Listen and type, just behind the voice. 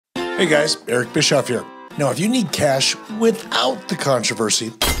Hey guys, Eric Bischoff here. Now, if you need cash without the controversy,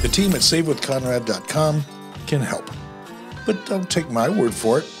 the team at SaveWithConrad.com can help. But don't take my word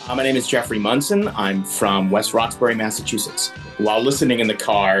for it. My name is Jeffrey Munson. I'm from West Roxbury, Massachusetts. While listening in the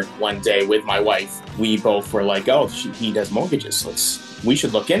car one day with my wife, we both were like, oh, he does mortgages. We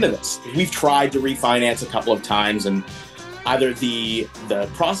should look into this. We've tried to refinance a couple of times, and either the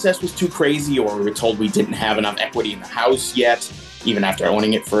process was too crazy, or we were told we didn't have enough equity in the house yet, even after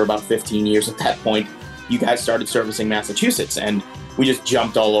owning it for about 15 years at that point. You guys started servicing Massachusetts, and we just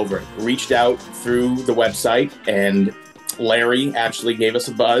jumped all over it. Reached out through the website, and Larry actually gave us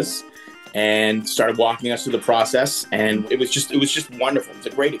a buzz and started walking us through the process, and it was just wonderful. It was a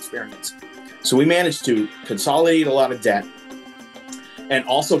great experience. So we managed to consolidate a lot of debt and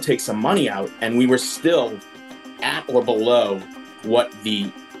also take some money out, and we were still at or below what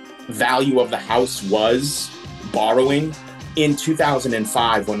the value of the house was borrowing in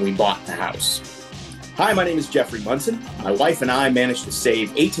 2005 when we bought the house. Hi, my name is Jeffrey Munson. My wife and I managed to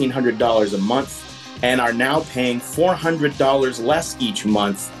save $1,800 a month and are now paying $400 less each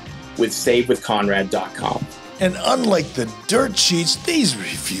month with SaveWithConrad.com. And unlike the dirt sheets, these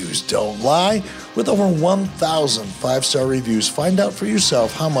reviews don't lie. With over 1,000 five-star reviews, find out for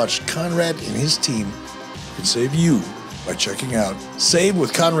yourself how much Conrad and his team can save you by checking out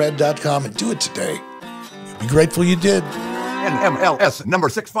SaveWithConrad.com and do it today. You'll be grateful you did. NMLS number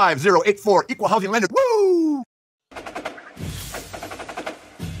 65084, equal housing lender. Woo!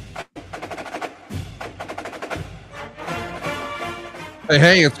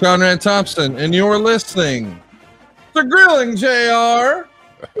 Hey, it's Conrad Thompson, and you're listening to Grilling JR,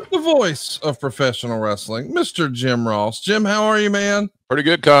 the voice of professional wrestling, Mr. Jim Ross. Jim, how are you, man? Pretty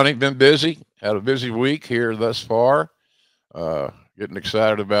good, Connie. Been busy. Had a busy week here thus far. Getting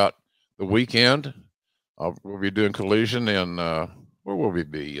excited about the weekend. We'll be doing Collision in, where will we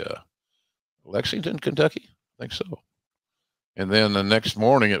be? Lexington, Kentucky? I think so. And then the next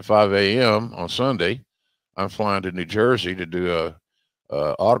morning at 5 a.m. on Sunday, I'm flying to New Jersey to do a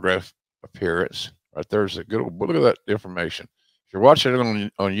autograph appearance. Right there's a good, look at that information. If you're watching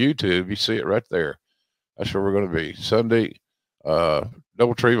it on YouTube, you see it right there. That's where we're going to be. Sunday,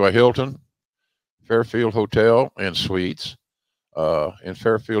 DoubleTree by Hilton, Fairfield Hotel and Suites, in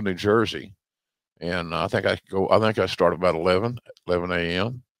Fairfield, New Jersey. And I think I start about 11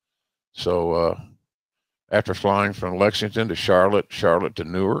 a.m. So after flying from Lexington to Charlotte to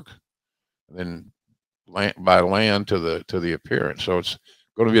Newark, and then by land to the appearance. So it's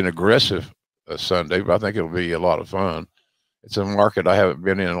going to be an aggressive Sunday, but I think it'll be a lot of fun. It's a market I haven't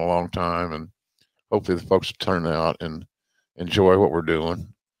been in a long time, and hopefully the folks will turn out and enjoy what we're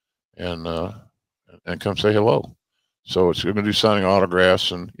doing and come say hello. So it's going to do signing autographs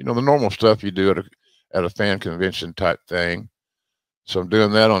and, you know, the normal stuff you do at a fan convention type thing. So I'm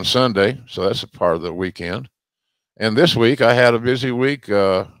doing that on Sunday. So that's a part of the weekend. And this week I had a busy week.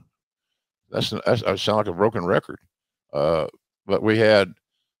 I sound like a broken record. But we had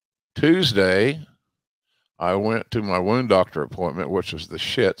Tuesday, I went to my wound doctor appointment, which was the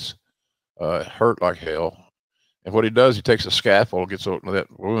shits. Hurt like hell. And what he does, he takes a scalpel, gets over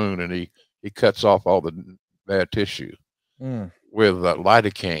that wound, and he cuts off all the bad tissue with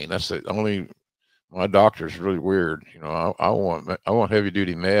lidocaine. That's the only. My doctor's really weird. You know, I want heavy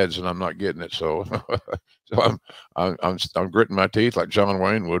duty meds, and I'm not getting it. So, I'm gritting my teeth like John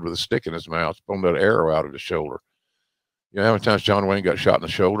Wayne would with a stick in his mouth, pulling that arrow out of his shoulder. You know how many times John Wayne got shot in the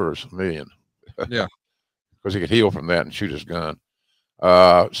shoulder? It's a million. Yeah, because he could heal from that and shoot his gun.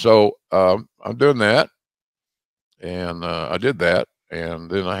 So I'm doing that, and I did that, and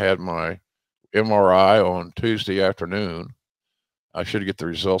then I had my MRI on Tuesday afternoon. I should get the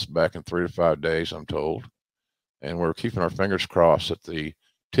results back in 3 to 5 days, I'm told. And we're keeping our fingers crossed that the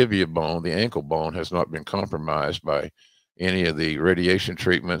tibia bone, the ankle bone, has not been compromised by any of the radiation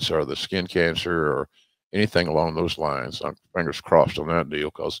treatments or the skin cancer or anything along those lines. I'm fingers crossed on that deal,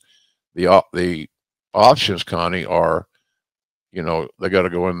 because the options, Connie, are, you know, they got to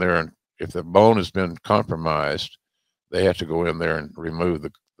go in there, and if the bone has been compromised, they have to go in there and remove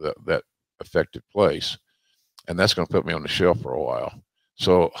that affected place. And that's going to put me on the shelf for a while.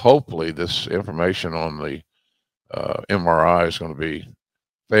 So hopefully this information on the MRI is going to be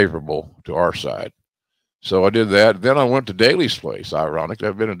favorable to our side. So I did that. Then I went to Daly's place. Ironically,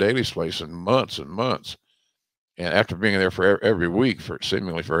 I've been to Daly's place in months and months. And after being there for every week for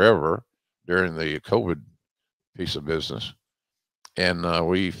seemingly forever during the COVID piece of business. And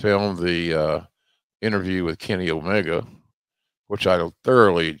we filmed the interview with Kenny Omega, which I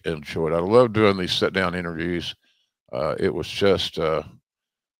thoroughly enjoyed. I love doing these sit-down interviews. It was just, they're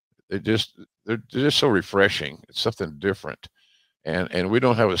just so refreshing. It's something different. and we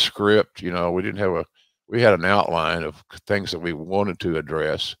don't have a script. You know, we had an outline of things that we wanted to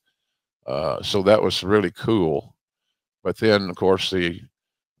address. So that was really cool. But then, of course, the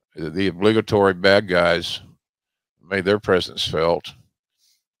obligatory bad guys made their presence felt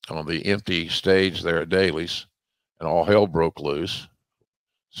on the empty stage there at Daly's, and all hell broke loose.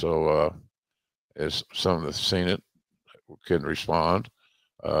 So, as some have seen it, couldn't respond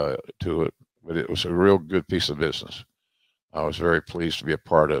to it, but it was a real good piece of business. I was very pleased to be a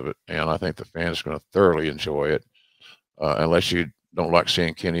part of it, and I think the fans are going to thoroughly enjoy it, unless you don't like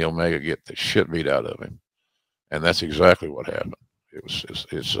seeing Kenny Omega get the shit beat out of him, and that's exactly what happened.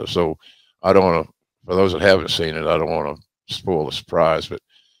 So I don't want to, for those that haven't seen it, I don't want to spoil the surprise, but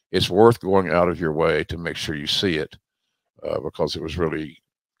it's worth going out of your way to make sure you see it, because it was really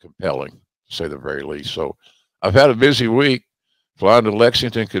compelling, to say the very least. So I've had a busy week, flying to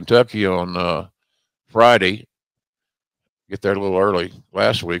Lexington, Kentucky on Friday. Get there a little early.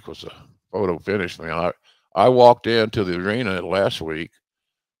 Last week was a photo finish, man. I walked into the arena last week,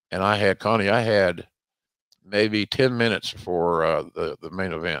 and I had maybe 10 minutes before the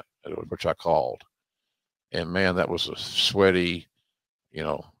main event, which I called. And man, that was a sweaty, you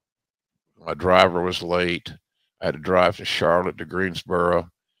know, my driver was late. I had to drive to Charlotte to Greensboro.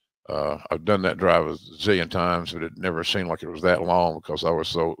 I've done that drive a zillion times, but it never seemed like it was that long because I was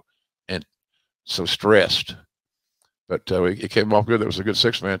so stressed. But it came off good. It was a good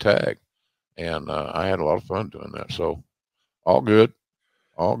 6-man tag, and I had a lot of fun doing that. So all good.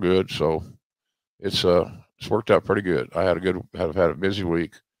 So it's worked out pretty good. Have had a busy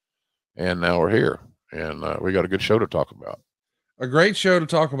week, and now we're here, and we got a good show to talk about. A great show to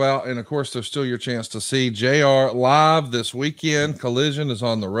talk about, and of course, there's still your chance to see JR live this weekend. Collision is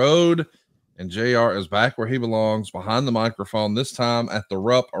on the road, and JR is back where he belongs, behind the microphone, this time at the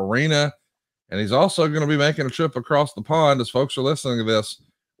Rupp Arena. And he's also going to be making a trip across the pond as folks are listening to this.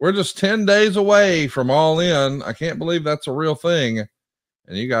 We're just 10 days away from All In. I can't believe that's a real thing.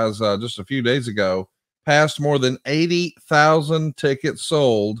 And you guys, just a few days ago, passed more than 80,000 tickets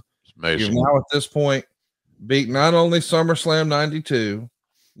sold. It's amazing. You've now at this point beat not only SummerSlam 92,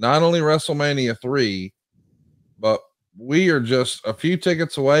 not only WrestleMania 3, but we are just a few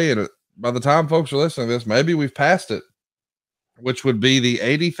tickets away. And by the time folks are listening to this, maybe we've passed it, which would be the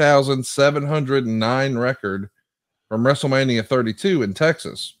 80,709 record from WrestleMania 32 in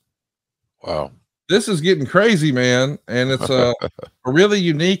Texas. Wow. This is getting crazy, man. And it's a really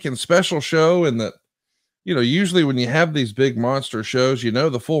unique and special show in that, you know, usually when you have these big monster shows, you know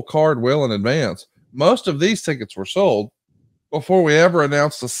the full card well in advance. Most of these tickets were sold before we ever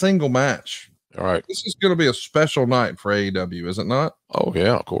announced a single match. All right. This is going to be a special night for AEW, is it not? Oh,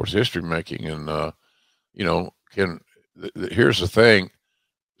 yeah, of course. History making. And, you know, here's the thing.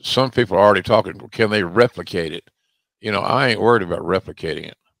 Some people are already talking, can they replicate it? You know, I ain't worried about replicating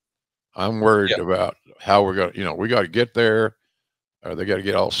it. I'm worried about how we're going to, you know, we got to get there. They got to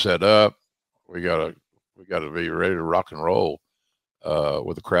get all set up. We got to be ready to rock and roll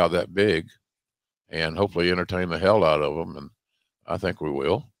with a crowd that big, and hopefully entertain the hell out of them. And I think we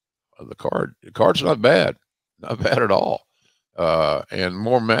will. The card's not bad at all. And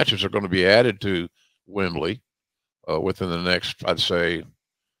more matches are going to be added to Wembley within the next, I'd say,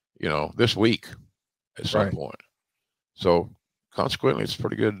 you know, this week at some point. So consequently, it's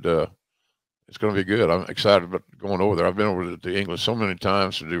pretty good. It's going to be good. I'm excited about going over there. I've been over to England so many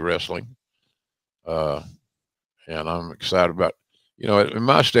times to do wrestling. And I'm excited about, you know, in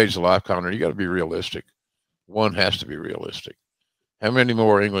my stage of life, Conrad, you got to be realistic. One has to be realistic. How many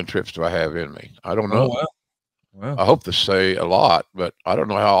more England trips do I have in me? I don't know. Oh, wow. I hope to say a lot, but I don't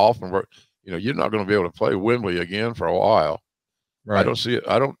know how often you know, you're not going to be able to play Wembley again for a while. Right. I don't see it.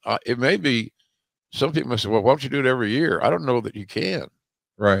 It may be, some people may say, well, why don't you do it every year? I don't know that you can.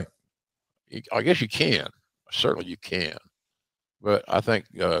 Right. I guess you can. Certainly you can. But I think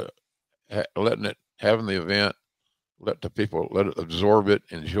having the event, let it absorb it,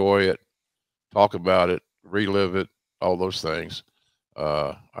 enjoy it, talk about it, relive it, all those things,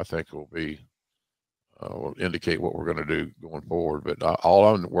 I think will indicate what we're going to do going forward. But all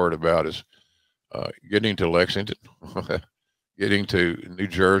I'm worried about is getting to Lexington, getting to New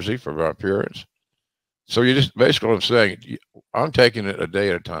Jersey for our appearance. So you just basically what I'm saying, I'm taking it a day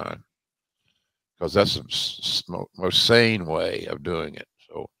at a time because that's the most sane way of doing it.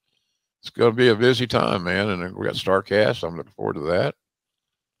 So it's going to be a busy time, man. And then we got StarCast. I'm looking forward to that.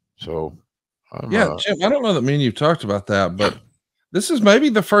 So Jim, I don't know that me and you've talked about that, but this is maybe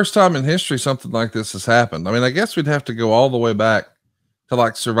the first time in history something like this has happened. I mean, I guess we'd have to go all the way back to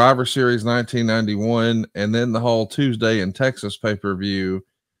like Survivor Series 1991 and then the whole Tuesday in Texas pay-per-view.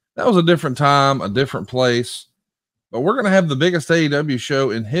 That was a different time, a different place. but we're going to have the biggest AEW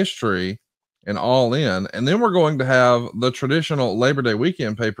show in history and All In. And then we're going to have the traditional Labor Day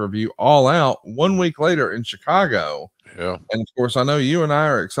weekend pay-per-view All Out 1 week later in Chicago. Yeah. And of course, I know you and I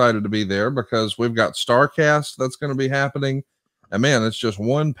are excited to be there because we've got StarCast that's going to be happening. And man, it's just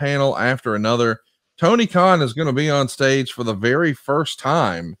one panel after another. Tony Khan is going to be on stage for the very first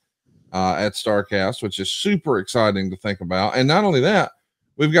time at StarCast, which is super exciting to think about. And not only that,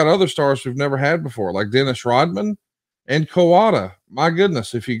 we've got other stars we've never had before, like Dennis Rodman and Kawada. My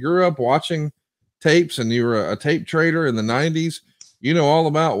goodness, if you grew up watching tapes and you were a tape trader in the 90s, you know all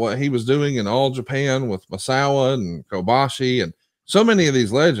about what he was doing in All Japan with Masawa and Kobashi and so many of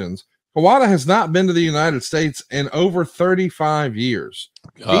these legends. Kawada has not been to the United States in over 35 years.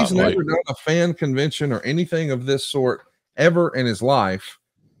 He's never done a fan convention or anything of this sort ever in his life.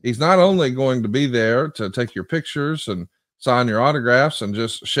 He's not only going to be there to take your pictures and sign your autographs and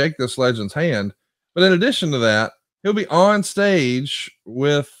just shake this legend's hand, but in addition to that, he'll be on stage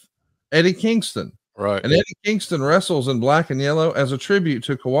with Eddie Kingston. Right. And Eddie Kingston wrestles in black and yellow as a tribute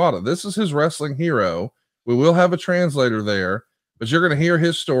to Kawada. This is his wrestling hero. We will have a translator there, but you're going to hear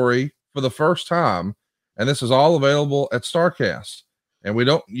his story for the first time. And this is all available at StarCast. And we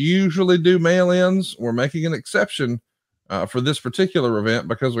don't usually do mail-ins. We're making an exception for this particular event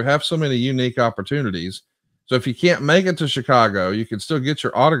because we have so many unique opportunities. So if you can't make it to Chicago, you can still get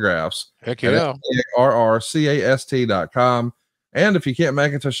your autographs. Heck yeah. At rrcast.com. And if you can't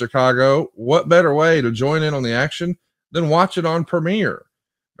make it to Chicago, what better way to join in on the action than watch it on Premiere?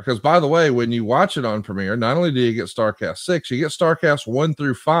 Because, by the way, when you watch it on Premiere, not only do you get StarCast 6, you get StarCast 1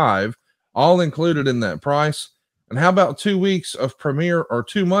 through 5, all included in that price. And how about 2 weeks of Premiere, or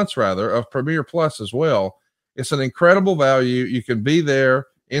 2 months rather, of Premiere Plus as well? It's an incredible value. You can be there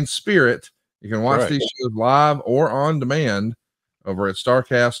in spirit. You can watch these shows live or on demand over at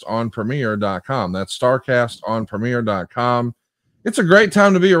StarCastOnPremiere.com. That's StarCastOnPremiere.com. It's a great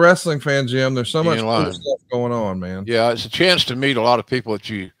time to be a wrestling fan, Jim. There's so much cool stuff going on, man. Yeah, it's a chance to meet a lot of people that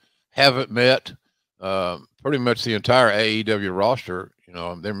you haven't met. Pretty much the entire AEW roster. You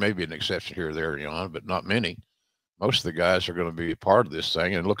know, there may be an exception here or there, but not many. Most of the guys are going to be a part of this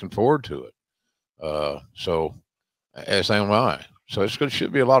thing and looking forward to it. So, as am I. So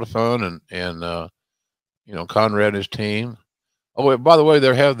should be a lot of fun, and Conrad and his team. Oh, by the way,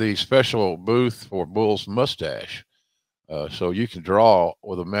 they have the special booth for Bull's mustache. So you can draw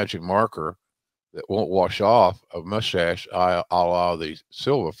with a magic marker that won't wash off a mustache a la the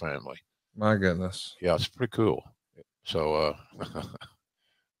Silva family. My goodness. Yeah, it's pretty cool. So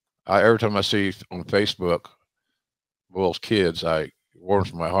every time I see on Facebook Bull's kids, it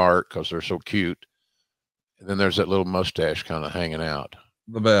warms my heart because they're so cute. And then there's that little mustache kind of hanging out.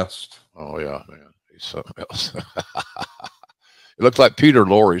 The best. Oh, yeah, man. He's something else. It looks like Peter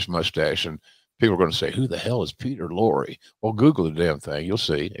Lorre's mustache, and people are going to say, who the hell is Peter Lorre? Well, Google the damn thing. You'll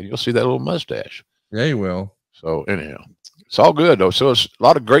see, and you'll see that little mustache. Yeah, you will. So anyhow, it's all good, though. So it's a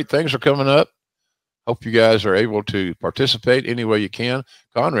lot of great things are coming up. Hope you guys are able to participate any way you can.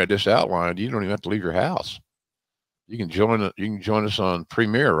 Conrad just outlined, you don't even have to leave your house. You can join it. You can join us on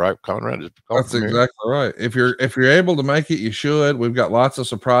Premiere, right, Conrad? That's Premiere. Exactly right. If you're able to make it, you should. We've got lots of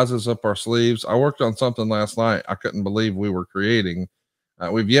surprises up our sleeves. I worked on something last night I couldn't believe we were creating.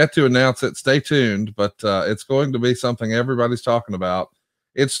 We've yet to announce it. Stay tuned, but it's going to be something everybody's talking about.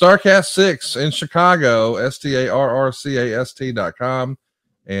 It's StarCast 6 in Chicago, StarRrcast.com,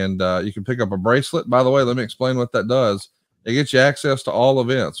 and you can pick up a bracelet. By the way, let me explain what that does. It gets you access to all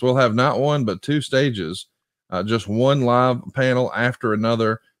events. We'll have not one but 2 stages. Just one live panel after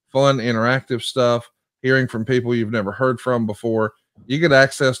another, fun, interactive stuff, hearing from people you've never heard from before. You get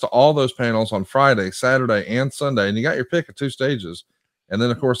access to all those panels on Friday, Saturday, and Sunday, and you got your pick of 2 stages. And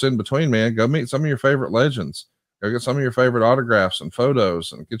then, of course, in between, man, go meet some of your favorite legends. Go get some of your favorite autographs and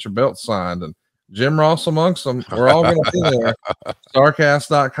photos and get your belt signed. And Jim Ross amongst them. We're all going to be there.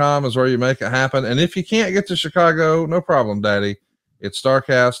 StarCast.com is where you make it happen. And if you can't get to Chicago, no problem, Daddy. It's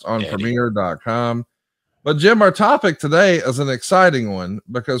StarCastOnPremiere.com. But Jim, our topic today is an exciting one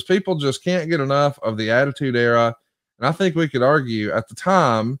because people just can't get enough of the Attitude Era. And I think we could argue at the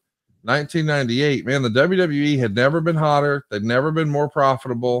time, 1998, man, the WWE had never been hotter. They'd never been more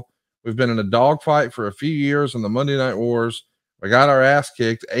profitable. We've been in a dogfight for a few years in the Monday Night Wars. We got our ass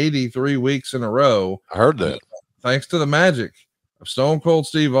kicked 83 weeks in a row. I heard that. Thanks to the magic of Stone Cold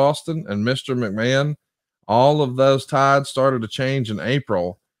Steve Austin and Mr. McMahon, all of those tides started to change in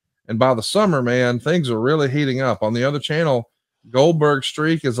April. And by the summer, man, things are really heating up. On the other channel, Goldberg's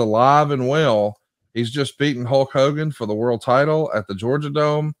streak is alive and well. He's just beaten Hulk Hogan for the world title at the Georgia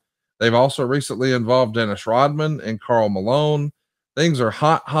Dome. They've also recently involved Dennis Rodman and Karl Malone. Things are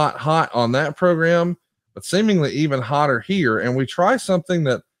hot, hot, hot on that program. but seemingly even hotter here. And we try something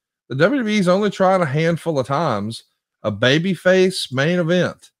that the WWE's only tried a handful of times, a babyface main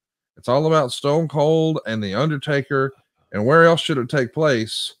event. It's all about Stone Cold and The Undertaker. And where else should it take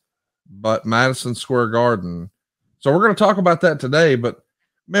place but Madison Square Garden? So we're going to talk about that today. But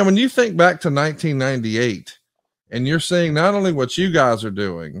man, when you think back to 1998 and you're seeing not only what you guys are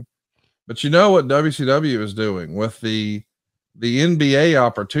doing, but you know what WCW is doing with the NBA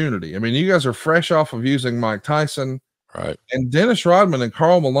opportunity. I mean, you guys are fresh off of using Mike Tyson, Right. and Dennis Rodman and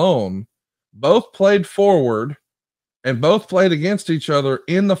Karl Malone both played forward and both played against each other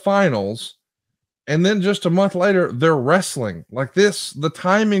in the finals. And then just a month later, they're wrestling like this. The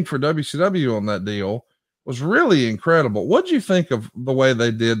timing for WCW on that deal was really incredible. What do you think of the way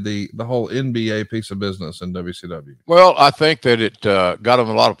they did the whole NBA piece of business in WCW? Well, I think that it got them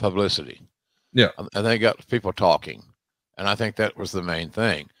a lot of publicity. Yeah. And they got people talking. And I think that was the main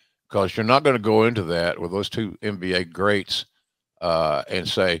thing, because you're not going to go into that with those two NBA greats and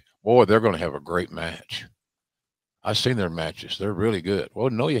say, boy, they're going to have a great match. I've seen their matches. They're really good.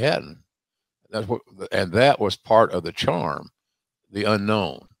 Well, no, you hadn't. That's what, and that was part of the charm, the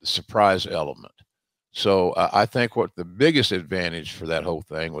unknown, the surprise element. So I think what the biggest advantage for that whole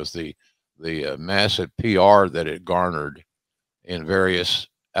thing was the massive PR that it garnered in various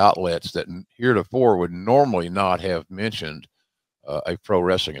outlets that heretofore would normally not have mentioned a pro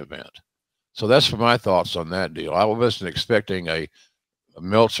wrestling event. So that's my thoughts on that deal. I wasn't expecting a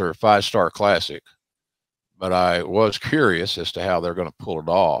Meltzer 5-star classic, but I was curious as to how they're going to pull it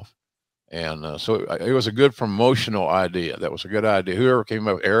off. And so it was a good promotional idea. That was a good idea. Whoever came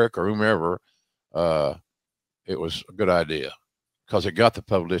up, Eric or whomever, it was a good idea because it got the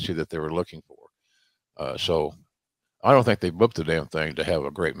publicity that they were looking for. So I don't think they booked the damn thing to have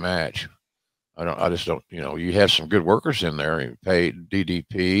a great match. I just don't, you had some good workers in there. You paid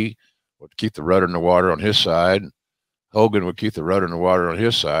DDP would keep the rudder in the water on his side. Hogan would keep the rudder in the water on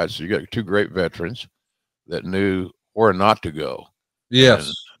his side. So you got two great veterans that knew where not to go.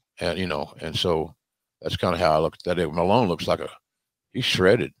 Yes. And so that's kind of how I looked at it. Malone looks like he's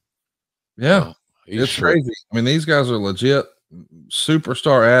shredded. Yeah. It's crazy. I mean, these guys are legit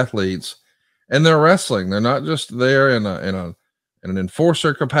superstar athletes, and they're wrestling. They're not just there in an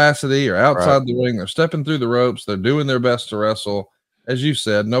enforcer capacity or outside the ring. They're stepping through the ropes. They're doing their best to wrestle. As you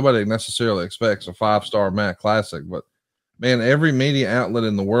said, nobody necessarily expects a 5-star Matt Classic, but man, every media outlet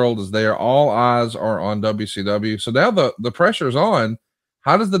in the world is there. All eyes are on WCW. So now the pressure's on.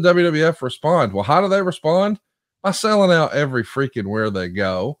 How does the WWF respond? Well, how do they respond? By selling out every freaking where they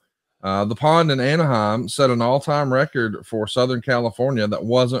go. The Pond in Anaheim set an all-time record for Southern California that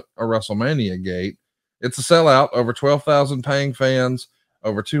wasn't a WrestleMania gate. It's a sellout, over 12,000 paying fans,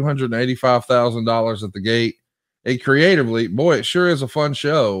 over $285,000 at the gate. It creatively, boy, it sure is a fun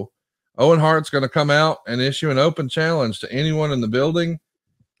show. Owen Hart's going to come out and issue an open challenge to anyone in the building.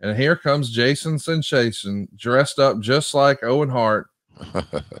 And here comes Jason Sensation, dressed up just like Owen Hart.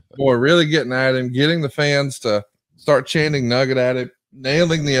 Boy, really getting at him, getting the fans to start chanting Nugget at him,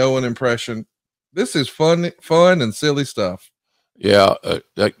 nailing the Owen impression. This is fun and silly stuff. Yeah,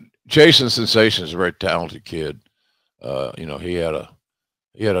 Jason Sensation is a very talented kid. He had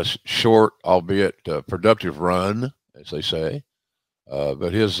a short, albeit productive run, as they say,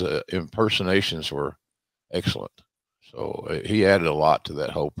 but his impersonations were excellent. So he added a lot to that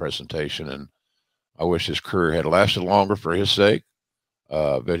whole presentation, and I wish his career had lasted longer for his sake.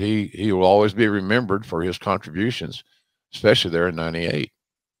 But he will always be remembered for his contributions, especially there in '98.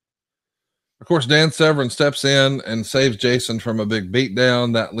 Of course, Dan Severn steps in and saves Jason from a big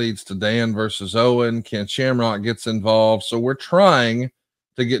beatdown. That leads to Dan versus Owen. Ken Shamrock gets involved. So we're trying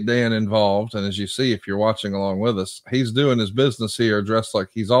to get Dan involved. And as you see, if you're watching along with us, he's doing his business here, dressed like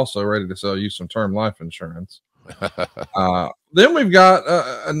he's also ready to sell you some term life insurance. Then we've got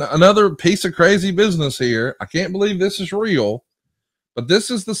another piece of crazy business here. I can't believe this is real. But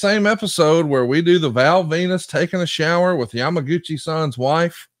this is the same episode where we do the Val Venus taking a shower with Yamaguchi-san's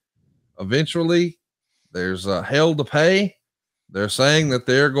wife. Eventually, there's hell to pay. They're saying that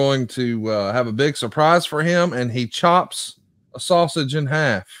they're going to have a big surprise for him, and he chops a sausage in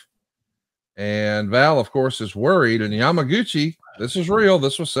half. And Val, of course, is worried. And Yamaguchi, this is real.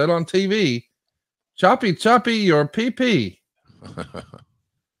 This was said on TV. Choppy, your pee-pee.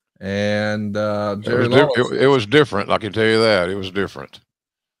 And Jerry Lawler, it was different. I can tell you that. It was different.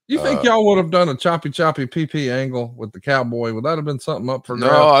 You think y'all would have done a choppy PP angle with the cowboy? Would that have been something up for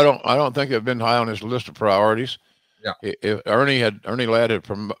grabs? No, I don't think it'd been high on his list of priorities. Yeah. If Ernie Ladd had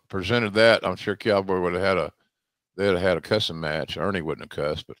presented that, I'm sure Cowboy would have had a cussing match. Ernie wouldn't have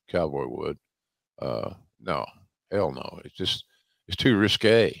cussed, but Cowboy would. No, hell no. It's too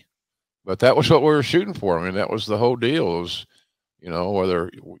risque. but that was what we were shooting for. I mean, that was the whole deal. It was,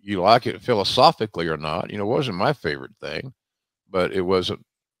 whether you like it philosophically or not, it wasn't my favorite thing, but it wasn't.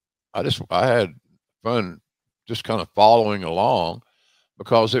 I had fun just kind of following along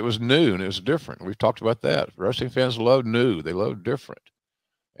because it was new and it was different. We've talked about that. Wrestling fans love new. They love different.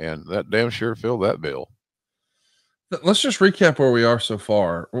 And that damn sure filled that bill. Let's just recap where we are so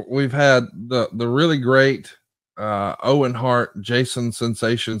far. We've had the really great Owen Hart, Jason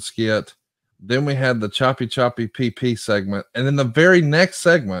Sensation skit. Then we had the Choppy PP segment. And in the very next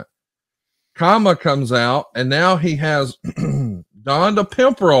segment, Kama comes out, and now he has donned a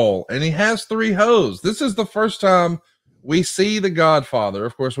pimp role, and he has 3 hoes. This is the first time we see the Godfather.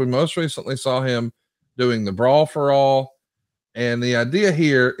 Of course, we most recently saw him doing the Brawl for All. And the idea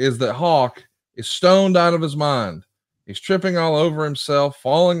here is that Hawk is stoned out of his mind. He's tripping all over himself,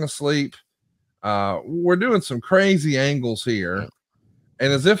 falling asleep. We're doing some crazy angles here.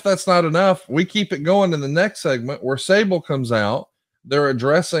 And as if that's not enough, we keep it going in the next segment where Sable comes out. They're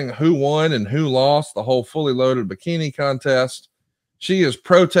addressing who won and who lost the whole fully loaded bikini contest. She is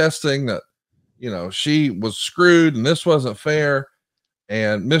protesting that, she was screwed and this wasn't fair.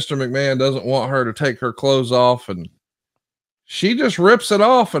 And Mr. McMahon doesn't want her to take her clothes off. And she just rips it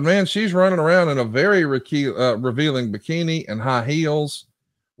off. And man, she's running around in a very revealing bikini and high heels.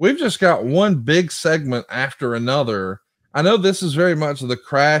 We've just got one big segment after another. I know this is very much the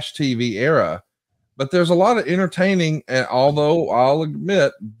Crash TV era, but there's a lot of entertaining, and although I'll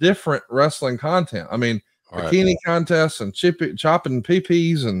admit, different wrestling content. I mean, bikini contests and chopping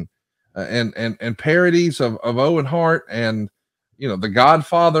PPs and parodies of Owen Hart and, the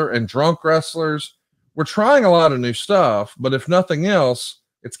Godfather and drunk wrestlers. We're trying a lot of new stuff, but if nothing else,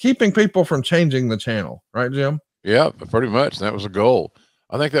 it's keeping people from changing the channel. Right, Jim? Yeah, pretty much. That was the goal.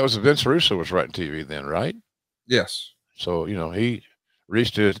 I think that was Vince Russo was writing TV then, right? Yes. So, he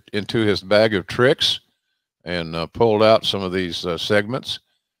reached into his bag of tricks and pulled out some of these segments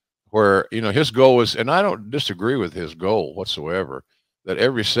where, his goal was, and I don't disagree with his goal whatsoever, that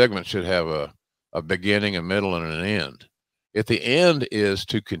every segment should have a beginning, a middle, and an end. If the end is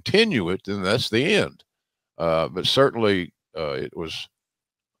to continue it, then that's the end. But certainly there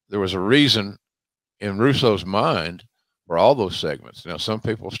was a reason in Russo's mind for all those segments. Now, some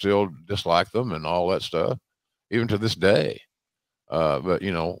people still dislike them and all that stuff, even to this day. But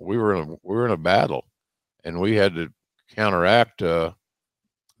we were in a battle, and we had to counteract the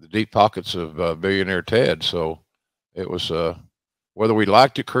deep pockets of billionaire Ted. So it was whether we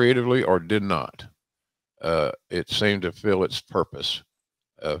liked it creatively or did not. It seemed to fill its purpose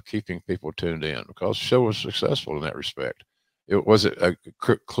of keeping people tuned in because the show was successful in that respect. Was it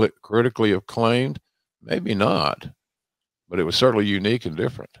critically acclaimed? Maybe not, but it was certainly unique and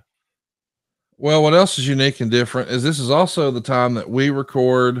different. Well, what else is unique and different is this is also the time that we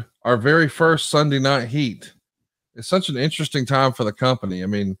record our very first Sunday Night Heat. It's such an interesting time for the company. I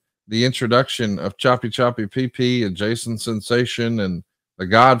mean, the introduction of Choppy PP and Jason Sensation and the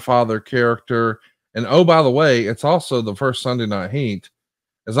Godfather character. And oh, by the way, it's also the first Sunday Night Heat.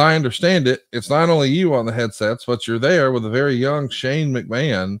 As I understand it, it's not only you on the headsets, but you're there with a very young Shane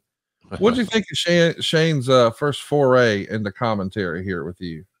McMahon. What do you think of Shane's first foray into commentary here with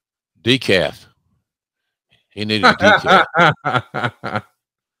you? Decaf. He needed a decaf.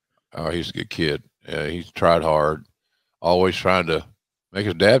 Oh, he's a good kid. He's tried hard, always trying to make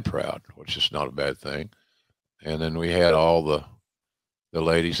his dad proud, which is not a bad thing. And then we had all the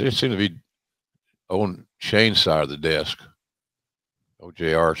ladies. They seemed to be on Shane's side of the desk.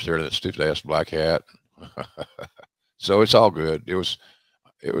 JR staring at that stupid ass black hat. So it's all good. It was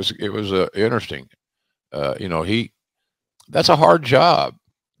interesting. That's a hard job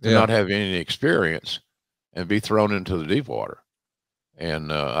to not have any experience and be thrown into the deep water.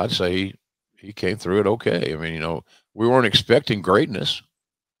 And I'd say he came through it okay. I mean, we weren't expecting greatness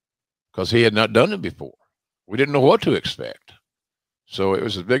because he had not done it before. We didn't know what to expect. So it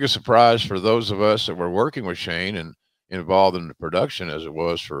was as big a surprise for those of us that were working with Shane and involved in the production as it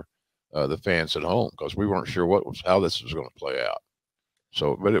was for the fans at home, because we weren't sure how this was going to play out.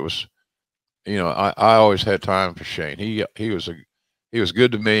 So, but it was, I always had time for Shane. He was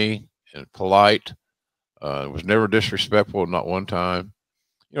good to me and polite. Was never disrespectful, not one time.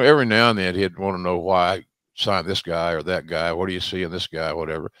 Every now and then he'd want to know why I signed this guy or that guy. What do you see in this guy,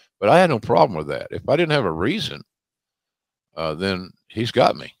 whatever. But I had no problem with that. If I didn't have a reason, then he's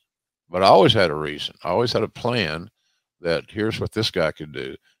got me. But I always had a reason. I always had a plan that here's what this guy could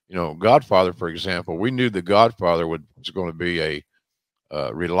do. Godfather, for example, we knew the Godfather was going to be a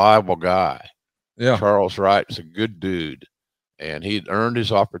reliable guy. Yeah. Charles Wright was a good dude, and he'd earned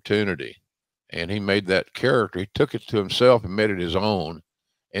his opportunity, and he made that character. He took it to himself and made it his own,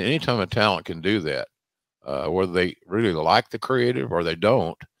 And anytime a talent can do that, whether they really like the creative or they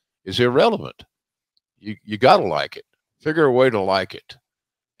don't, is irrelevant. You got to like it. Figure a way to like it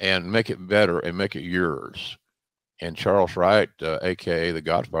and make it better and make it yours. And Charles Wright, aka the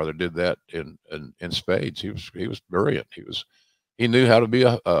Godfather, did that in spades. He was brilliant. He knew how to be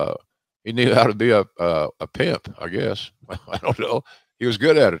a pimp, I guess. I don't know. He was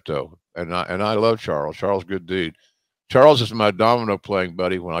good at it though. And I love Charles. Charles, good dude. Charles is my domino playing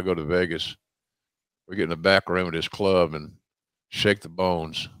buddy. When I go to Vegas, we get in the back room at his club and shake the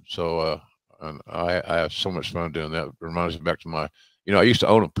bones. So and I have so much fun doing that. It reminds me back to my, I used to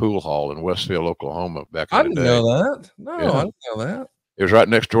own a pool hall in Westfield, Oklahoma back in the day. I didn't know that. No, yeah. I didn't know that. It was right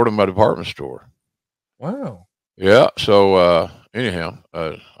next door to my department store. Wow. Yeah. So anyhow,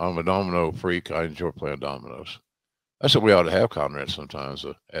 I'm a domino freak. I enjoy playing dominoes. That's what we ought to have, Conrad, sometimes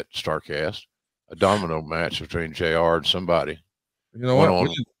at StarCast. A domino match between JR and somebody. You know what?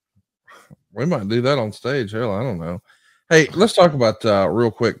 We might do that on stage. Hell, I don't know. Hey, let's talk about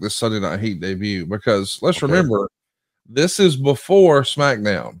real quick this Sunday Night Heat debut, because let's remember this is before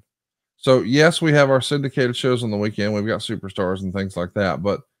SmackDown. So yes, we have our syndicated shows on the weekend. We've got superstars and things like that,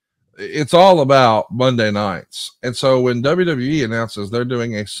 but it's all about Monday nights. And so when WWE announces they're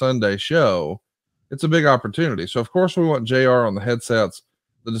doing a Sunday show, it's a big opportunity. So of course we want JR on the headsets.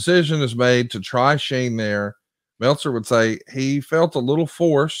 The decision is made to try Shane there. Meltzer would say he felt a little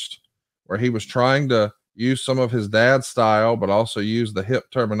forced, where he was trying to use some of his dad's style, but also use the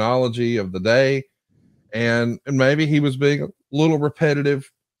hip terminology of the day. And maybe he was being a little repetitive,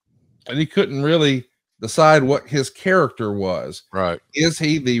 and he couldn't really decide what his character was. Right. Is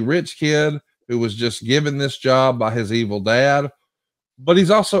he the rich kid who was just given this job by his evil dad? But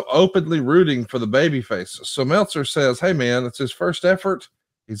he's also openly rooting for the baby faces. So Meltzer says, hey man, it's his first effort.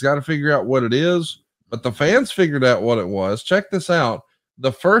 He's got to figure out what it is. But the fans figured out what it was. Check this out.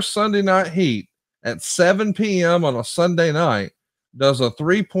 The first Sunday Night Heat at 7 p.m. on a Sunday night does a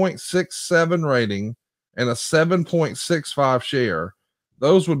 3.67 rating and a 7.65 share.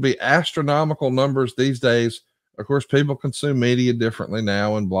 Those would be astronomical numbers these days. Of course, people consume media differently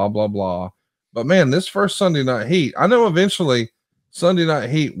now and blah, blah, blah. But man, this first Sunday Night Heat, I know eventually Sunday Night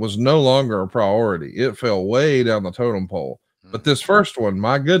Heat was no longer a priority. It fell way down the totem pole. But this first one,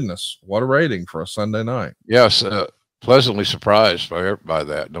 my goodness, what a rating for a Sunday night. Yes, pleasantly surprised by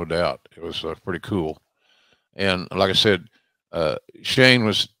that, no doubt. It was pretty cool. And like I said, Shane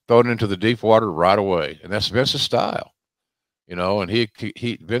was thrown into the deep water right away, and that's Vince's style, and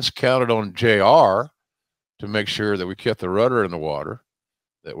Vince counted on JR to make sure that we kept the rudder in the water,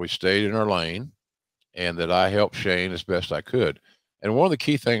 that we stayed in our lane, and that I helped Shane as best I could. And one of the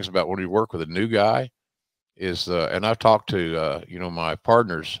key things about when you work with a new guy is, and I've talked to, my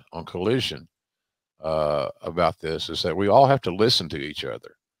partners on Collision about this, is that we all have to listen to each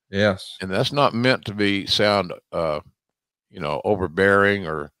other. Yes. And that's not meant to sound, overbearing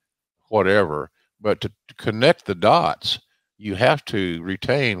or whatever, but to connect the dots, you have to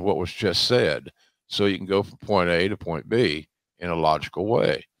retain what was just said so you can go from point A to point B in a logical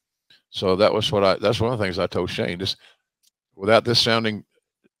way. So that's one of the things I told Shane, just without this sounding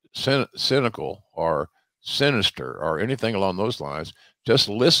cynical or sinister or anything along those lines, just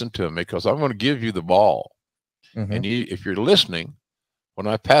listen to me, because I'm going to give you the ball. Mm-hmm. And if you're listening, when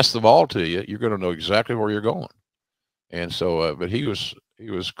I pass the ball to you, you're going to know exactly where you're going. And so, but he was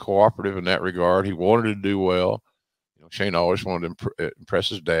cooperative in that regard. He wanted to do well. Shane always wanted to impress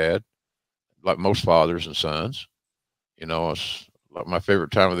his dad, like most fathers and sons. It's like my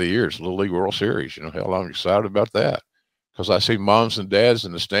favorite time of the year is Little League World Series. Hell, I'm excited about that, because I see moms and dads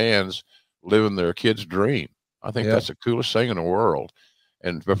in the stands living their kids' dream. I think that's the coolest thing in the world.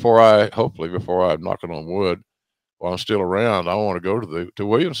 And before I'm knocking on wood, while I'm still around, I want to go to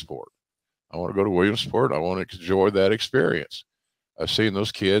Williamsport. I want to go to Williamsport. I want to enjoy that experience. I've seen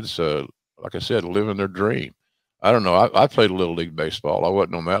those kids, like I said, living their dream. I don't know. I played Little League baseball. I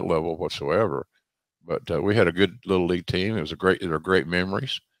wasn't on that level whatsoever, but we had a good Little League team. There were great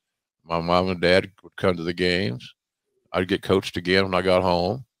memories. My mom and dad would come to the games. I'd get coached again when I got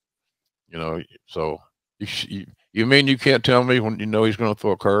home. So you mean you can't tell me when he's going to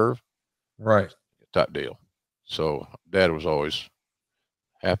throw a curve? Right. Type deal. So Dad was always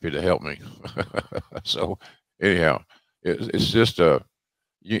happy to help me. So anyhow, it's just a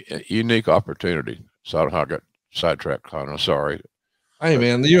unique opportunity. So I don't know how I got sidetracked, Connor. Sorry. Hey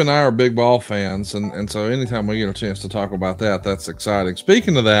man, you and I are big ball fans, and so anytime we get a chance to talk about that, that's exciting.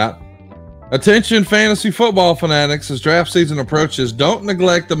 Speaking of that, attention fantasy football fanatics, as draft season approaches, don't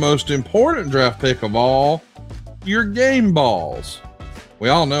neglect the most important draft pick of all, your game balls. We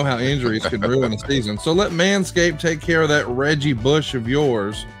all know how injuries can ruin a season, so let Manscaped take care of that Reggie Bush of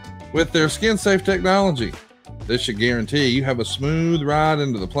yours with their skin-safe technology. This should guarantee you have a smooth ride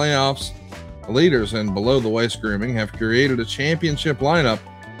into the playoffs. The leaders in below-the-waist grooming have created a championship lineup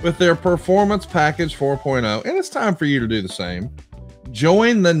with their Performance Package 4.0, and it's time for you to do the same.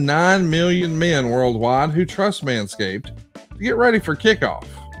 Join the 9 million men worldwide who trust Manscaped to get ready for kickoff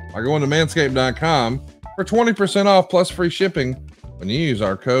by going to manscaped.com for 20% off plus free shipping when you use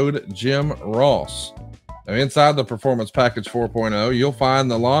our code Jim Ross. Now, inside the Performance Package 4.0, you'll find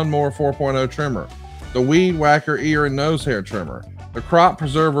the Lawnmower 4.0 trimmer, the Weed Whacker ear and nose hair trimmer, the Crop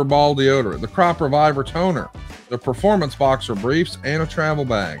Preserver ball deodorant, the Crop Reviver toner, the Performance Boxer briefs, and a travel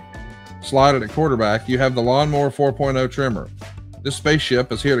bag. Slotted at quarterback, you have the Lawnmower 4.0 trimmer. This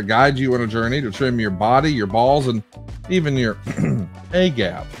spaceship is here to guide you on a journey to trim your body, your balls, and even your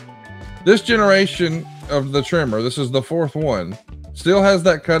A-gap. This generation of the trimmer, this is the fourth one, still has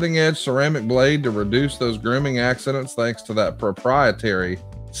that cutting-edge ceramic blade to reduce those grooming accidents thanks to that proprietary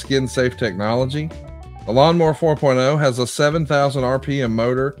skin-safe technology. The Lawnmower 4.0 has a 7,000 RPM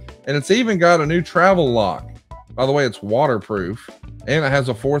motor, and it's even got a new travel lock. By the way, it's waterproof, and it has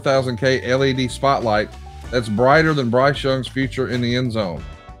a 4000K LED spotlight that's brighter than Bryce Young's future in the end zone.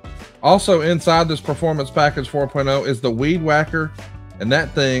 Also inside this Performance Package 4.0 is the Weed Whacker, and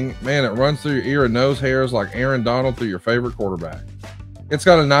that thing, man, it runs through your ear and nose hairs like Aaron Donald through your favorite quarterback. It's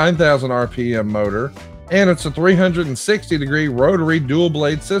got a 9,000 RPM motor, and it's a 360-degree rotary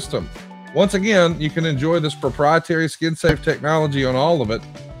dual-blade system. Once again, you can enjoy this proprietary skin-safe technology on all of it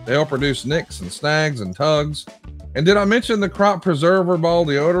to help reduce nicks and snags and tugs. And did I mention the Crop Preserver ball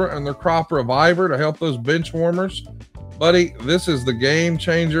deodorant and the Crop Reviver to help those bench warmers? Buddy, this is the game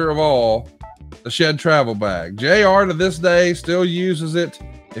changer of all, the Shed Travel Bag. JR to this day still uses it.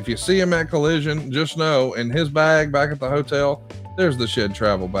 If you see him at Collision, just know in his bag back at the hotel, there's the Shed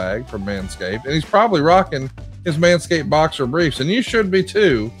Travel Bag from Manscaped. And he's probably rocking his Manscaped boxer briefs, and you should be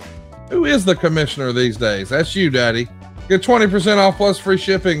too. Who is the commissioner these days? That's you, Daddy. Get 20% off plus free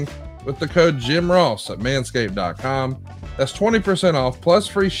shipping with the code Jim Ross at manscaped.com. That's 20% off plus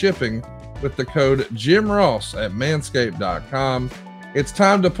free shipping with the code Jim Ross at manscaped.com. It's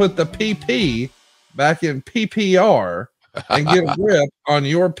time to put the PP back in PPR and get a grip on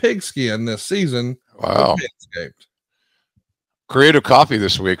your pigskin this season. Wow. With Manscaped. Creative copy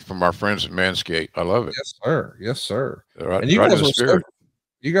this week from our friends at Manscaped. I love it. Yes, sir. Yes, sir. Right, and you right guys in the spirit.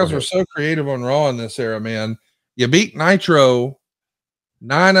 You guys were so creative on Raw in this era, man. You beat Nitro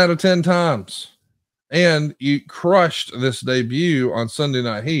 9 out of 10 times, and you crushed this debut on Sunday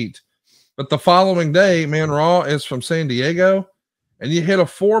Night Heat. But the following day, man, Raw is from San Diego, and you hit a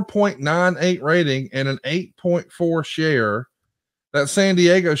 4.98 rating and an 8.4 share. That San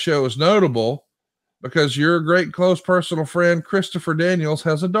Diego show is notable because your great close personal friend Christopher Daniels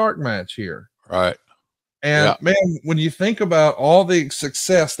has a dark match here. Right. And yeah. Man, when you think about all the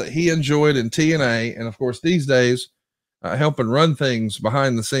success that he enjoyed in TNA, and of course these days helping run things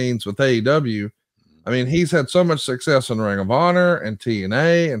behind the scenes with AEW, I mean, he's had so much success in Ring of Honor and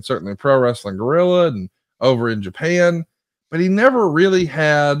TNA and certainly Pro Wrestling Guerrilla and over in Japan, but he never really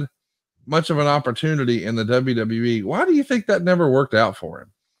had much of an opportunity in the WWE. Why do you think that never worked out for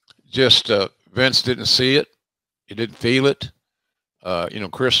him? Just Vince didn't see it. He didn't feel it.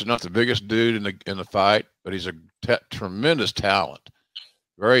 Chris is not the biggest dude in the fight, but he's a tremendous talent,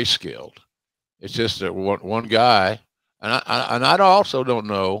 very skilled. It's just that one guy, and I also don't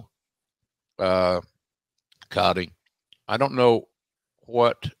know, Cotty, I don't know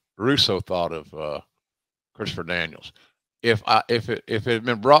what Russo thought of Christopher Daniels. If it had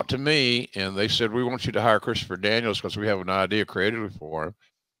been brought to me and they said we want you to hire Christopher Daniels because we have an idea creatively for him,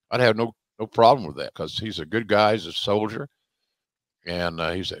 I'd have no problem with that because he's a good guy, he's a soldier. And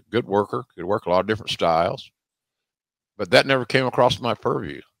he's a good worker, could work a lot of different styles. But that never came across my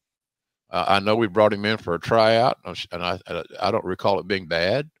purview. I know we brought him in for a tryout, and I don't recall it being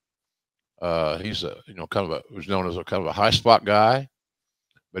bad. He's was known as a kind of a high spot guy,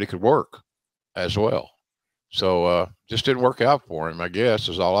 but he could work as well. So just didn't work out for him, I guess,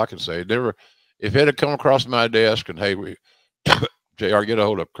 is all I can say. If it had come across my desk and, hey, JR, get a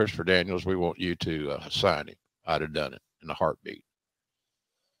hold of Christopher Daniels, we want you to sign him, I'd have done it in a heartbeat.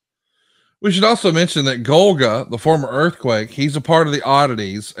 We should also mention that Golga, the former Earthquake, he's a part of the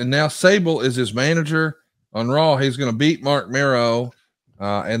Oddities, and now Sable is his manager on Raw. He's going to beat Mark Mero,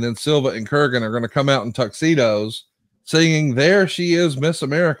 and then Silva and Kurgan are going to come out in tuxedos, singing "There She Is, Miss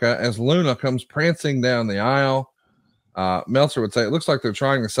America" as Luna comes prancing down the aisle. Meltzer would say it looks like they're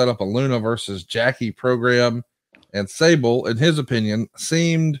trying to set up a Luna versus Jackie program, and Sable, in his opinion,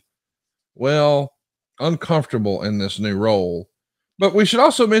 seemed, well, uncomfortable in this new role. But we should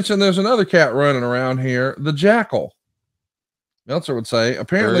also mention there's another cat running around here, the Jackal. Meltzer would say,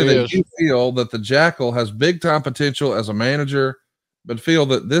 apparently they do feel that the Jackal has big time potential as a manager, but feel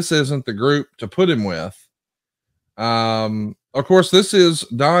that this isn't the group to put him with. Of course, this is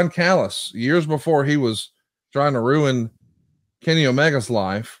Don Callis. Years before he was trying to ruin Kenny Omega's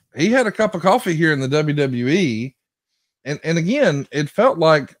life, he had a cup of coffee here in the WWE. And again, it felt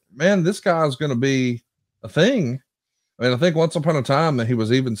like, man, this guy's going to be a thing. I mean, I think once upon a time that he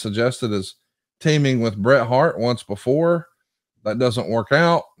was even suggested as teaming with Bret Hart once before. That doesn't work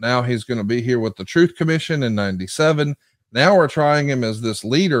out. Now he's going to be here with the Truth Commission in 97. Now we're trying him as this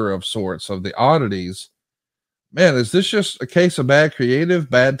leader of sorts of the oddities. Man, is this just a case of bad creative,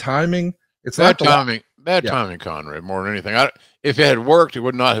 bad timing? It's bad timing. Bad timing, Conrad, more than anything. If it had worked, it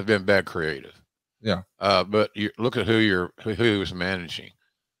would not have been bad creative. Yeah. But you look at who he was managing.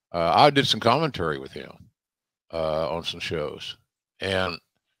 I did some commentary with him on some shows and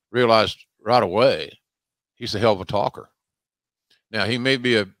realized right away he's a hell of a talker. Now, he may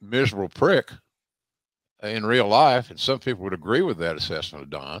be a miserable prick in real life, and some people would agree with that assessment of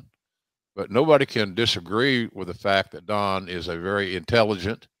Don, but nobody can disagree with the fact that Don is a very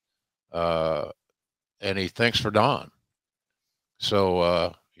intelligent, and he thinks for Don.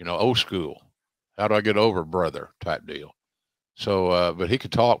 So, old school. How do I get over, brother, type deal. So, but he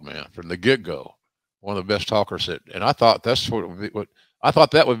could talk, man, from the get-go. One of the best talkers and I thought I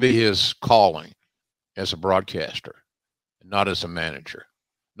thought that would be his calling as a broadcaster. Not as a manager.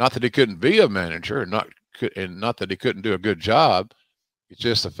 Not that he couldn't be a manager, and not that he couldn't do a good job. It's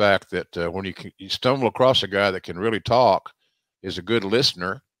just the fact that when you stumble across a guy that can really talk, is a good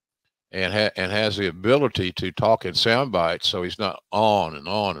listener, and has the ability to talk in sound bites, so he's not on and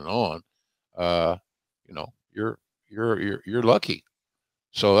on and on. You're lucky.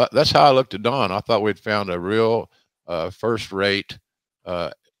 So that's how I looked at Don. I thought we'd found a real first rate.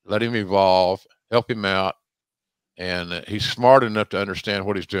 Let him evolve, help him out. And he's smart enough to understand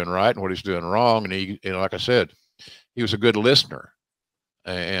what he's doing right and what he's doing wrong. And he, like I said, he was a good listener,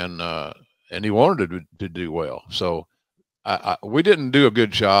 and he wanted to do well. So we didn't do a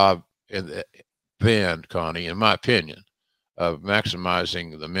good job then, Connie, in my opinion, of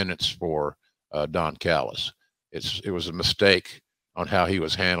maximizing the minutes for Don Callis. It was a mistake on how he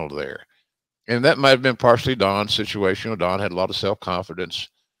was handled there. And that might have been partially Don's situation. Don had a lot of self-confidence.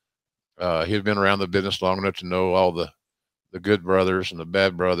 He had been around the business long enough to know all the good brothers and the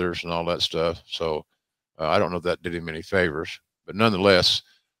bad brothers and all that stuff. So I don't know if that did him any favors, but nonetheless,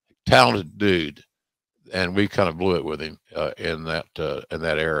 talented dude. And we kind of blew it with him in that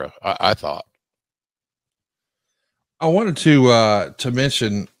era, I thought. I wanted to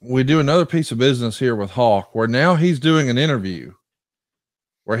mention, we do another piece of business here with Hawk, where now he's doing an interview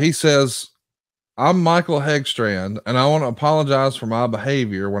where he says, I'm Michael Hegstrand, and I want to apologize for my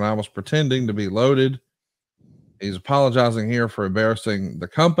behavior when I was pretending to be loaded. He's apologizing here for embarrassing the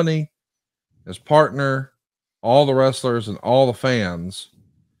company, his partner, all the wrestlers, and all the fans.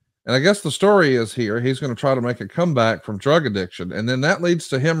 And I guess the story is here, he's going to try to make a comeback from drug addiction. And then that leads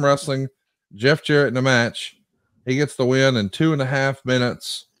to him wrestling Jeff Jarrett in a match. He gets the win in 2.5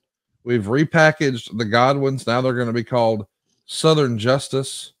 minutes. We've repackaged the Godwins. Now they're going to be called Southern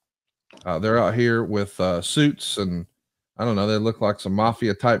Justice. They're out here with suits, and I don't know, they look like some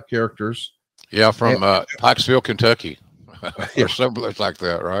mafia type characters. Yeah, from Pikesville, Kentucky, or someplace like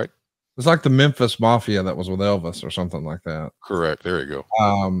that, right? It's like the Memphis Mafia that was with Elvis or something like that. Correct. There you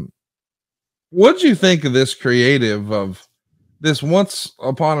go. What'd you think of this creative of this once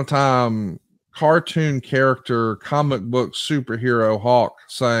upon a time cartoon character, comic book superhero Hawk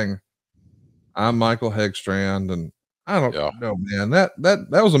saying, I'm Michael Hegstrand, and I don't know, man, that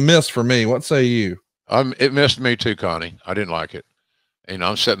was a miss for me. What say you? It missed me too, Connie. I didn't like it. And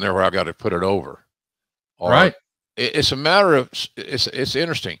I'm sitting there where I got to put it over. Right. It's a matter of, it's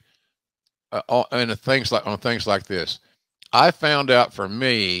interesting. And things like this, I found out for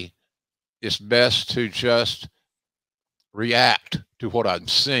me, it's best to just react to what I'm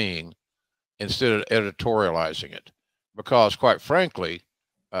seeing instead of editorializing it, because quite frankly,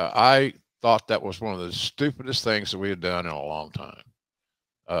 I thought that was one of the stupidest things that we had done in a long time.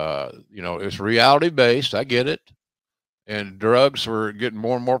 It's reality based. I get it. And drugs were getting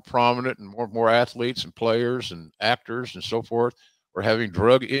more and more prominent, and more athletes and players and actors and so forth were having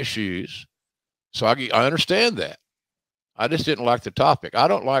drug issues. So I understand that. I just didn't like the topic. I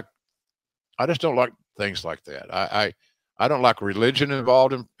just don't like things like that. I don't like religion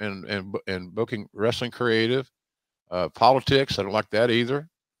involved in booking wrestling creative, politics. I don't like that either.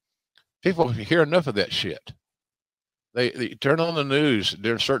 People hear enough of that shit. They turn on the news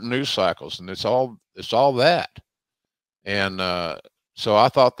during certain news cycles, and it's all that. And so I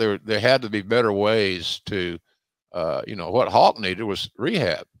thought there had to be better ways to, what Hawk needed was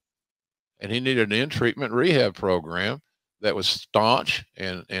rehab, and he needed an in-treatment rehab program that was staunch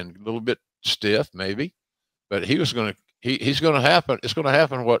and a little bit stiff, maybe, but he's going to happen. It's going to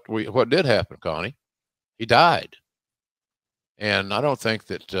happen. What did happen, Connie? He died. And I don't think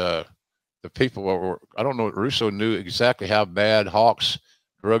that the people I don't know, Russo knew exactly how bad Hawk's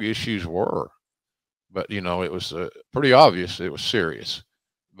drug issues were, but it was pretty obvious it was serious.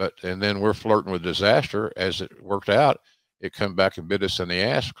 And then we're flirting with disaster. As it worked out, it come back and bit us in the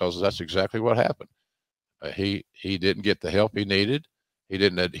ass, because that's exactly what happened. He didn't get the help he needed. He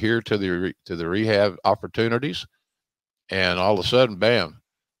didn't adhere to the rehab opportunities, and all of a sudden, bam,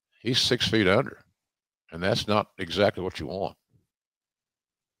 he's 6 feet under, and that's not exactly what you want,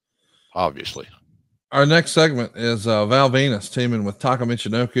 obviously. Our next segment is Val Venus teaming with Taka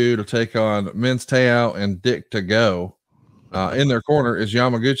Michinoku to take on Mins Teao and Dick to Go. In their corner is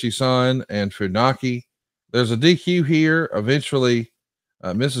Yamaguchi-san and Funaki. There's a DQ here. Eventually,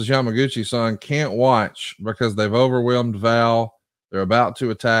 Mrs. Yamaguchi-san can't watch because they've overwhelmed Val. They're about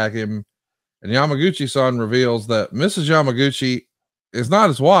to attack him. And Yamaguchi-san reveals that Mrs. Yamaguchi is not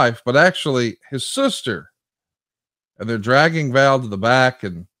his wife, but actually his sister. And they're dragging Val to the back,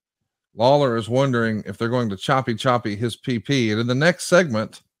 and Lawler is wondering if they're going to choppy his PP. And in the next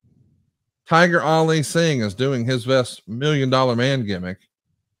segment, Tiger Ali Singh is doing his best $1 Million Man gimmick.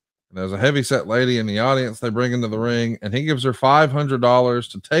 And there's a heavyset lady in the audience they bring into the ring, and he gives her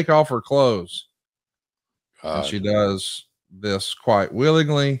 $500 to take off her clothes. And she does this quite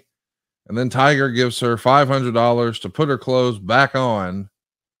willingly. And then Tiger gives her $500 to put her clothes back on.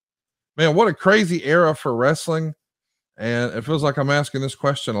 Man, what a crazy era for wrestling. And it feels like I'm asking this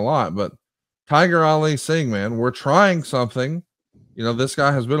question a lot, but Tiger Ali Singh, man, we're trying something. This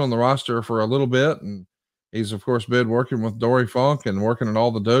guy has been on the roster for a little bit, and he's of course been working with Dory Funk and working at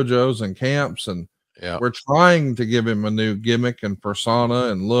all the dojos and camps. And we're trying to give him a new gimmick and persona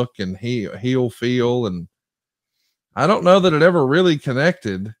and look and heel feel. And I don't know that it ever really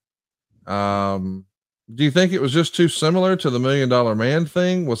connected. Do you think it was just too similar to the $1 Million Man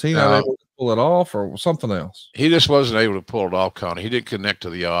thing? Was he not able to pull it off, or something else? He just wasn't able to pull it off, Connie. He didn't connect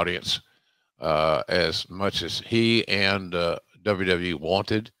to the audience as much as he and WWE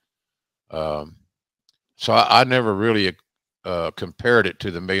wanted. So I never really compared it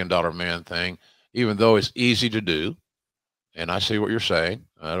to the $1 Million Man thing, even though it's easy to do. And I see what you're saying.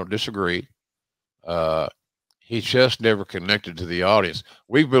 I don't disagree. He just never connected to the audience.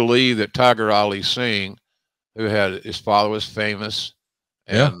 We believe that Tiger Ali Singh, who had his father was famous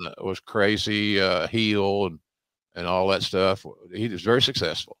and was crazy heel and all that stuff, he was very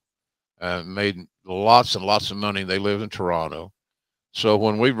successful and made lots and lots of money. They lived in Toronto. So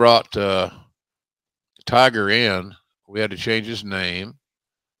when we brought Tiger in, we had to change his name,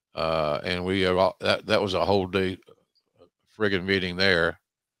 and that was a whole day friggin' meeting there.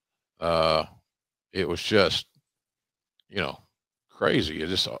 It was just, crazy. It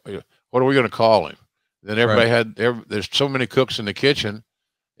just, what are we going to call him? Then everybody there's so many cooks in the kitchen,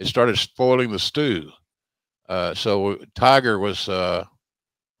 it started spoiling the stew. So Tiger was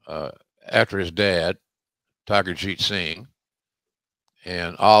after his dad, Tiger Jeet Singh,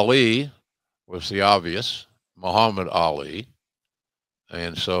 and Ali was the obvious, Muhammad Ali.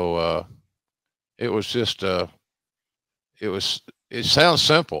 And so it was just, it sounds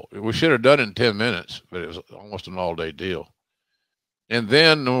simple. We should have done it in 10 minutes, but it was almost an all-day deal. And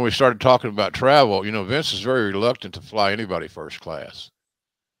then when we started talking about travel, Vince is very reluctant to fly anybody first class.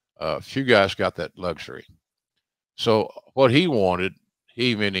 A few guys got that luxury. So what he wanted,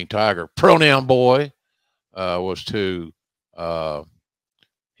 he meaning Tiger, pronoun boy, was to,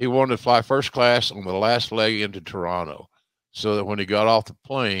 he wanted to fly first class on the last leg into Toronto, so that when he got off the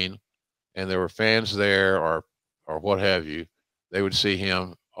plane and there were fans there or what have you, they would see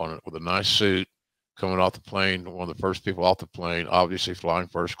him with a nice suit coming off the plane, one of the first people off the plane, obviously flying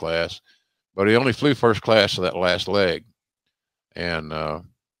first class. But he only flew first class to that last leg. And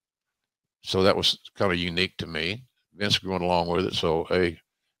so that was kind of unique to me. Vince going along with it. So, hey,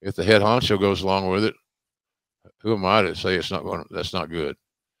 if the head honcho goes along with it, who am I to say that's not good?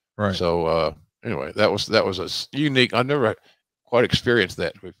 Right. So anyway, that was a unique. I never quite experienced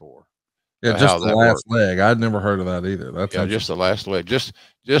that before. Yeah, just the last leg. I'd never heard of that either. That's just the last leg. Just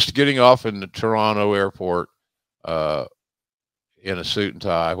getting off in the Toronto airport in a suit and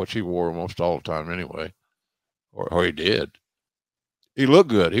tie, which he wore almost all the time anyway, or he did. He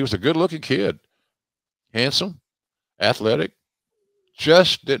looked good. He was a good-looking kid, handsome, athletic.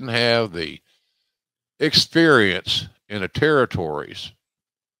 Just didn't have the experience in the territories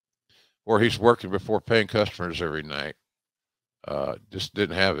where he's working before paying customers every night. just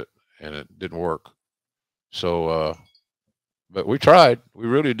didn't have it, and it didn't work. So, but we tried. We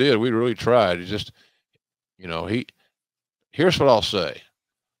really did. We really tried. It just, here's what I'll say.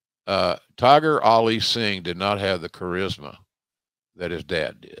 Tiger Ali Singh did not have the charisma that his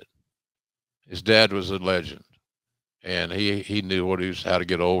dad did. His dad was a legend, and he knew how to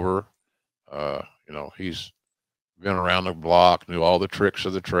get over. He's been around the block, knew all the tricks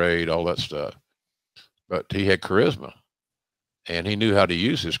of the trade, all that stuff. But he had charisma, and he knew how to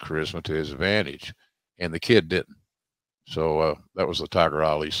use his charisma to his advantage, and the kid didn't. So that was the Tiger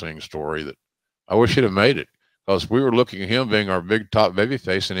Ali Singh story that I wish he'd have made it, because we were looking at him being our big top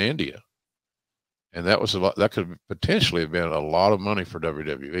babyface in India. And that was that could potentially have been a lot of money for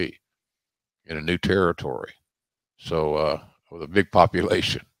WWE in a new territory. So with a big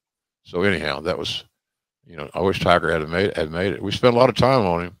population. So anyhow, that was, I wish Tiger had made it. We spent a lot of time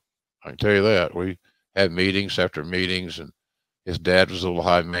on him. I can tell you that. We had meetings after meetings, and his dad was a little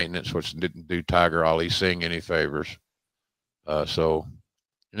high maintenance, which didn't do Tiger Ali Singh any favors. So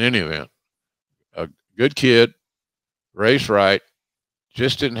in any event, a good kid, raised right,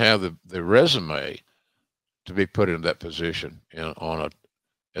 just didn't have the resume to be put in that position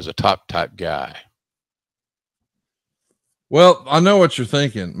as a top type guy. Well, I know what you're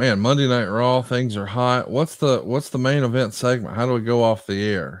thinking, man. Monday Night Raw, things are hot. What's the main event segment? How do we go off the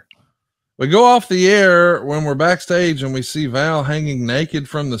air? We go off the air when we're backstage and we see Val hanging naked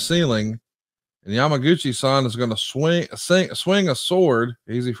from the ceiling, and Yamaguchi-san is going to swing a sword.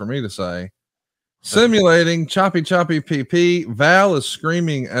 Easy for me to say. Simulating choppy PP. Val is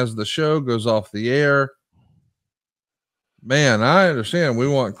screaming as the show goes off the air. Man, I understand we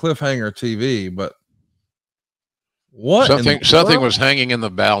want cliffhanger TV, but something was hanging in the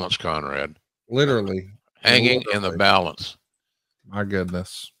balance, Conrad. Literally hanging in the balance. My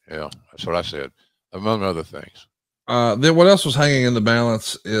goodness. Yeah, that's what I said, among other things. Then what else was hanging in the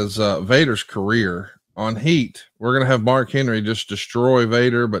balance is Vader's career on Heat. We're going to have Mark Henry just destroy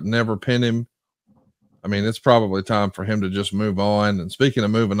Vader, but never pin him. I mean, it's probably time for him to just move on. And speaking of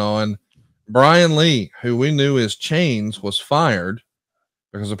moving on, Brian Lee, who we knew as Chains, was fired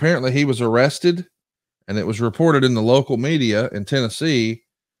because apparently he was arrested, and it was reported in the local media in Tennessee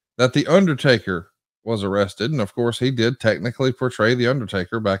that the Undertaker was arrested. And of course, he did technically portray the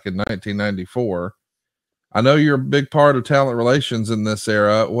Undertaker back in 1994. I know you're a big part of talent relations in this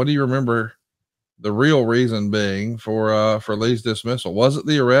era. What do you remember the real reason being for Lee's dismissal? Was it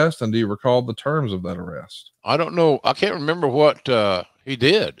the arrest? And do you recall the terms of that arrest? I don't know. I can't remember what he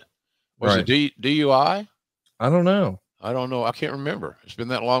did. Was it DUI? I don't know. I can't remember. It's been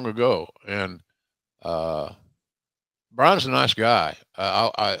that long ago. And Brian's a nice guy.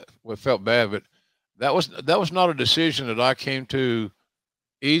 I felt bad, but that was not a decision that I came to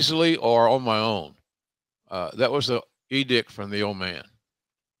easily or on my own. That was the edict from the old man.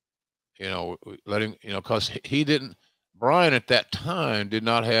 Letting, because Brian at that time did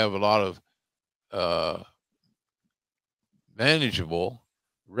not have a lot of manageable,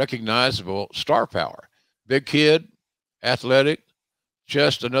 recognizable star power. Big kid, athletic,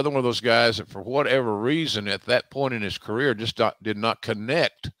 just another one of those guys that for whatever reason at that point in his career just did not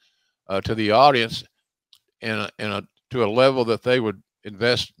connect to the audience to a level that they would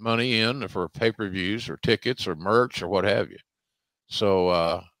invest money in for pay-per-views or tickets or merch or what have you.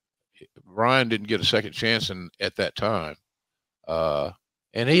 So Brian didn't get a second chance at that time.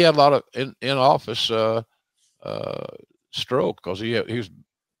 And he had a lot of in-office stroke because he was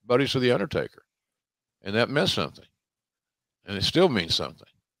buddies with the Undertaker, and that meant something, and it still means something.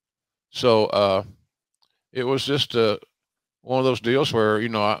 So it was just one of those deals where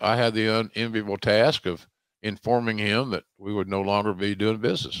I had the unenviable task of informing him that we would no longer be doing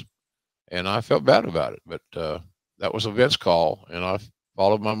business, and I felt bad about it. But that was a Vince call, and I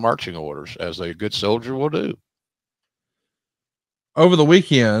followed my marching orders as a good soldier will do. Over the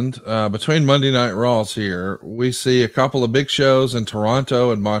weekend, between Monday Night Raws here, we see a couple of big shows in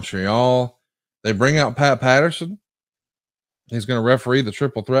Toronto and Montreal. They bring out Pat Patterson. He's going to referee the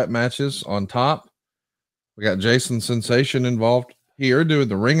triple threat matches on top. We got Jason Sensation involved here doing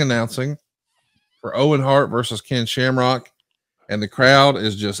the ring announcing for Owen Hart versus Ken Shamrock, and the crowd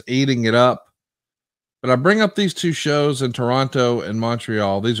is just eating it up. But I bring up these two shows in Toronto and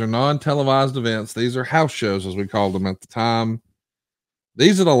Montreal. These are non-televised events. These are house shows, as we called them at the time.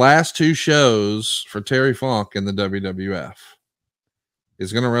 These are the last two shows for Terry Funk in the WWF.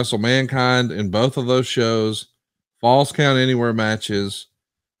 He's going to wrestle Mankind in both of those shows. Falls Count Anywhere matches.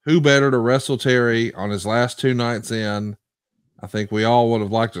 Who better to wrestle Terry on his last two nights in? I think we all would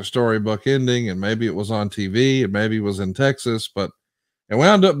have liked a storybook ending, and maybe it was on TV, and maybe it was in Texas, but it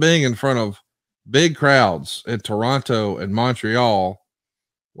wound up being in front of big crowds in Toronto and Montreal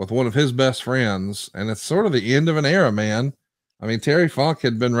with one of his best friends. And it's sort of the end of an era, man. I mean, Terry Funk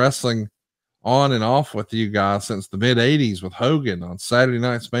had been wrestling on and off with you guys since the mid 80s with Hogan on Saturday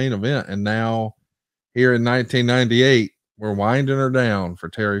Night's Main Event. And now here in 1998, we're winding her down for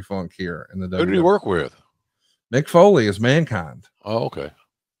Terry Funk here in the WWE. Who did he work with? Mick Foley is Mankind. Oh, okay.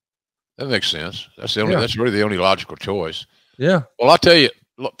 That makes sense. That's the only, that's really the only logical choice. Yeah. Well, I'll tell you,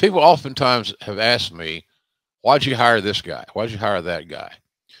 look, people oftentimes have asked me, why'd you hire this guy? Why'd you hire that guy?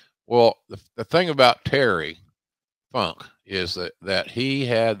 Well, the thing about Terry Funk is that he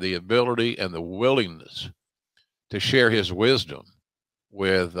had the ability and the willingness to share his wisdom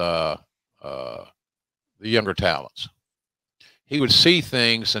with the younger talents. He would see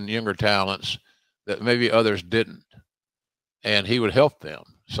things in younger talents that maybe others didn't, and he would help them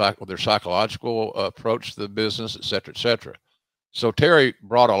with their psychological approach to the business, et cetera, et cetera. So Terry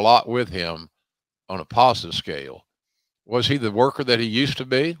brought a lot with him on a positive scale. Was he the worker that he used to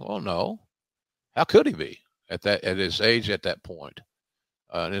be? Well, no. How could he be at his age at that point?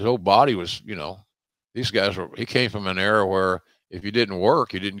 And his whole body was, you know, these guys he came from an era where if you didn't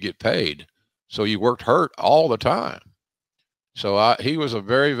work, you didn't get paid. So you worked hurt all the time. So he was a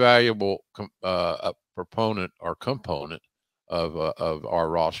very valuable proponent or component of our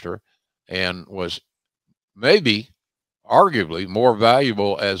roster, and was maybe arguably more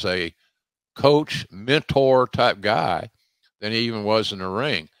valuable as a coach, mentor type guy than he even was in the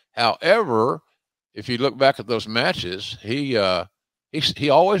ring. However, if you look back at those matches, he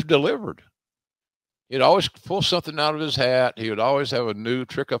always delivered. He'd always pull something out of his hat. He would always have a new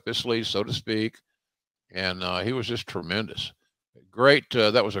trick up his sleeve, so to speak. And he was just tremendous. Great.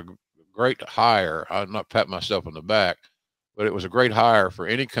 That was a great hire. I'm not patting myself on the back, but it was a great hire for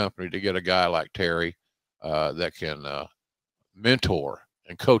any company to get a guy like Terry that can mentor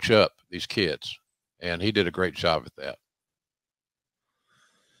and coach up these kids. And he did a great job at that.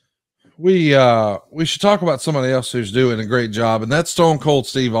 We should talk about somebody else who's doing a great job, and that's Stone Cold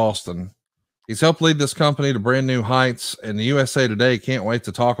Steve Austin. He's helped lead this company to brand new heights, and the USA Today can't wait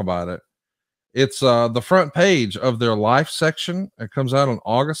to talk about it. It's the front page of their life section. It comes out on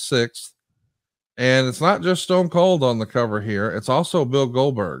August 6th. And it's not just Stone Cold on the cover here. It's also Bill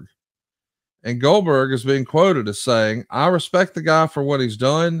Goldberg. And Goldberg is being quoted as saying, "I respect the guy for what he's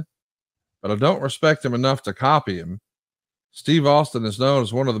done, but I don't respect him enough to copy him. Steve Austin is known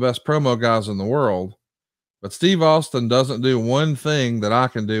as one of the best promo guys in the world, but Steve Austin doesn't do one thing that I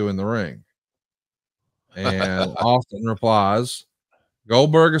can do in the ring." And Austin replies,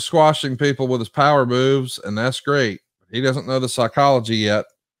 "Goldberg is squashing people with his power moves, and that's great. He doesn't know the psychology yet.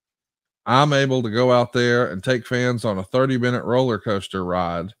 I'm able to go out there and take fans on a 30-minute roller coaster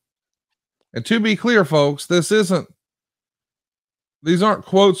ride." And to be clear, folks, these aren't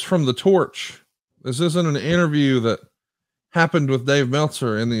quotes from the Torch. This isn't an interview that happened with Dave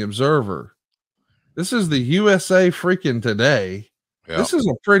Meltzer in the Observer. This is the USA freaking Today. Yep. This is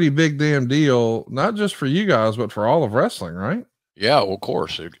a pretty big damn deal, not just for you guys, but for all of wrestling, right? Yeah, well, of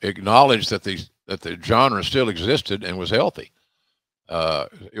course. It acknowledged that the genre still existed and was healthy.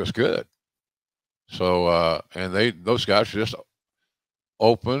 It was good. So, and those guys were just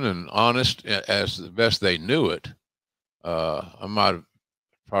open and honest as the best they knew it. I might have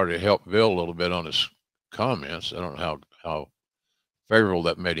probably helped Bill a little bit on his comments. I don't know how favorable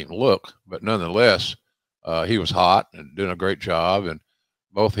that made him look, but nonetheless, he was hot and doing a great job. And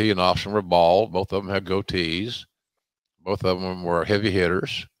both he and Austin were bald. Both of them had goatees. Both of them were heavy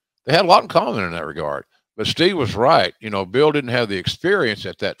hitters. They had a lot in common in that regard. But Steve was right. You know, Bill didn't have the experience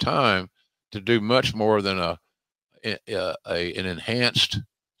at that time to do much more than an enhanced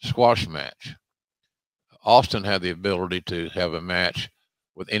squash match. Austin had the ability to have a match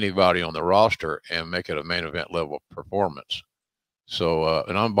with anybody on the roster and make it a main event level performance. So,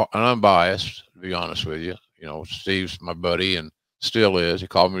 and I'm biased, to be honest with you. You know, Steve's my buddy and still is. He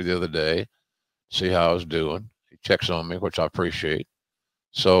called me the other day, see how I was doing. He checks on me, which I appreciate.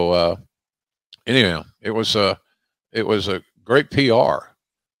 So, anyhow, it was a great PR.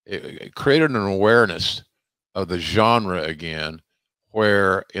 It created an awareness of the genre again,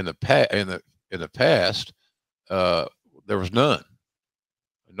 where in the past there was none.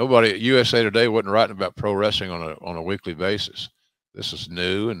 Nobody at USA Today wasn't writing about pro wrestling on a weekly basis. This is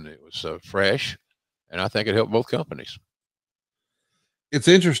new and it was fresh, and I think it helped both companies. It's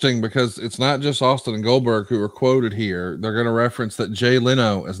interesting because it's not just Austin and Goldberg who are quoted here. They're going to reference that Jay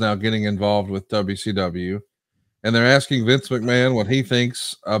Leno is now getting involved with WCW, and they're asking Vince McMahon what he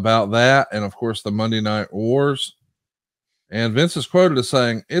thinks about that, and of course the Monday Night Wars. And Vince is quoted as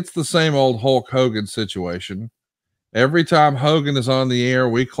saying, "It's the same old Hulk Hogan situation. Every time Hogan is on the air,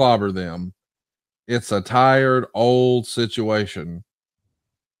 we clobber them. It's a tired, old situation.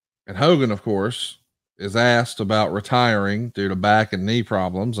 And Hogan, of course, is asked about retiring due to back and knee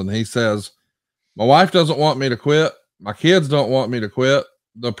problems. And he says, my wife doesn't want me to quit. My kids don't want me to quit.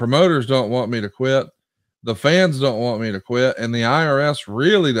 The promoters don't want me to quit. The fans don't want me to quit. And the IRS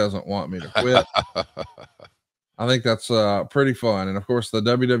really doesn't want me to quit. I think that's pretty fun. And of course, the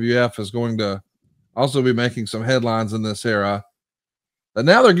WWF is going to also be making some headlines in this era. But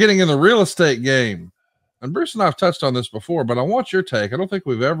now they're getting in the real estate game. And Bruce and I have touched on this before, but I want your take. I don't think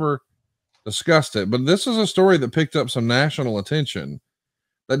we've ever discussed it, but this is a story that picked up some national attention.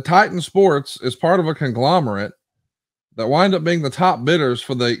 That Titan Sports is part of a conglomerate that wind up being the top bidders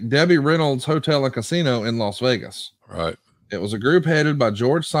for the Debbie Reynolds Hotel and Casino in Las Vegas. Right. It was a group headed by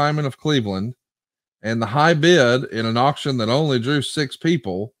George Simon of Cleveland, and the high bid in an auction that only drew 6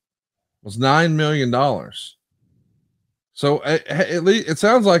 people was $9 million. So at least it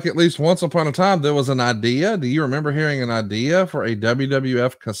sounds like at least once upon a time there was an idea. Do you remember hearing an idea for a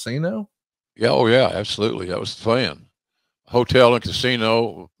WWF casino? Yeah. Oh yeah, absolutely. That was the plan. Hotel and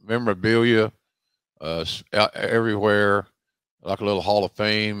casino memorabilia, everywhere, like a little Hall of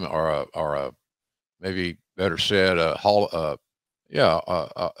Fame or a maybe better said, a hall,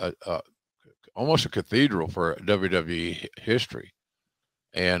 almost a cathedral for WWE history.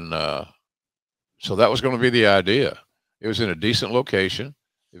 And so that was going to be the idea. It was in a decent location.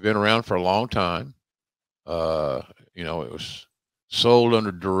 It'd been around for a long time. You know, it was sold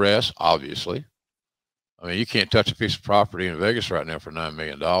under duress, obviously. I mean, you can't touch a piece of property in Vegas right now for $9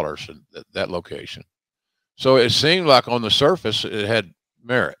 million at that location. So it seemed like on the surface it had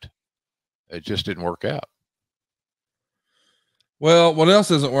merit. It just didn't work out. Well, what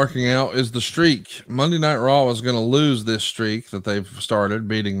else isn't working out is the streak. Monday Night Raw is going to lose this streak that they've started,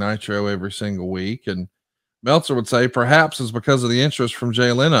 beating Nitro every single week. And Meltzer would say perhaps it's because of the interest from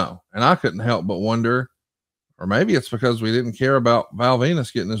Jay Leno. And I couldn't help but wonder, or maybe it's because we didn't care about Val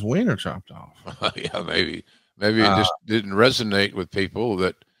Venus getting his wiener chopped off. Yeah, maybe it just didn't resonate with people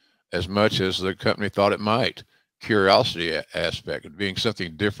that as much as the company thought it might. Curiosity aspect of being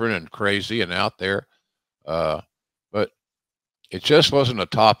something different and crazy and out there. But it just wasn't a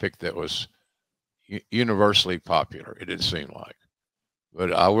topic that was universally popular. It didn't seem like,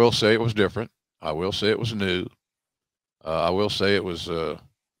 but I will say it was different. I will say it was new. I will say it was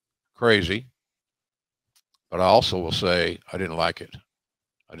crazy, but I also will say I didn't like it.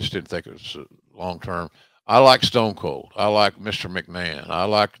 I just didn't think it was long-term. I like Stone Cold. I like Mr. McMahon. I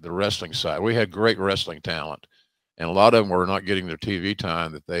like the wrestling side. We had great wrestling talent, and a lot of them were not getting their TV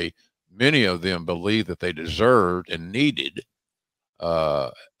time that many of them believed that they deserved and needed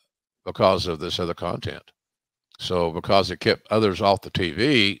because of this other content. So because it kept others off the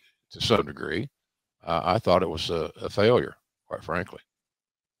TV to some degree, I thought it was a failure, quite frankly.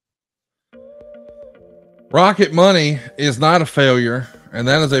 Rocket money is not a failure, and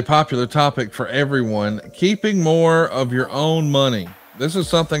that is a popular topic for everyone. Keeping more of your own money. This is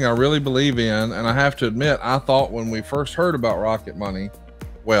something I really believe in, and I have to admit, I thought when we first heard about Rocket money,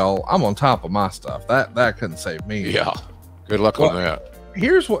 well, I'm on top of my stuff. That couldn't save me. Yeah. Good luck on that.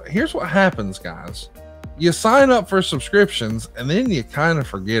 Here's what happens, guys. You sign up for subscriptions and then you kind of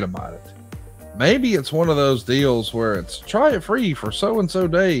forget about it. Maybe it's one of those deals where it's try it free for so-and-so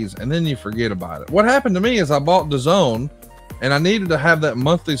days and then you forget about it. What happened to me is I bought DAZN and I needed to have that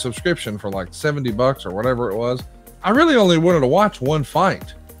monthly subscription for like $70 or whatever it was. I really only wanted to watch one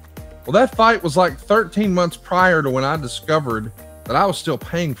fight. Well, that fight was like 13 months prior to when I discovered that I was still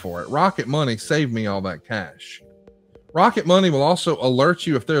paying for it. Rocket money saved me all that cash. Rocket money will also alert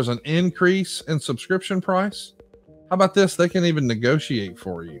you if there's an increase in subscription price. How about this? They can even negotiate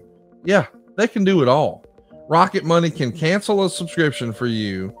for you. Yeah, they can do it all. Rocket money can cancel a subscription for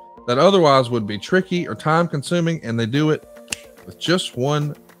you that otherwise would be tricky or time consuming, and they do it with just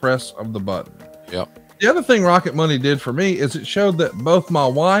one press of the button. Yep. The other thing Rocket money did for me is it showed that both my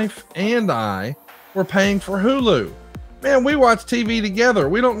wife and I were paying for Hulu. Man, we watch TV together.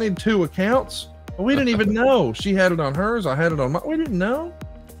 We don't need 2 accounts. We didn't even know. She had it on hers. I had it on mine. We didn't know.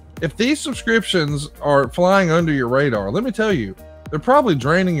 If these subscriptions are flying under your radar, let me tell you, they're probably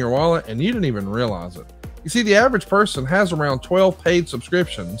draining your wallet and you didn't even realize it. You see, the average person has around 12 paid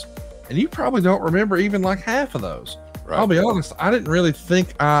subscriptions, and you probably don't remember even like half of those. Right. I'll be honest. I didn't really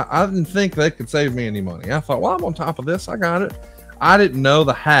think, I didn't think they could save me any money. I thought, well, I'm on top of this. I got it. I didn't know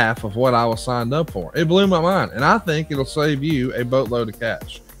the half of what I was signed up for. It blew my mind. And I think it'll save you a boatload of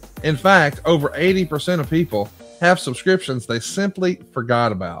cash. In fact, over 80% of people have subscriptions they simply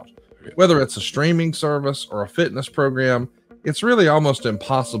forgot about. Whether it's a streaming service or a fitness program, it's really almost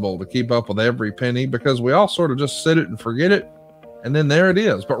impossible to keep up with every penny because we all sort of just set it and forget it. And then there it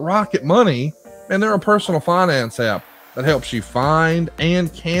is. But Rocket money, And they're a personal finance app that helps you find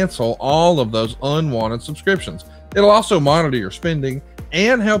and cancel all of those unwanted subscriptions. It'll also monitor your spending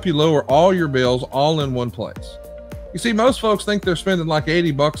and help you lower all your bills all in one place. You see, most folks think they're spending like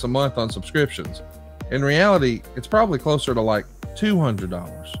 $80 a month on subscriptions. In reality, it's probably closer to like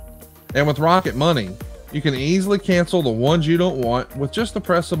 $200. And with Rocket Money, you can easily cancel the ones you don't want with just the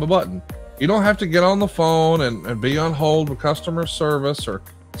press of a button. You don't have to get on the phone and be on hold with customer service or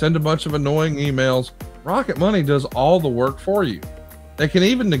send a bunch of annoying emails. Rocket Money does all the work for you. They can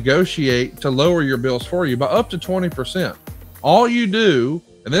even negotiate to lower your bills for you by up to 20%. All you do,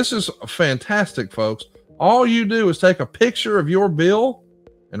 and this is fantastic, folks, all you do is take a picture of your bill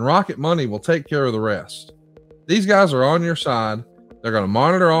and Rocket Money will take care of the rest. These guys are on your side. They're going to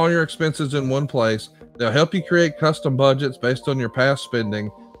monitor all your expenses in one place. They'll help you create custom budgets based on your past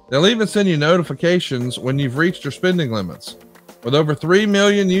spending. They'll even send you notifications when you've reached your spending limits. With over 3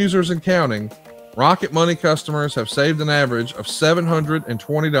 million users and counting, Rocket Money customers have saved an average of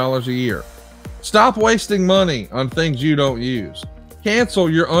 $720 a year. Stop wasting money on things you don't use. Cancel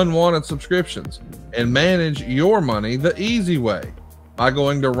your unwanted subscriptions and manage your money the easy way by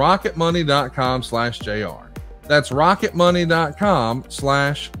going to rocketmoney.com/JR. That's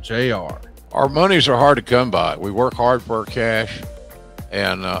rocketmoney.com/JR. Our monies are hard to come by. We work hard for our cash,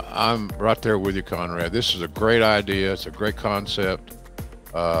 and I'm right there with you, Conrad. This is a great idea. It's a great concept.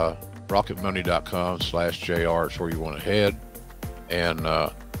 Rocketmoney.com/JR is where you want to head. And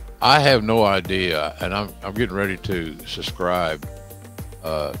I have no idea, and I'm getting ready to subscribe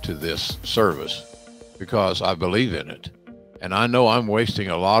to this service because I believe in it. And I know I'm wasting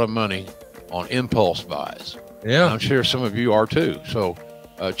a lot of money on impulse buys. Yeah. And I'm sure some of you are too. So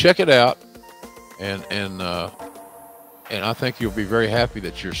check it out. And I think you'll be very happy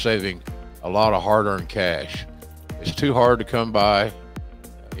that you're saving a lot of hard-earned cash. It's too hard to come by.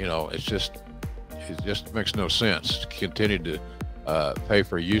 You know, it just makes no sense to continue to pay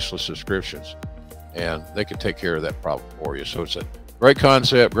for useless subscriptions, and they can take care of that problem for you. So it's a great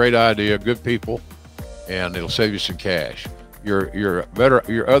concept, great idea, good people, and it'll save you some cash. Your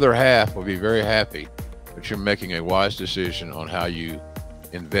other half will be very happy that you're making a wise decision on how you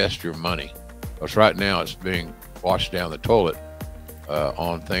invest your money. Because right now it's being washed down the toilet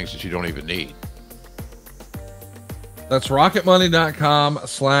on things that you don't even need. That's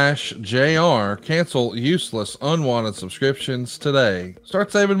rocketmoney.com/JR. Cancel useless, unwanted subscriptions today.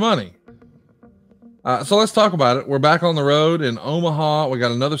 Start saving money. So let's talk about it. We're back on the road in Omaha. We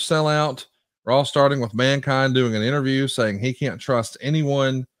got another sellout. We're all starting with Mankind doing an interview saying he can't trust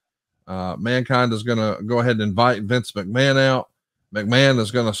anyone. Mankind is going to go ahead and invite Vince McMahon out. McMahon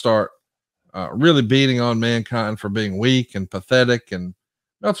is going to start really beating on Mankind for being weak and pathetic, and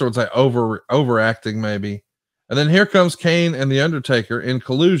that's what I'd say, overacting maybe. And then here comes Kane and the Undertaker in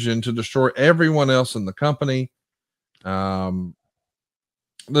collusion to destroy everyone else in the company. There's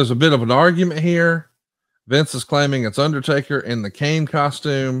a bit of an argument here. Vince is claiming it's Undertaker in the Kane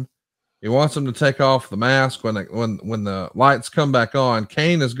costume. He wants him to take off the mask when the lights come back on.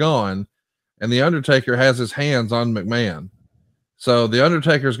 Kane is gone, and the Undertaker has his hands on McMahon. So the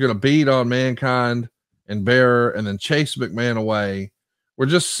Undertaker is going to beat on Mankind and Bearer and then chase McMahon away. We're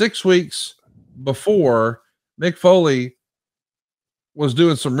just 6 weeks before Mick Foley was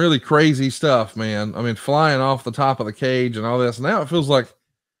doing some really crazy stuff, man. I mean, flying off the top of the cage and all this. Now it feels like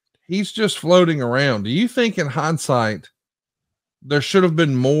he's just floating around. Do you think in hindsight there should have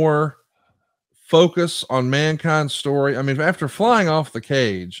been more focus on Mankind's story? I mean, after flying off the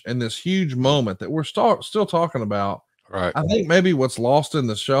cage and this huge moment that we're still talking about, right? I think maybe what's lost in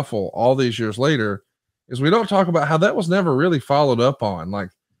the shuffle all these years later is we don't talk about how that was never really followed up on. Like,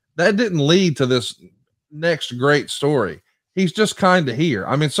 that didn't lead to this next great story. He's just kind of here.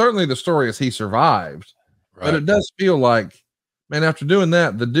 I mean, certainly the story is he survived, right, but it does feel like, man, after doing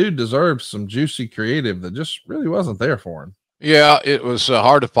that, the dude deserves some juicy creative that just really wasn't there for him. Yeah, it was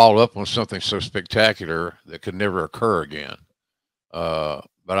hard to follow up on something so spectacular that could never occur again. But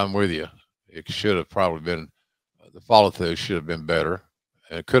I'm with you. It should have probably been, the follow through should have been better,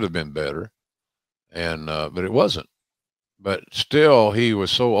 and it could have been better, and but it wasn't. But still, he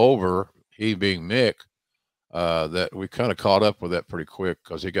was so over, he being Mick, that we kind of caught up with that pretty quick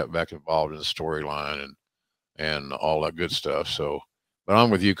because he got back involved in the storyline and all that good stuff. So, but I'm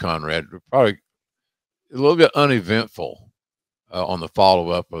with you, Conrad. Probably a little bit uneventful on the follow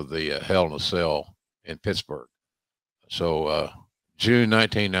up of the Hell in a Cell in Pittsburgh. So June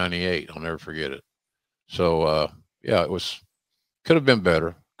 1998, I'll never forget it. So yeah, could have been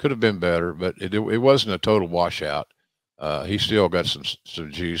better, but it wasn't a total washout. He still got some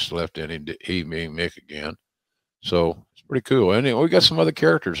juice left in him, he being Mick again. So pretty cool. And we got some other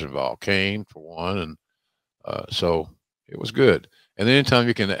characters involved, Kane for one, and so it was good. And then anytime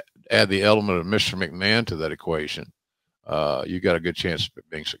you can add the element of Mr. McMahon to that equation, you got a good chance of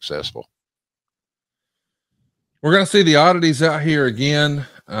being successful. We're going to see the oddities out here again.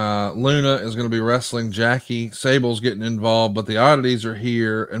 Luna is going to be wrestling Jackie. Sable's getting involved, but the oddities are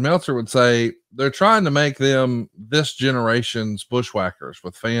here. And Meltzer would say they're trying to make them this generation's bushwhackers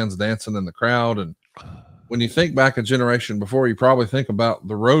with fans dancing in the crowd. And when you think back a generation before, you probably think about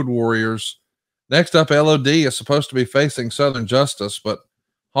the Road Warriors. Next up, LOD is supposed to be facing Southern Justice, but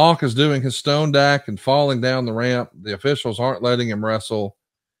Hawk is doing his stone dack and falling down the ramp. The officials aren't letting him wrestle.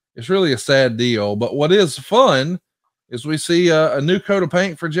 It's really a sad deal. But what is fun is we see a new coat of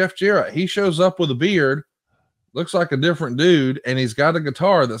paint for Jeff Jarrett. He shows up with a beard, looks like a different dude, and he's got a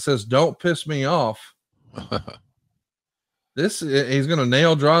guitar that says, "Don't piss me off." He's going to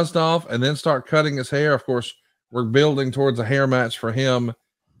nail Drozdov and then start cutting his hair. Of course, we're building towards a hair match for him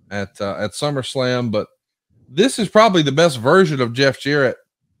at SummerSlam, but this is probably the best version of Jeff Jarrett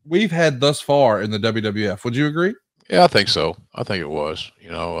we've had thus far in the WWF. Would you agree? Yeah, I think so. I think it was,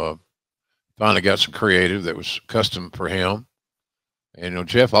 finally got some creative that was custom for him. And,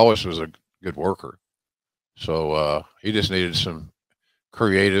 Jeff always was a good worker. So he just needed some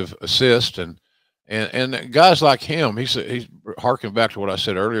creative assist. And guys like him, he's harking back to what I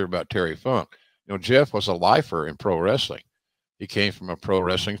said earlier about Terry Funk. Jeff was a lifer in pro wrestling. He came from a pro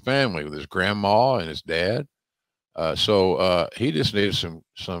wrestling family with his grandma and his dad. So he just needed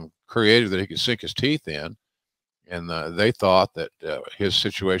some creative that he could sink his teeth in. And they thought that his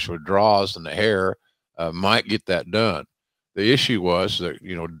situation with Draws and the hair might get that done. The issue was that,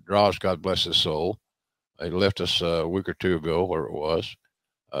 Draws, God bless his soul, he left us a week or two ago, where it was,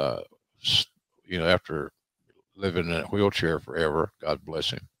 after living in a wheelchair forever. God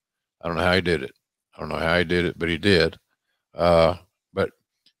bless him. I don't know how he did it. But he did. But,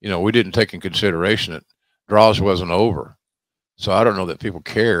 we didn't take in consideration that Draws wasn't over. So I don't know that people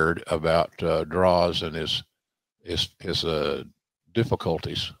cared about Draws and his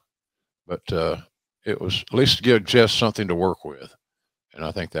difficulties, but it was at least to give Jeff something to work with, and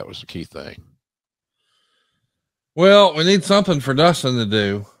I think that was the key thing. Well, we need something for Dustin to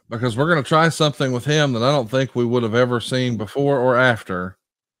do, because we're going to try something with him that I don't think we would have ever seen before or after.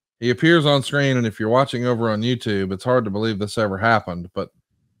 He appears on screen, and if you're watching over on YouTube, it's hard to believe this ever happened, but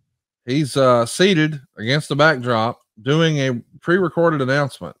he's seated against the backdrop doing a pre-recorded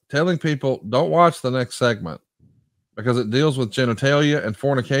announcement telling people don't watch the next segment, because it deals with genitalia and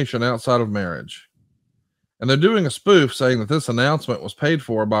fornication outside of marriage. And they're doing a spoof saying that this announcement was paid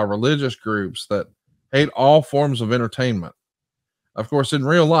for by religious groups that hate all forms of entertainment. Of course, in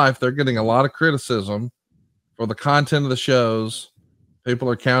real life, they're getting a lot of criticism for the content of the shows. People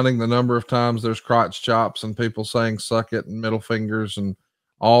are counting the number of times there's crotch chops and people saying suck it and middle fingers and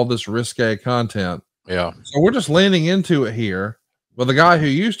all this risque content. Yeah. So we're just leaning into it here with a guy who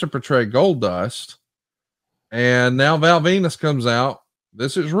used to portray Goldust. And now Val Venus comes out.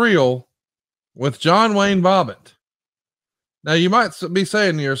 This is real with John Wayne Bobbitt. Now you might be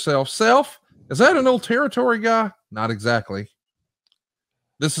saying to yourself, is that an old territory guy? Not exactly.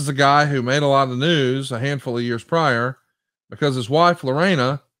 This is a guy who made a lot of news a handful of years prior because his wife,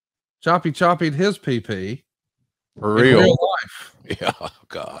 Lorena, chopped his PP. For real life. Yeah. Oh,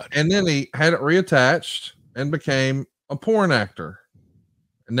 God. And then he had it reattached and became a porn actor.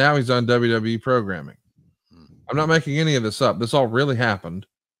 And now he's on WWE programming. I'm not making any of this up. This all really happened.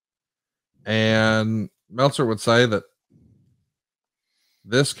 And Meltzer would say that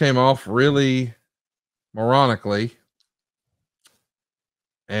this came off really moronically.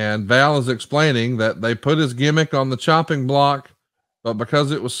 And Val is explaining that they put his gimmick on the chopping block, but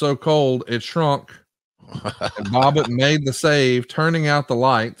because it was so cold, it shrunk. And Bobbitt made the save, turning out the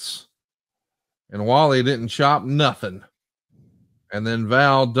lights. And Wally didn't chop nothing. And then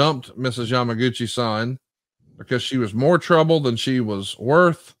Val dumped Mrs. Yamaguchi-san because she was more trouble than she was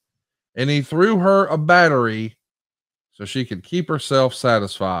worth. And he threw her a battery so she could keep herself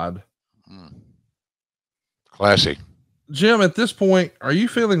satisfied. Classy. Jim, at this point, are you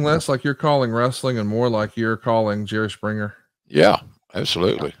feeling less like you're calling wrestling and more like you're calling Jerry Springer? Yeah,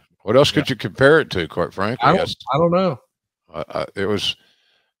 absolutely. What else could you compare it to, quite frankly? I don't know. It was,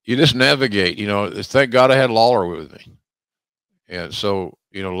 you just navigate, thank God I had Lawler with me. And so,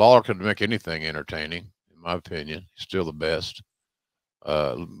 Lawler could make anything entertaining, in my opinion. He's still the best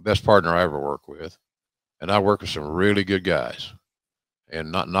partner I ever worked with. And I worked with some really good guys,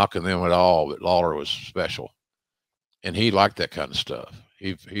 and not knocking them at all, but Lawler was special. And he liked that kind of stuff.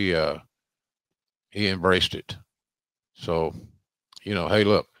 He embraced it. So, hey,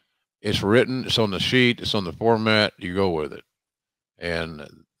 look, it's written, it's on the sheet, it's on the format, you go with it. And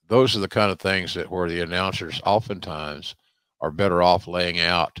those are the kind of things that where the announcers oftentimes are better off laying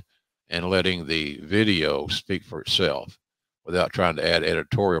out and letting the video speak for itself without trying to add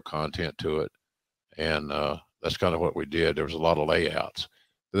editorial content to it. And that's kind of what we did. There was a lot of layouts.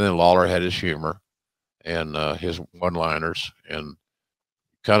 And then Lawler had his humor and his one-liners and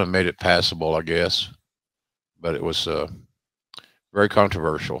kind of made it passable, I guess. But it was very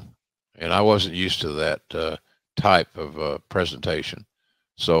controversial. And I wasn't used to that type of presentation.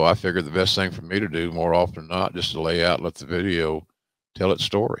 So I figured the best thing for me to do more often than not, just to lay out, let the video tell its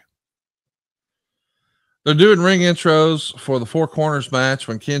story. They're doing ring intros for the Four Corners match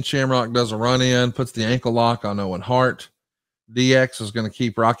when Ken Shamrock does a run in, puts the ankle lock on Owen Hart. DX is going to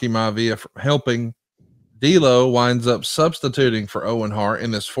keep Rocky Maivia from helping. D'Lo winds up substituting for Owen Hart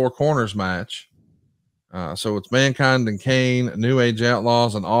in this Four Corners match. So it's Mankind and Kane, New Age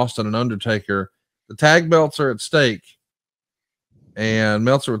Outlaws, and Austin and Undertaker. The tag belts are at stake. And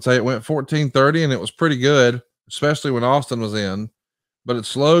Meltzer would say it went 14:30 and it was pretty good, especially when Austin was in. But it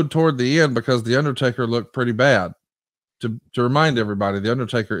slowed toward the end because the Undertaker looked pretty bad. To remind everybody, the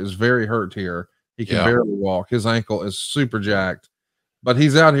Undertaker is very hurt here. He can barely walk. His ankle is super jacked. But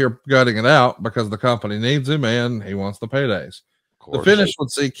he's out here gutting it out because the company needs him and he wants the paydays. The finish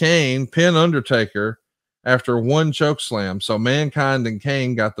would see Kane pin Undertaker after one choke slam. So Mankind and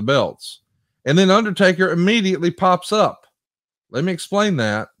Kane got the belts. And then Undertaker immediately pops up. Let me explain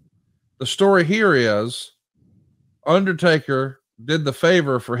that. The story here is Undertaker did the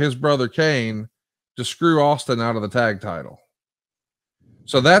favor for his brother Kane to screw Austin out of the tag title.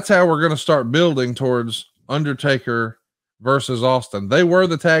 So that's how we're going to start building towards Undertaker versus Austin. They were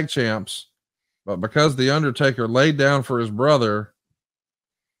the tag champs, but because the Undertaker laid down for his brother,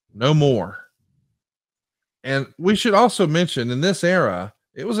 no more. And we should also mention in this era,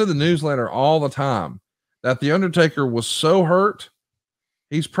 it was in the newsletter all the time that the Undertaker was so hurt,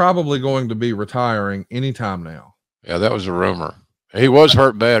 he's probably going to be retiring anytime now. Yeah, that was a rumor. He was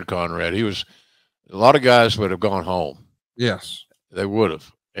hurt bad, Conrad. He was, a lot of guys would have gone home. Yes. They would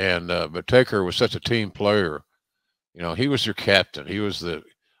have. And, but Taker was such a team player. You know, he was your captain. He was the,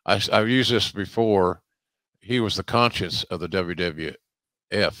 I've used this before. He was the conscience of the WWF.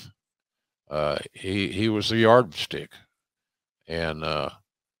 He was the yardstick. And,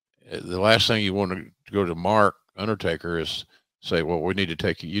 the last thing you want to go to Mark Undertaker is say, well, we need to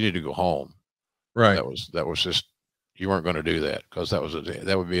take you, you need to go home. Right. That was just, you weren't going to do that because that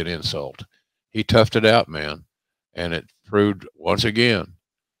would be an insult. He toughed it out, man. And it proved once again,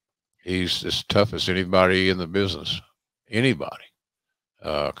 he's as tough as anybody in the business, anybody.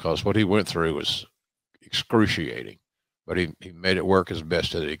 Cause what he went through was excruciating, but he made it work as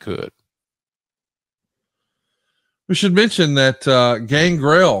best as he could. We should mention that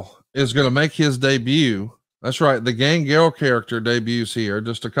Gangrel is going to make his debut. That's right. The Gangrel character debuts here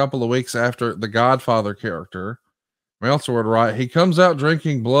just a couple of weeks after the Godfather character. Meltzer would write, he comes out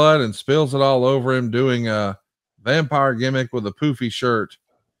drinking blood and spills it all over him, doing a vampire gimmick with a poofy shirt.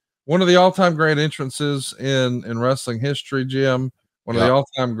 One of the all-time great entrances in wrestling history, Jim. One of the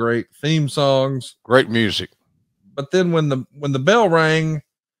all-time great theme songs. Great music. But then when the bell rang,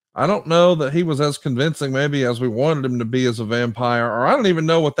 I don't know that he was as convincing maybe as we wanted him to be as a vampire, or I don't even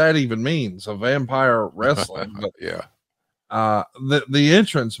know what that even means, a vampire wrestling. But yeah. The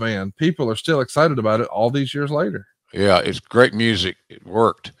entrance, man, people are still excited about it all these years later. Yeah, it's great music. It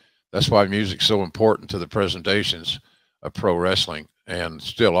worked. That's why music's so important to the presentations of pro wrestling, and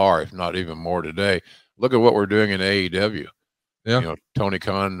still are, if not even more today. Look at what we're doing in AEW. Yeah. You know, Tony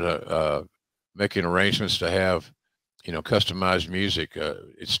Khan making arrangements to have, you know, customized music,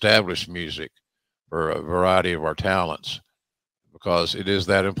 established music for a variety of our talents, because it is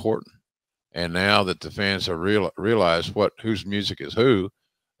that important. And now that the fans have realized whose music is who,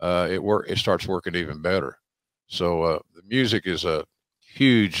 it starts working even better. So the music is a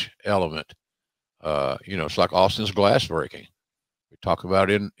huge element. You know, it's like Austin's glass breaking. We talk about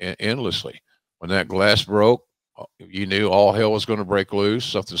it endlessly. When that glass broke, you knew all hell was going to break loose.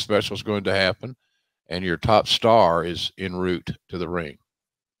 Something special is going to happen. And your top star is en route to the ring.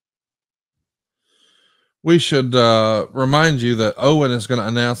 We should remind you that Owen is going to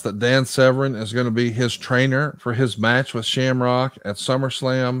announce that Dan Severn is going to be his trainer for his match with Shamrock at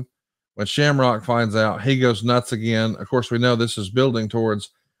SummerSlam. When Shamrock finds out, he goes nuts again. Of course, we know this is building towards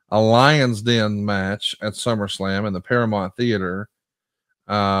a Lion's Den match at SummerSlam in the Paramount Theater.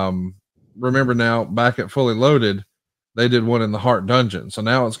 Remember now, back at Fully Loaded, they did one in the Hart Dungeon. So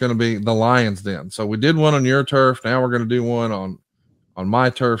now it's going to be the Lion's Den. So we did one on your turf. Now we're going to do one on my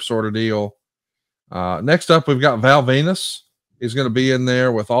turf, sort of deal. Next up, we've got Val Venus He's going to be in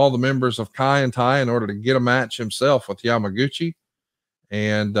there with all the members of Kai and Tai in order to get a match himself with Yamaguchi.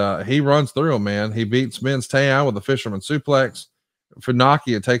 And he runs through him, man. He beats Men's Taiyan with a fisherman suplex.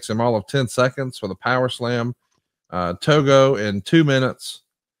 Funaki, it takes him all of 10 seconds with a power slam. Togo in 2 minutes.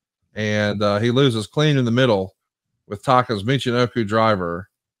 And he loses clean in the middle with Taka's Michinoku driver.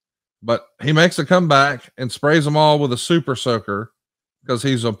 But he makes a comeback and sprays them all with a super soaker because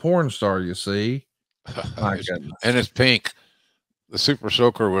he's a porn star, you see. My goodness. And it's pink. The super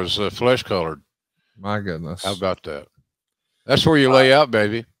soaker was flesh colored. My goodness. How about that? That's where you lay out,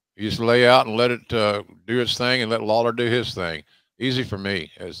 baby. You just lay out and let it do its thing and let Lawler do his thing. Easy for me.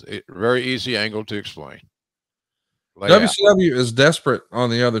 Very easy angle to explain. WCW is desperate on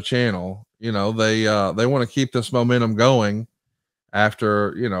the other channel. You know, they want to keep this momentum going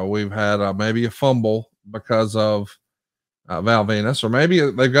after, you know, we've had maybe a fumble because of Val Venus, or maybe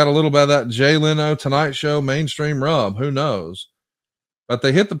they've got a little bit of that Jay Leno Tonight Show mainstream rub. Who knows? But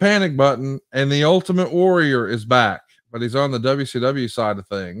they hit the panic button, and the Ultimate Warrior is back, but he's on the WCW side of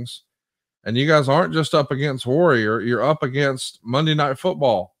things. And you guys aren't just up against Warrior, you're up against Monday Night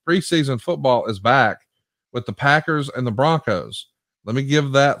Football. Preseason football is back with the Packers and the Broncos. Let me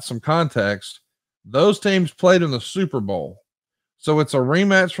give that some context. Those teams played in the Super Bowl. So it's a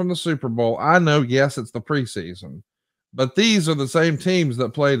rematch from the Super Bowl. I know, yes, it's the preseason, but these are the same teams that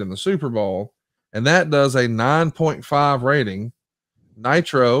played in the Super Bowl, and that does a 9.5 rating.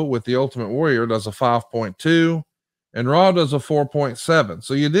 Nitro with the Ultimate Warrior does a 5.2, and Raw does a 4.7.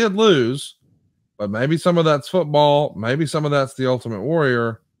 So you did lose, but maybe some of that's football. Maybe some of that's the Ultimate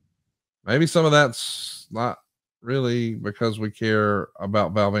Warrior. Maybe some of that's not really because we care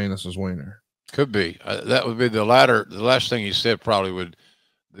about Val Venus's wiener. Could be. That would be the latter. The last thing you said probably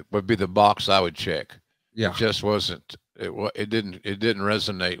would be the box I would check. Yeah. It just wasn't. It didn't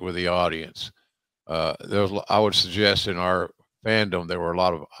resonate with the audience. I would suggest in our fandom there were a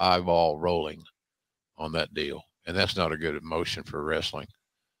lot of eyeball rolling on that deal, and that's not a good emotion for wrestling.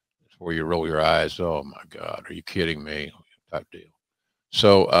 It's where you roll your eyes. Oh my God, are you kidding me? Type deal.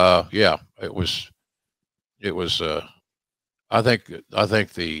 So yeah, it was. I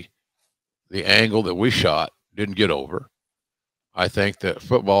think the angle that we shot didn't get over. I think that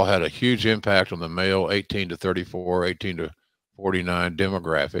football had a huge impact on the male 18 to 34, 18 to 49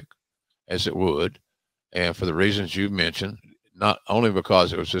 demographic, as it would. And for the reasons you mentioned, not only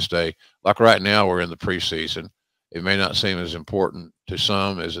because it was just like right now we're in the preseason, it may not seem as important to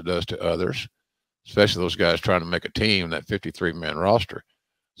some as it does to others, especially those guys trying to make a team, that 53-man roster.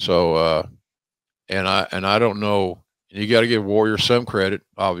 So, and I don't know, you got to give Warrior some credit,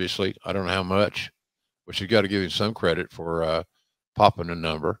 obviously. I don't know how much, but you got to give him some credit for popping a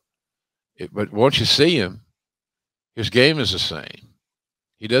number. But once you see him, his game is the same.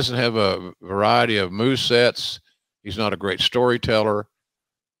 He doesn't have a variety of movesets. He's not a great storyteller.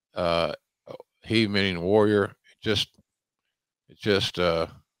 He, meaning Warrior, it's just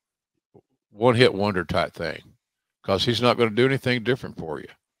one hit wonder type thing, because he's not going to do anything different for you.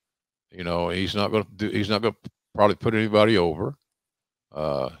 You know, he's not going to probably put anybody over.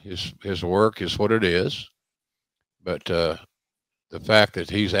 His work is what it is. But the fact that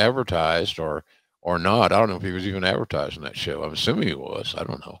he's advertised or not, I don't know if he was even advertised in that show. I'm assuming he was. I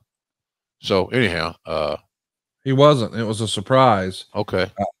don't know. So anyhow, he wasn't. It was a surprise.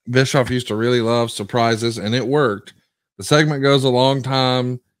 Okay. Bischoff used to really love surprises, and it worked. The segment goes a long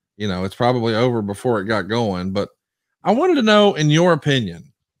time. You know, it's probably over before it got going. But I wanted to know, in your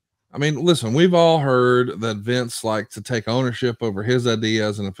opinion, I mean, listen, we've all heard that Vince liked to take ownership over his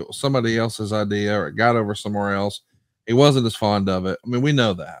ideas, and if it was somebody else's idea or it got over somewhere else, he wasn't as fond of it. I mean, we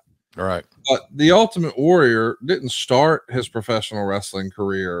know that. All right. But the Ultimate Warrior didn't start his professional wrestling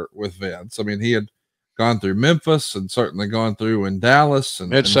career with Vince. I mean, he had gone through Memphis and certainly gone through in Dallas and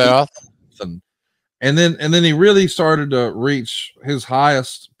Mid-South. And then he really started to reach his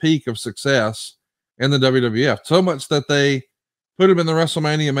highest peak of success in the WWF, so much that they put him in the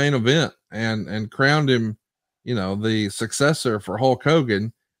WrestleMania main event and crowned him, you know, the successor for Hulk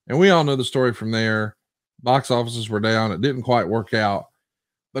Hogan. And we all know the story from there. Box offices were down. It didn't quite work out.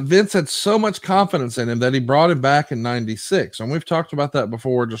 But Vince had so much confidence in him that he brought him back in 96. And we've talked about that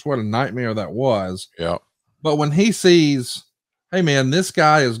before, just what a nightmare that was. Yeah. But when he sees, hey, man, this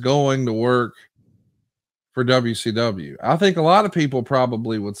guy is going to work for WCW, I think a lot of people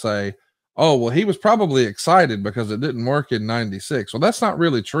probably would say, oh, well, he was probably excited because it didn't work in 96. Well, that's not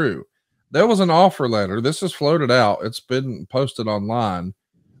really true. There was an offer letter. This is floated out. It's been posted online,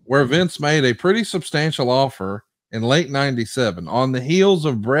 where Vince made a pretty substantial offer in late 97. On the heels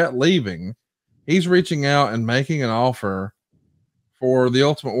of Brett leaving, he's reaching out and making an offer for the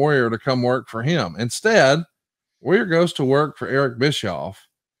Ultimate Warrior to come work for him. Instead, Warrior goes to work for Eric Bischoff.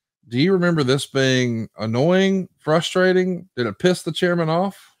 Do you remember this being annoying, frustrating? Did it piss the chairman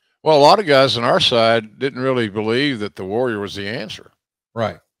off? Well, a lot of guys on our side didn't really believe that the Warrior was the answer.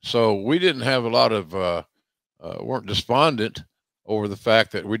 Right. So we didn't have a lot of, weren't despondent over the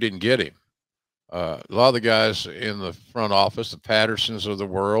fact that we didn't get him. A lot of the guys in the front office, the Pattersons of the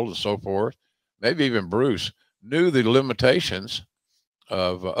world and so forth, maybe even Bruce, knew the limitations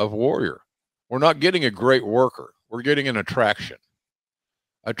of Warrior. We're not getting a great worker. We're getting an attraction.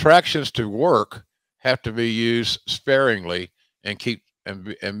 Attractions to work have to be used sparingly and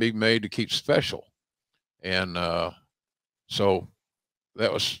be made to keep special. And so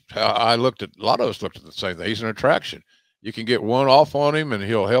that was how I looked at. A lot of us looked at the same thing. He's an attraction. You can get one off on him, and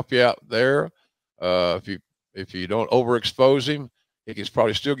he'll help you out there. If you don't overexpose him, he can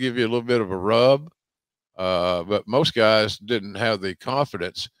probably still give you a little bit of a rub. But most guys didn't have the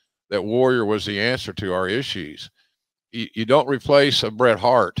confidence that Warrior was the answer to our issues. You don't replace a Bret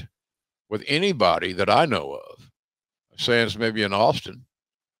Hart with anybody that I know of, sans maybe in Austin,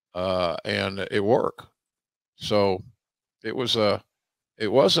 and it worked. So it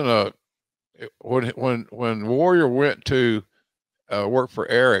wasn't when Warrior went to work for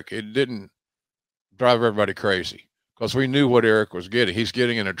Eric, it didn't drive everybody crazy because we knew what Eric was getting. He's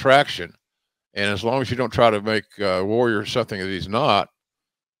getting an attraction, and as long as you don't try to make Warrior something that he's not,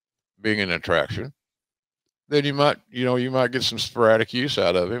 being an attraction, then you might get some sporadic use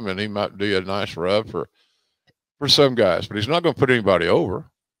out of him, and he might do a nice rub for some guys. But he's not going to put anybody over.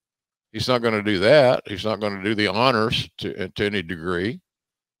 He's not going to do that. He's not going to do the honors to any degree,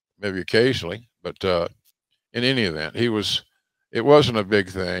 maybe occasionally. But in any event, it wasn't a big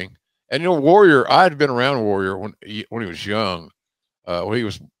thing. And Warrior, I had been around Warrior when he was young. When he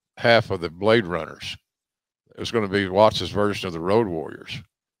was half of the Blade Runners. It was going to be Watts' version of the Road Warriors,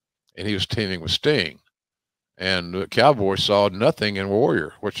 and he was teaming with Sting. And the Cowboys saw nothing in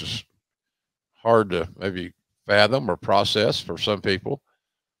Warrior, which is hard to maybe fathom or process for some people.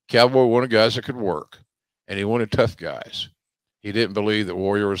 Cowboy wanted guys that could work, and he wanted tough guys. He didn't believe that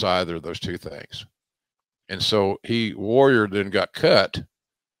Warrior was either of those two things. And so Warrior then got cut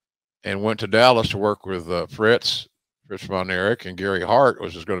and went to Dallas to work with Fritz Von Erich, and Gary Hart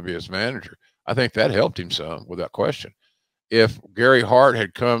was just going to be his manager. I think that helped him some, without question. If Gary Hart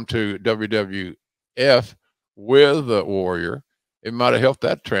had come to WWF with the Warrior, it might have helped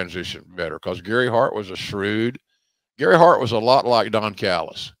that transition better, because Gary Hart was Gary Hart was a lot like Don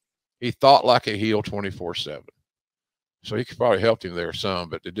Callis. He thought like a heel 24/7. So he could probably help him there some,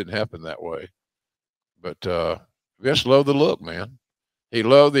 but it didn't happen that way. But Vince loved the look, man. He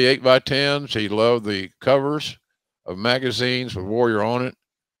loved the 8x10s. He loved the covers of magazines with Warrior on it.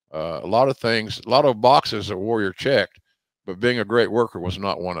 A lot of things, a lot of boxes that Warrior checked, but being a great worker was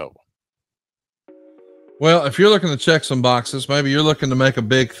not one of them. Well, if you're looking to check some boxes, maybe you're looking to make a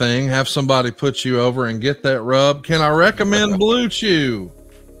big thing, have somebody put you over and get that rub. Can I recommend Blue Chew?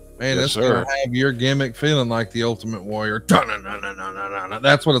 Man, Yes, it's sir. going to have your gimmick feeling like the Ultimate Warrior.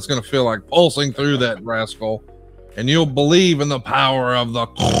 That's what it's going to feel like, pulsing through that rascal. And you'll believe in the power of the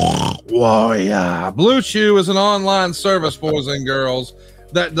Warrior. Blue Chew is an online service, boys and girls,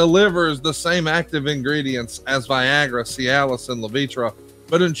 that delivers the same active ingredients as Viagra, Cialis, and Levitra,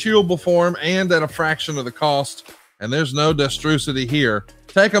 but in chewable form and at a fraction of the cost. And there's no destrucity here.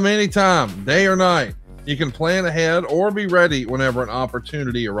 Take them anytime, day or night. You can plan ahead or be ready whenever an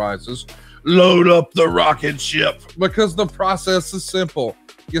opportunity arises. Load up the rocket ship, because the process is simple.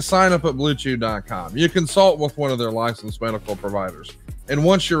 You sign up at BlueChew.com. You consult with one of their licensed medical providers. And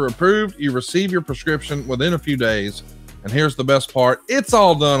once you're approved, you receive your prescription within a few days. And here's the best part. It's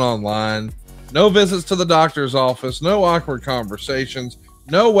all done online. No visits to the doctor's office, no awkward conversations,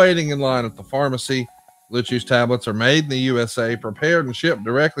 no waiting in line at the pharmacy. Blue Chew's tablets are made in the USA, prepared and shipped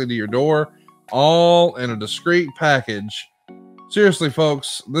directly to your door, all in a discreet package. Seriously,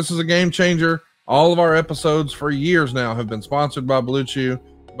 folks, this is a game changer. All of our episodes for years now have been sponsored by Blue Chew,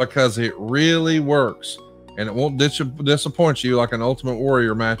 because it really works, and it won't disappoint you like an Ultimate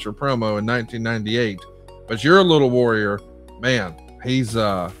Warrior match or promo in 1998. But you're a little warrior, man. He's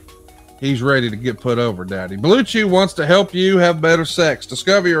ready to get put over, Daddy. Blue Chew wants to help you have better sex.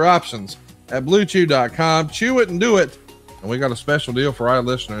 Discover your options at BlueChew.com. Chew it and do it. And we got a special deal for our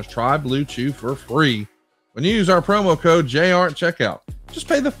listeners. Try Blue Chew for free when you use our promo code JR at checkout. Just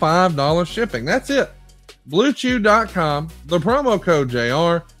pay the $5 shipping. That's it. BlueChew.com, the promo code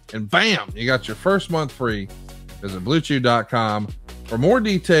JR, and bam, you got your first month free. Visit BlueChew.com for more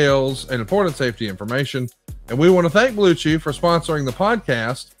details and important safety information. And we want to thank Blue Chew for sponsoring the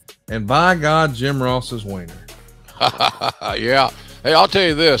podcast. And by God, Jim Ross's wiener. Yeah. Hey, I'll tell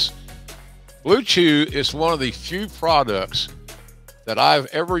you this. Blue Chew is one of the few products that I've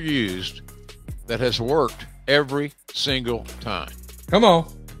ever used that has worked every single time. Come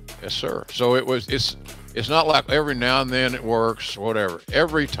on. Yes, sir. So it's not like every now and then it works, whatever.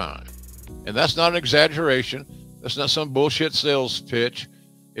 Every time. And that's not an exaggeration. That's not some bullshit sales pitch.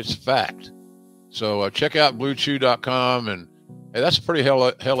 It's fact. So check out bluechew.com, and hey, that's a pretty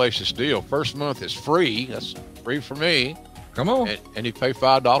hellacious deal. First month is free. That's free for me. Come on. And you pay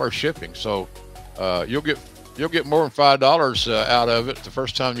 $5 shipping. So you'll get more than $5 out of it the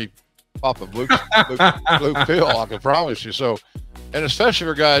first time you pop a blue pill, I can promise you. So, and especially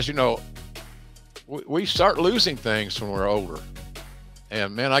for guys, you know, we start losing things when we're older.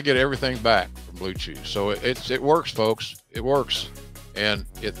 And man, I get everything back from Blue Chew. So it works, folks. It works. And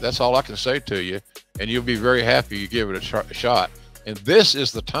that's all I can say to you. And you'll be very happy you give it a shot. And this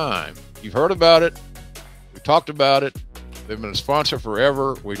is the time. You've heard about it. We talked about it. They've been a sponsor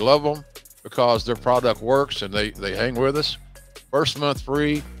forever. We love them because their product works and they hang with us. First month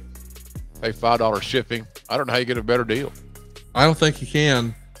free, pay $5 shipping. I don't know how you get a better deal. I don't think you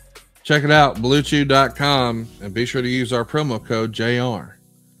can. Check it out, bluechew.com, and be sure to use our promo code JR.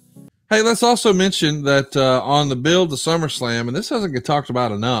 Hey, let's also mention that on the build to SummerSlam, and this doesn't get talked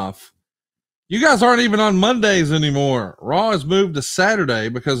about enough, you guys aren't even on Mondays anymore. Raw has moved to Saturday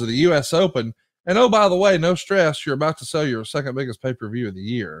because of the U.S. Open. And oh, by the way, no stress, you're about to sell your second biggest pay-per-view of the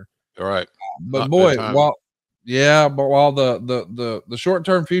year. All right. But Not boy, while the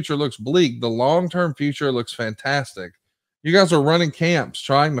short-term future looks bleak, the long-term future looks fantastic. You guys are running camps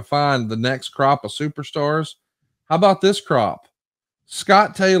trying to find the next crop of superstars. How about this crop?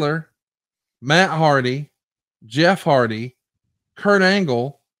 Scott Taylor, Matt Hardy, Jeff Hardy, Kurt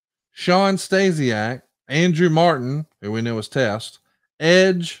Angle, Sean Stasiak, Andrew Martin, who we know is Test,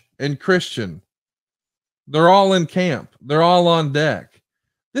 Edge, and Christian. They're all in camp. They're all on deck.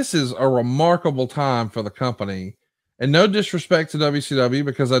 This is a remarkable time for the company. And no disrespect to WCW,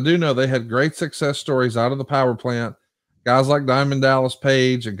 because I do know they had great success stories out of the power plant. Guys like Diamond Dallas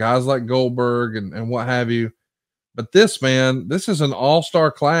Page and guys like Goldberg and what have you. But this, man, this is an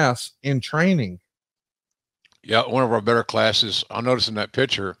all-star class in training. Yeah, one of our better classes. I noticed in that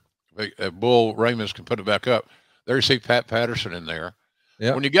picture, Bull Raymond's can put it back up. There you see Pat Patterson in there.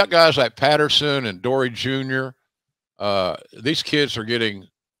 Yep. When you got guys like Patterson and Dory Jr., these kids are getting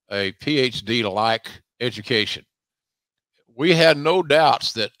a PhD-like education. We had no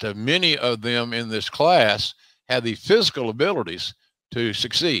doubts that many of them in this class had the physical abilities to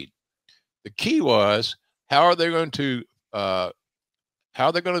succeed. The key was, how are they going to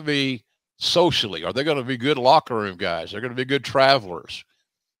be socially? Are they going to be good locker room guys? They're going to be good travelers.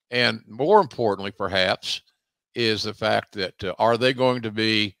 And more importantly, perhaps, is the fact that are they going to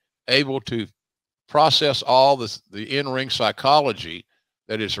be able to process all the in-ring psychology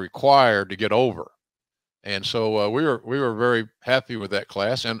that is required to get over? And so we were very happy with that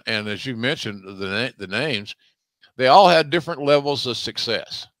class. And as you mentioned, the names, they all had different levels of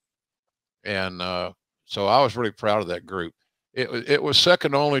success. And so I was really proud of that group. It was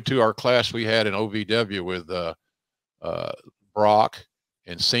second only to our class we had in OVW with Brock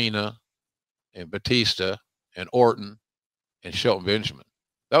and Cena and Batista and Orton and Shelton Benjamin.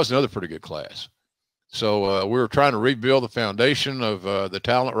 That was another pretty good class. So we were trying to rebuild the foundation of the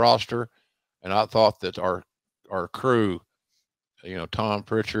talent roster. And I thought that our crew, you know, Tom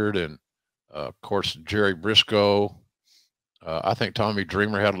Pritchard and of course, Jerry Briscoe. I think Tommy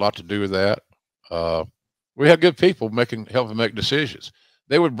Dreamer had a lot to do with that. We had good people helping make decisions.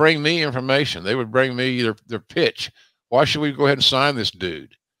 They would bring me information. They would bring me their pitch. Why should we go ahead and sign this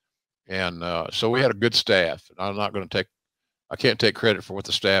dude? And so we had a good staff. I'm not going to I can't take credit for what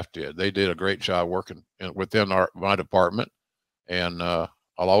the staff did. They did a great job working within my department. And I'll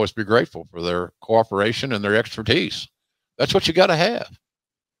always be grateful for their cooperation and their expertise. That's what you got to have.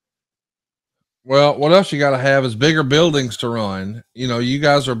 Well, what else you got to have is bigger buildings to run. You know, you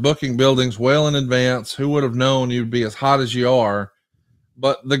guys are booking buildings well in advance. Who would have known you'd be as hot as you are?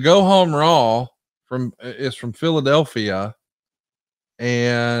 But the Go Home Raw is from Philadelphia,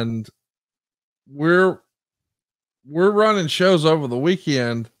 and we're running shows over the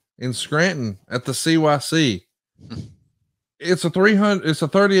weekend in Scranton at the CYC. It's a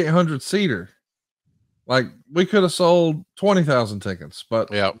 3,800 seater. Like, we could have sold 20,000 tickets,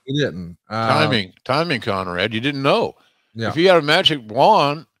 but yeah, we didn't. Timing, Conrad. You didn't know. Yeah. If you had a magic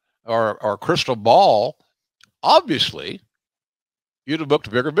wand or crystal ball, obviously you'd have booked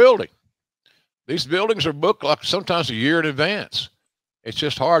a bigger building. These buildings are booked like sometimes a year in advance. It's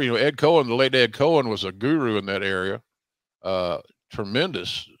just hard. You know, Ed Cohen, the late Ed Cohen, was a guru in that area.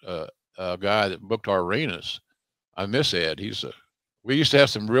 Tremendous guy that booked our arenas. I miss Ed. We used to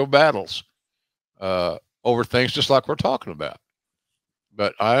have some real battles. over things just like we're talking about.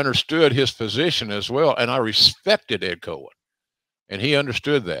 But I understood his position as well, and I respected Ed Cohen, and he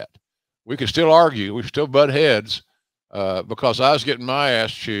understood that. We could still argue, we could still butt heads, because I was getting my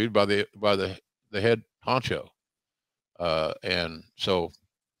ass chewed by the head honcho, and so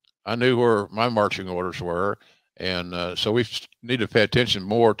I knew where my marching orders were, and so we need to pay attention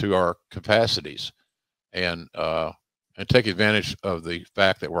more to our capacities, and take advantage of the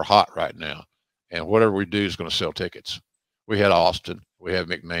fact that we're hot right now, and whatever we do is going to sell tickets. We had Austin, we had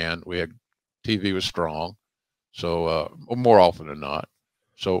McMahon, we had TV was strong, so more often than not.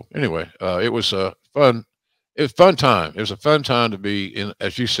 So anyway, it was a fun time. It was a fun time to be in,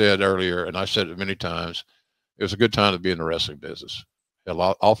 as you said earlier, and I said it many times. It was a good time to be in the wrestling business.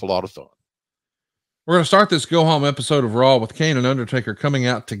 Awful lot of fun. We're going to start this go home episode of Raw with Kane and Undertaker coming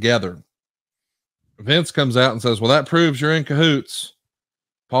out together. Vince comes out and says, well, that proves you're in cahoots.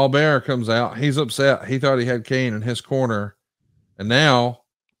 Paul Bearer comes out. He's upset. He thought he had Kane in his corner. And now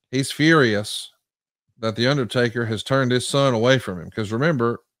he's furious that the Undertaker has turned his son away from him. Because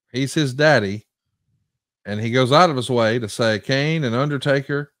remember, he's his daddy. And he goes out of his way to say, Kane and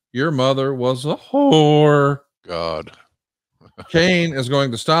Undertaker, your mother was a whore. God. Kane is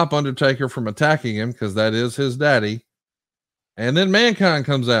going to stop Undertaker from attacking him because that is his daddy. And then Mankind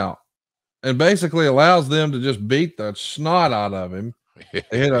comes out and basically allows them to just beat the snot out of him.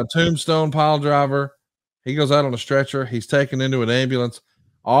 They hit a tombstone pile driver. He goes out on a stretcher. He's taken into an ambulance.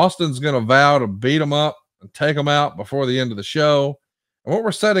 Austin's going to vow to beat him up and take him out before the end of the show. And what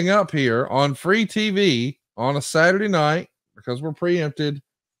we're setting up here on free TV on a Saturday night, because we're preempted,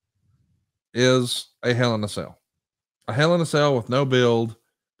 is a Hell in a Cell. A Hell in a Cell with no build,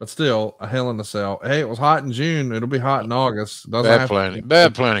 but still a Hell in a Cell. Hey, it was hot in June. It'll be hot in August. Bad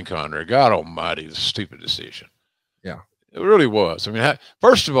planning, Conrad. God almighty, the stupid decision. Yeah. It really was. I mean,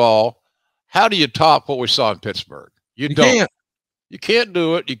 first of all, how do you top what we saw in Pittsburgh? You don't. You can't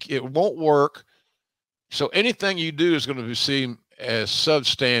do it. It won't work. So anything you do is going to be seen as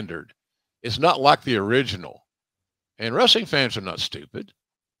substandard. It's not like the original. And wrestling fans are not stupid.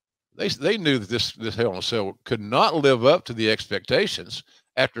 They knew that this Hell in a Cell could not live up to the expectations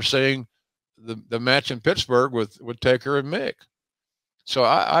after seeing the match in Pittsburgh with Taker and Mick. So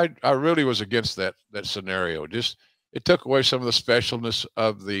I really was against that scenario. It took away some of the specialness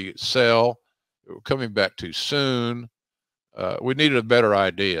of the cell. It was coming back too soon. We needed a better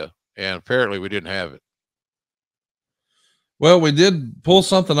idea, and apparently we didn't have it. Well, we did pull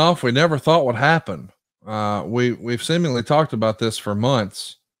something off we never thought would happen. We've seemingly talked about this for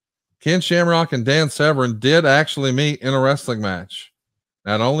months. Ken Shamrock and Dan Severn did actually meet in a wrestling match.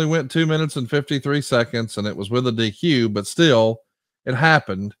 Now, it only went 2 minutes and 53 seconds, and it was with a DQ, but still, it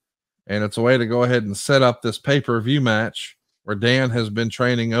happened. And it's a way to go ahead and set up this pay-per-view match where Dan has been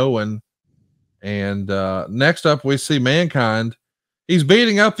training Owen. And next up, we see Mankind. He's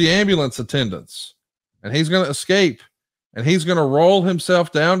beating up the ambulance attendants, and he's going to escape, and he's going to roll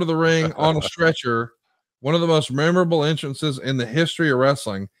himself down to the ring on a stretcher, one of the most memorable entrances in the history of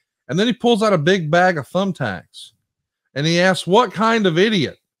wrestling. And then he pulls out a big bag of thumbtacks, and he asks what kind of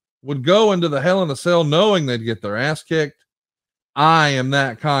idiot would go into the Hell in a Cell knowing they'd get their ass kicked. I am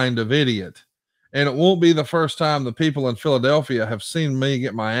that kind of idiot. And it won't be the first time the people in Philadelphia have seen me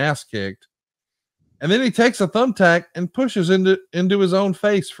get my ass kicked. And then he takes a thumbtack and pushes into his own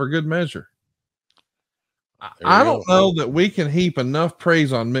face for good measure. I don't know that we can heap enough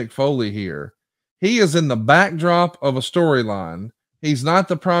praise on Mick Foley here. He is in the backdrop of a storyline. He's not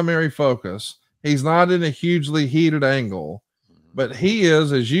the primary focus. He's not in a hugely heated angle, but he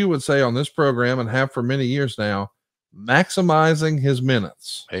is, as you would say on this program and have for many years now, maximizing his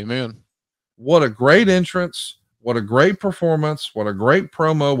minutes. Amen. What a great entrance. What a great performance. What a great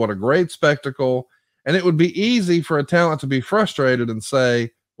promo. What a great spectacle. And it would be easy for a talent to be frustrated and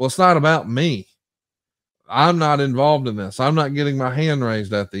say, well, it's not about me. I'm not involved in this. I'm not getting my hand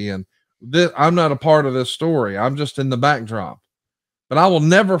raised at the end. I'm not a part of this story. I'm just in the backdrop. But I will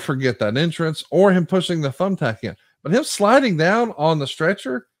never forget that entrance or him pushing the thumbtack in. But him sliding down on the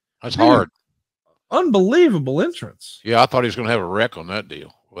stretcher. That's hard. Unbelievable entrance. Yeah, I thought he was going to have a wreck on that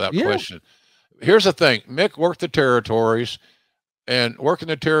deal, without question. Here's the thing. Mick worked the territories. And working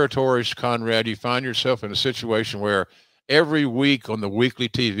the territories, Conrad, you find yourself in a situation where every week on the weekly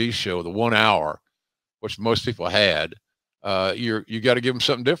TV show, the 1 hour, which most people had, you got to give them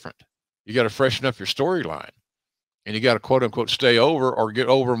something different. You got to freshen up your storyline. And you got to quote unquote stay over or get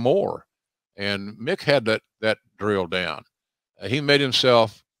over more. And Mick had that drill down. He made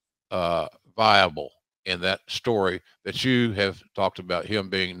himself viable in that story that you have talked about, him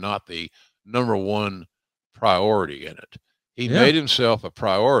being not the number one priority in it. He made himself a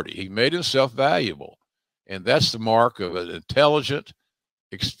priority. He made himself valuable. And that's the mark of an intelligent,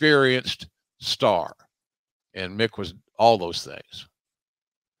 experienced star. And Mick was all those things.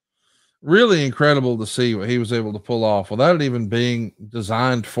 Really incredible to see what he was able to pull off without it even being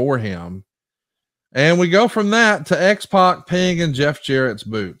designed for him. And we go from that to X-Pac peeing in Jeff Jarrett's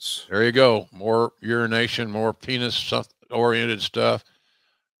boots. There you go. More urination, more penis-oriented stuff.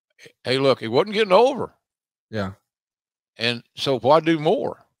 Hey, look, he wasn't getting over. Yeah. And so why do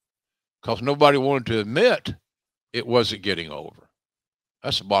more? Because nobody wanted to admit it wasn't getting over.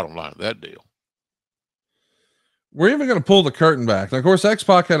 That's the bottom line of that deal. We're even going to pull the curtain back. Now, of course,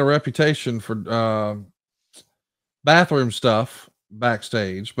 X-Pac had a reputation for bathroom stuff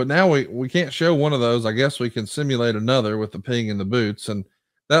backstage, but now we can't show one of those. I guess we can simulate another with the peeing in the boots, and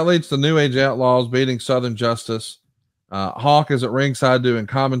that leads to New Age Outlaws beating Southern Justice. Hawk is at ringside doing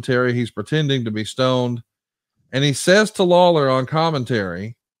commentary. He's pretending to be stoned, and he says to Lawler on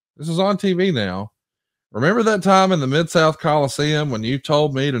commentary, this is on TV now, remember that time in the Mid-South Coliseum when you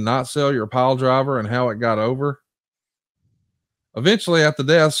told me to not sell your pile driver and how it got over? Eventually at the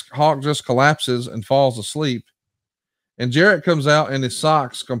desk, Hawk just collapses and falls asleep, and Jarrett comes out in his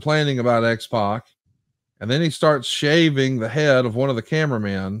socks complaining about X-Pac, and then he starts shaving the head of one of the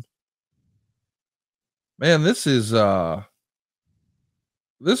cameramen. Man, this is rough.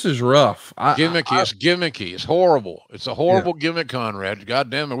 Gimmicky. It's gimmicky. It's horrible. It's a horrible gimmick, Conrad. God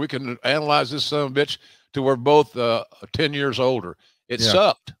damn it. We can analyze this son of a bitch till we're both 10 years older. It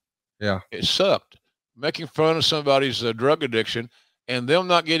sucked. Yeah. It sucked. Making fun of somebody's drug addiction and them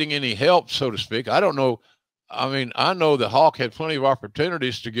not getting any help, so to speak. I don't know. I mean, I know that Hawk had plenty of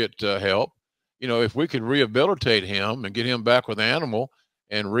opportunities to get help. You know, if we could rehabilitate him and get him back with Animal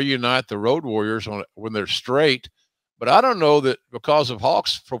and reunite the Road Warriors when they're straight. But I don't know that because of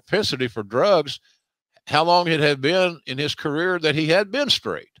Hawk's propensity for drugs, how long it had been in his career that he had been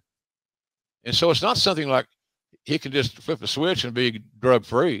straight. And so it's not something like he can just flip a switch and be drug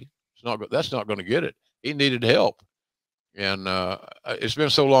free. That's not going to get it. He needed help. And it's been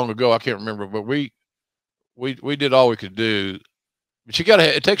so long ago, I can't remember, but we did all we could do. But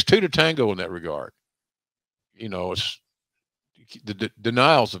it takes two to tango in that regard. You know, it's the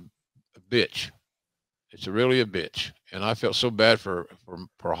denial's a bitch. It's really a bitch. And I felt so bad for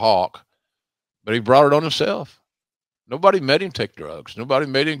Hawk, but he brought it on himself. Nobody made him take drugs. Nobody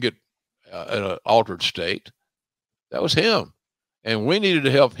made him get in an altered state. That was him. And we needed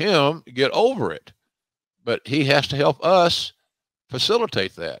to help him get over it. But he has to help us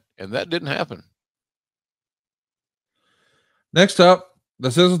facilitate that. And that didn't happen. Next up,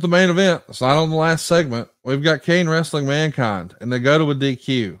 this isn't the main event. It's not on the last segment. We've got Kane wrestling Mankind, and they go to a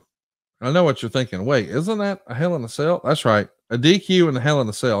DQ. I know what you're thinking. Wait, isn't that a Hell in a Cell? That's right. A DQ and a Hell in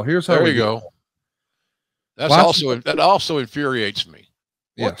a Cell. Here's how there you go. That also infuriates me.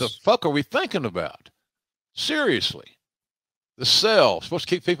 What the fuck are we thinking about? Seriously. The cell supposed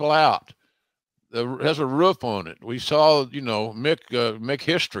to keep people out. It has a roof on it. We saw, Mick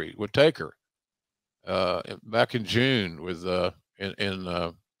history with Taker back in June with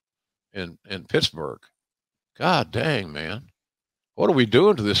in Pittsburgh. God dang, man. What are we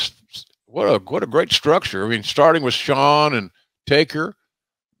doing to this? What a great structure. I mean, starting with Shawn and Taker,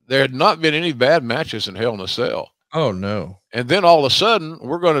 there had not been any bad matches in Hell in a Cell. Oh, no. And then all of a sudden,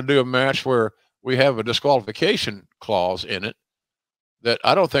 we're going to do a match where we have a disqualification clause in it that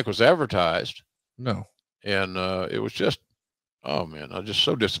I don't think was advertised. No. And it was just, oh, man, I'm just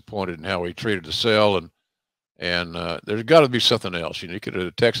so disappointed in how he treated the Cell. And there's got to be something else. You could have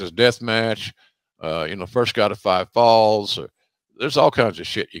a Texas death match, first guy to 5 falls. There's all kinds of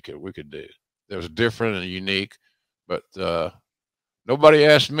shit we could do. That was different and unique, but nobody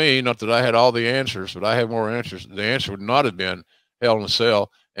asked me. Not that I had all the answers, but I had more answers. The answer would not have been Hell in a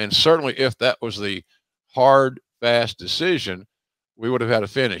Cell, and certainly if that was the hard, fast decision, we would have had a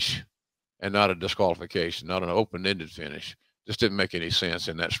finish and not a disqualification, not an open-ended finish. Just didn't make any sense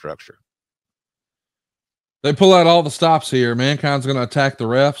in that structure. They pull out all the stops here. Mankind's going to attack the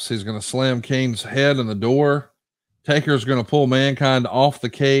refs. He's going to slam Kane's head in the door. Taker's going to pull Mankind off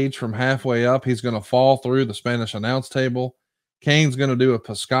the cage from halfway up. He's going to fall through the Spanish announce table. Kane's going to do a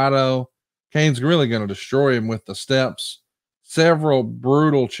pescado. Kane's really going to destroy him with the steps. Several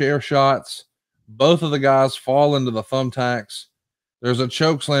brutal chair shots. Both of the guys fall into the thumbtacks. There's a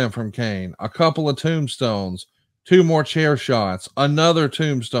choke slam from Kane. A couple of tombstones. 2 more chair shots. Another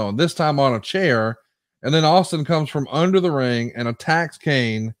tombstone. This time on a chair. And then Austin comes from under the ring and attacks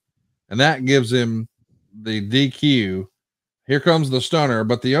Kane. And that gives him the DQ. Here comes the stunner,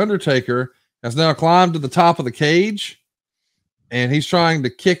 but the Undertaker has now climbed to the top of the cage, and he's trying to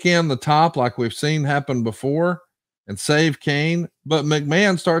kick in the top like we've seen happen before. and save Kane, but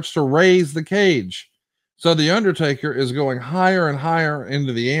McMahon starts to raise the cage. So the Undertaker is going higher and higher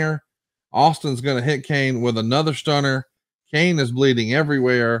into the air. Austin's going to hit Kane with another stunner. Kane is bleeding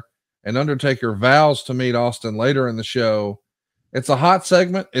everywhere, and Undertaker vows to meet Austin later in the show. It's a hot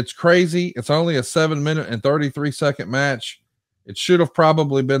segment. It's crazy. It's only a 7-minute and 33-second match. It should have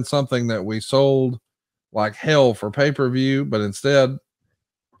probably been something that we sold like hell for pay-per-view, but instead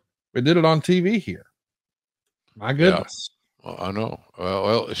we did it on TV here. My goodness. Yeah. Well, I know.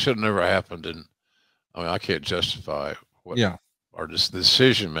 Well, it should have never happened. And I mean, I can't justify what our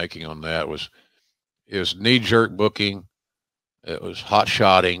decision making on that was. It was knee-jerk booking. It was hot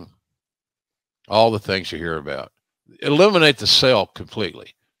shotting. All the things you hear about. Eliminate the sell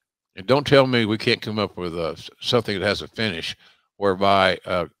completely. And don't tell me we can't come up with something that has a finish whereby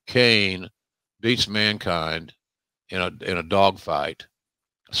Kane beats Mankind in a dogfight,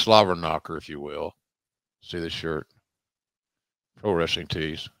 a slobber knocker, if you will. See the shirt? Pro wrestling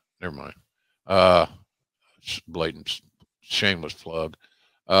tees. Never mind. Blatant, shameless plug.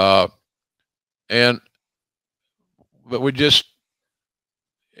 But we just,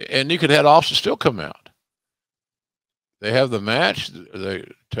 and you could have Austin still come out. They have the match. They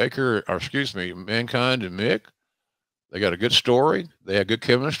Mankind and Mick. They got a good story. They had good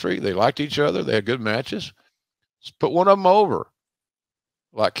chemistry. They liked each other. They had good matches. Let's put one of them over,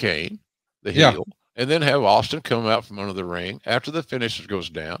 like Kane, the heel, and then have Austin come out from under the ring after the finisher goes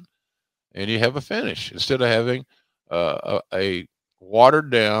down, and you have a finish instead of having a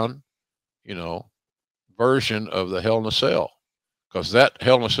watered down, version of the Hell in a Cell, because that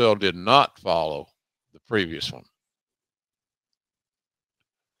Hell in a Cell did not follow the previous one.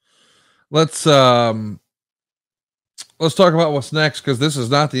 Let's talk about what's next, because this is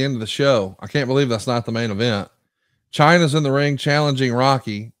not the end of the show. I can't believe that's not the main event. Chyna's in the ring challenging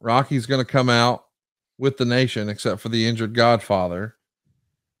Rocky. Rocky's going to come out with the nation, except for the injured Godfather.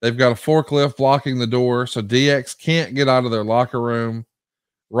 They've got a forklift blocking the door, so DX can't get out of their locker room.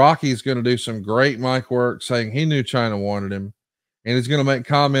 Rocky's going to do some great mic work saying he knew Chyna wanted him, and he's going to make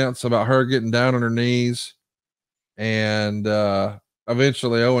comments about her getting down on her knees. And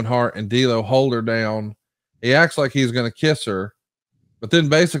eventually Owen Hart and D'Lo hold her down. He acts like he's going to kiss her, but then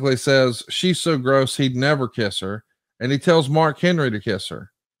basically says she's so gross he'd never kiss her. And he tells Mark Henry to kiss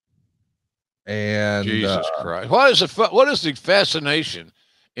her. And Jesus Christ. What is the fascination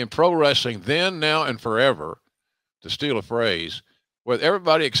in pro wrestling then, now, and forever, to steal a phrase, with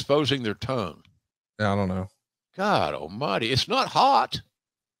everybody exposing their tongue? I don't know. God almighty. It's not hot.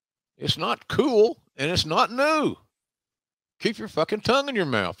 It's not cool. And it's not new. Keep your fucking tongue in your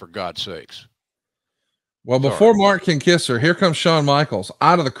mouth, for God's sakes. Well, before Mark can kiss her, here comes Shawn Michaels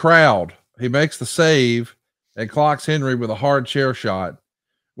out of the crowd. He makes the save and clocks Henry with a hard chair shot.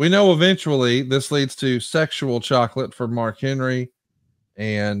 We know eventually this leads to sexual chocolate for Mark Henry.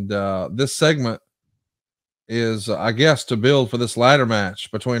 And this segment is, I guess, to build for this ladder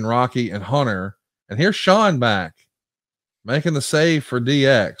match between Rocky and Hunter. And here's Shawn back making the save for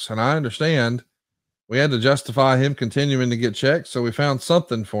DX. And I understand we had to justify him continuing to get checked, so we found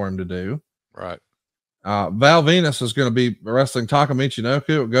something for him to do. Right. Val Venus is going to be wrestling Taka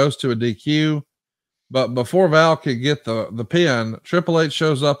Michinoku. It goes to a DQ. But before Val could get the pin, Triple H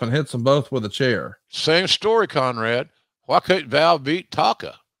shows up and hits them both with a chair. Same story, Conrad. Why couldn't Val beat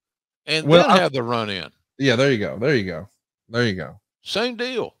Taka and then have the run in? Yeah, there you go. There you go. There you go. Same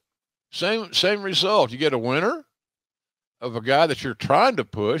deal. Same result. You get a winner of a guy that you're trying to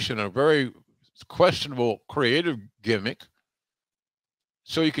push in a very questionable creative gimmick.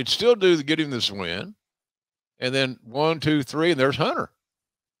 So you could still get him this win. And then 1, 2, 3, and there's Hunter.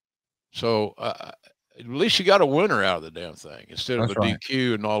 So at least you got a winner out of the damn thing instead of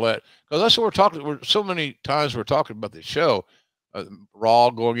DQ and all that. Because that's what we're talking. So many times we're talking about the show,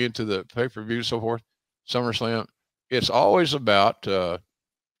 Raw going into the pay-per-view, so forth, SummerSlam. It's always about a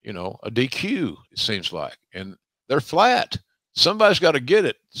DQ. It seems like, and they're flat. Somebody's got to get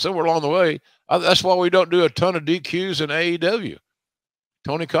it somewhere along the way. That's why we don't do a ton of DQs in AEW.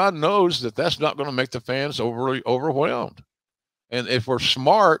 Tony Khan knows that that's not going to make the fans overly overwhelmed. And if we're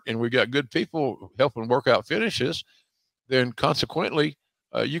smart and we got good people helping work out finishes, then consequently,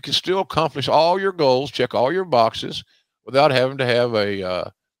 you can still accomplish all your goals, check all your boxes without having to have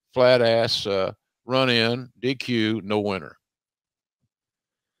a flat ass run in, DQ, no winner.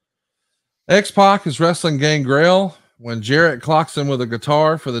 X-Pac is wrestling Gangrel when Jarrett clocks him with a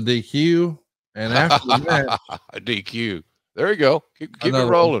guitar for the DQ. And after the match, a DQ. There you go. Keep it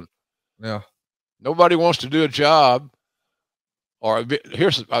rolling. Yeah. Nobody wants to do a job. Or I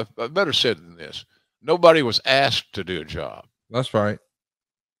better say than this. Nobody was asked to do a job. That's right.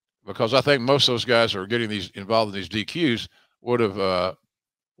 because I think most of those guys who are getting involved in these DQs would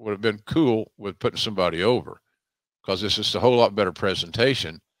have been cool with putting somebody over, because it's just a whole lot better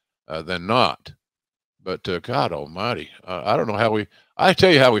presentation than not. But God Almighty, I don't know I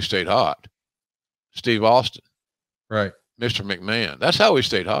tell you how we stayed hot. Steve Austin, Right. Mr. McMahon. That's how we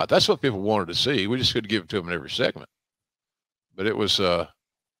stayed hot. That's what people wanted to see. We just couldn't give it to them in every segment. But it was,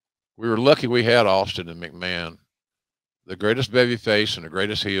 we were lucky we had Austin and McMahon, the greatest babyface and the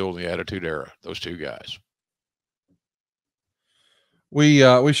greatest heel in the Attitude Era. Those two guys.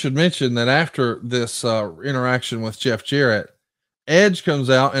 We should mention that after this interaction with Jeff Jarrett, Edge comes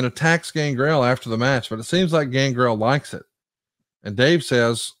out and attacks Gangrel after the match, but it seems like Gangrel likes it. And Dave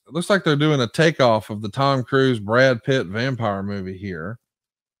says, it looks like they're doing a takeoff of the Tom Cruise, Brad Pitt vampire movie here.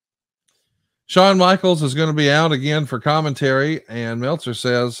 Shawn Michaels is going to be out again for commentary, and Meltzer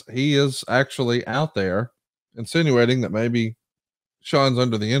says he is actually out there, insinuating that maybe Shawn's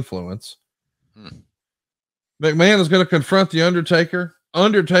under the influence. McMahon is going to confront the Undertaker.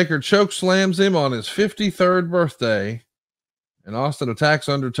 Undertaker choke slams him on his 53rd birthday, and Austin attacks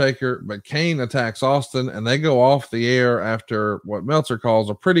Undertaker, but Kane attacks Austin, and they go off the air after what Meltzer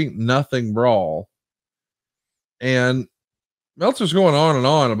calls a pretty nothing brawl. And Meltzer's going on and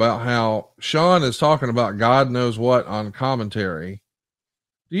on about how Shawn is talking about God knows what on commentary.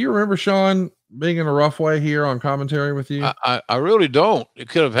 Do you remember Shawn being in a rough way here on commentary with you? I really don't. It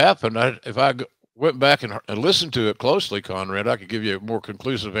could have happened. If I went back and listened to it closely, Conrad, I could give you a more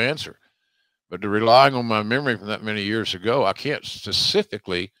conclusive answer. But relying on my memory from that many years ago, I can't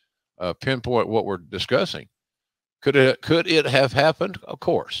specifically pinpoint what we're discussing. Could it have happened? Of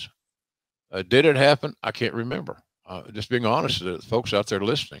course. Did it happen? I can't remember. Just being honest to the folks out there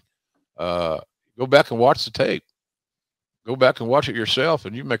listening. Go back and watch the tape. Go back and watch it yourself,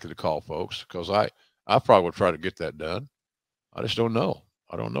 and you make the call, folks, because I probably would try to get that done. I just don't know.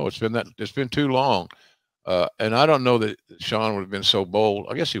 I don't know. It's been too long. And I don't know that Shawn would have been so bold.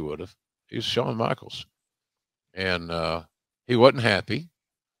 I guess he would have. He's Shawn Michaels. And he wasn't happy.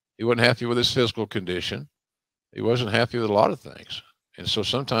 He wasn't happy with his physical condition. He wasn't happy with a lot of things. And so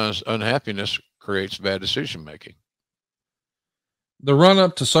sometimes unhappiness creates bad decision making. The run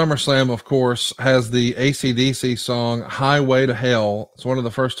up to SummerSlam, of course, has the AC/DC song Highway to Hell. It's one of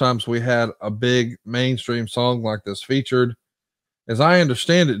the first times we had a big mainstream song like this featured. As I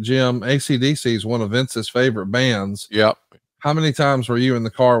understand it, Jim, AC/DC is one of Vince's favorite bands. Yep. How many times were you in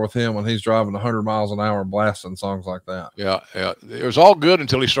the car with him when he's driving 100 miles an hour blasting songs like that? Yeah. It was all good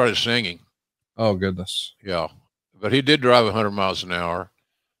until he started singing. Oh, goodness. Yeah. But he did drive 100 miles an hour.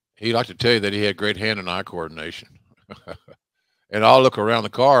 He liked to tell you that he had great hand and eye coordination. And I'll look around the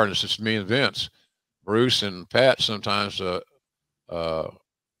car, and it's just me and Vince. Bruce and Pat sometimes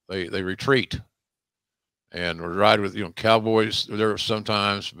they retreat, and we ride with Cowboys. There were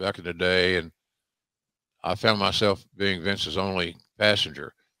sometimes back in the day, and I found myself being Vince's only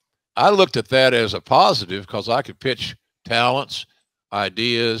passenger. I looked at that as a positive because I could pitch talents,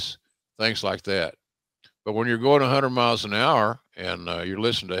 ideas, things like that. But when you're going 100 miles an hour and you're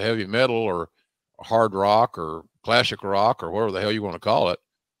listening to heavy metal or hard rock or classic rock or whatever the hell you want to call it,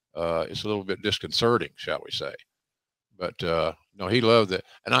 it's a little bit disconcerting, shall we say. But no, he loved it.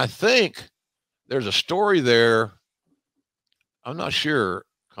 And I think there's a story there. I'm not sure,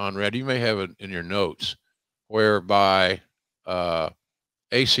 Conrad, you may have it in your notes, whereby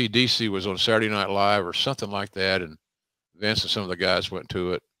AC/DC was on Saturday Night Live or something like that, and Vince and some of the guys went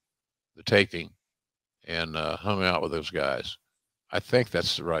to it, the taping, and hung out with those guys. I think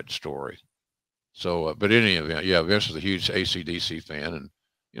that's the right story. So, but in any event, yeah, Vince was a huge AC/DC fan, and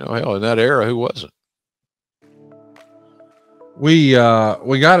hell, in that era, who wasn't? We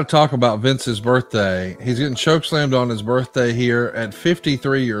got to talk about Vince's birthday. He's getting chokeslammed on his birthday here at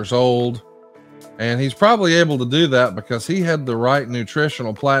 53 years old, and he's probably able to do that because he had the right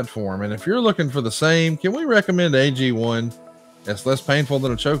nutritional platform. And if you're looking for the same, can we recommend AG1? It's less painful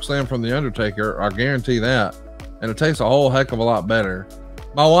than a chokeslam from the Undertaker. I guarantee that, and it tastes a whole heck of a lot better.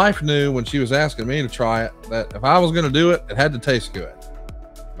 My wife knew when she was asking me to try it that if I was going to do it, it had to taste good.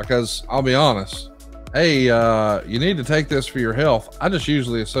 Because I'll be honest, hey, you need to take this for your health. I just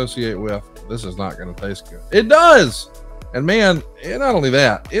usually associate with, this is not going to taste good. It does. And man, not only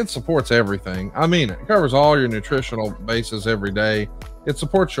that, it supports everything. I mean, it covers all your nutritional bases every day. It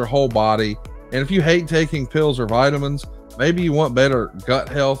supports your whole body. And if you hate taking pills or vitamins, maybe you want better gut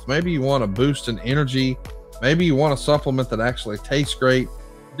health. Maybe you want a boost in energy. Maybe you want a supplement that actually tastes great.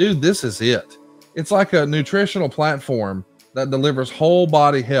 Dude, this is it. It's like a nutritional platform that delivers whole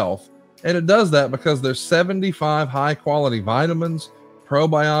body health. And it does that because there's 75 high quality vitamins,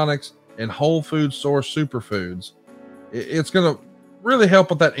 probiotics, and whole food source superfoods. It's going to really help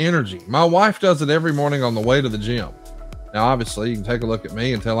with that energy. My wife does it every morning on the way to the gym. Now, obviously, you can take a look at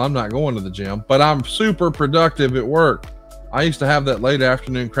me and tell I'm not going to the gym, but I'm super productive at work. I used to have that late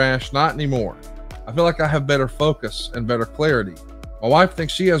afternoon crash, not anymore. I feel like I have better focus and better clarity. My wife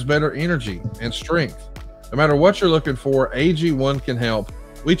thinks she has better energy and strength. No matter what you're looking for, AG1 can help.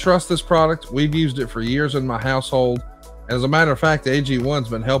 We trust this product. We've used it for years in my household. And as a matter of fact, AG1's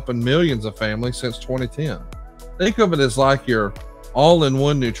been helping millions of families since 2010. Think of it as like your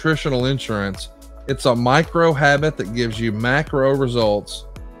all-in-one nutritional insurance. It's a micro habit that gives you macro results.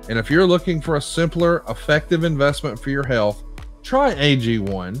 And if you're looking for a simpler, effective investment for your health, try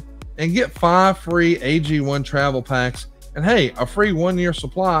AG1 and get 5 free AG1 travel packs. And hey, a free 1-year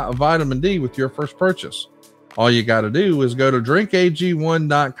supply of vitamin D with your first purchase. All you got to do is go to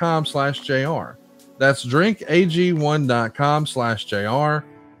drinkag1.com/JR. That's drinkag1.com/JR.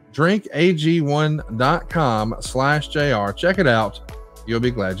 drinkag1.com/JR. Check it out. You'll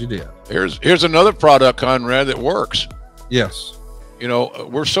be glad you did. Here's another product, Conrad, that works. Yes. You know,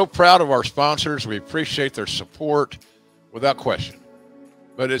 we're so proud of our sponsors. We appreciate their support without question.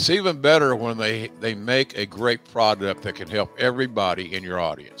 But it's even better when they make a great product that can help everybody in your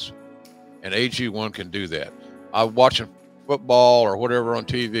audience. And AG1 can do that. I'm watching football or whatever on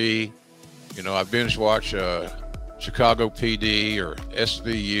TV. You know, I binge watch Chicago PD or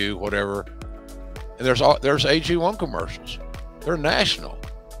SVU, whatever. And there's AG1 commercials. They're national.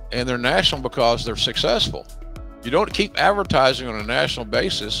 And they're national because they're successful. You don't keep advertising on a national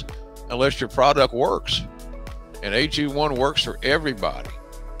basis unless your product works. And AG1 works for everybody.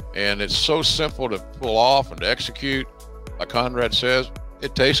 And it's so simple to pull off and to execute. Like Conrad says,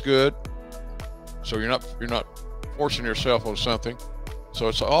 it tastes good. So you're not forcing yourself on something. So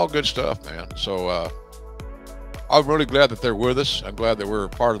it's all good stuff, man. So I'm really glad that they're with us. I'm glad that we're a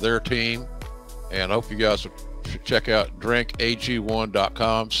part of their team. And I hope you guys will check out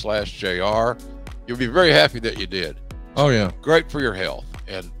drinkag1.com/JR. You'll be very happy that you did. Oh, yeah. Great for your health.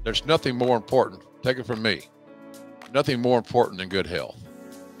 And there's nothing more important. Take it from me. Nothing more important than good health.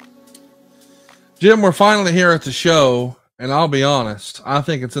 Jim, we're finally here at the show. And I'll be honest, I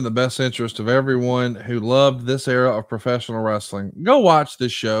think it's in the best interest of everyone who loved this era of professional wrestling. Go watch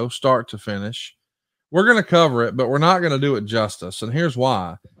this show, start to finish. We're going to cover it, but we're not going to do it justice. And here's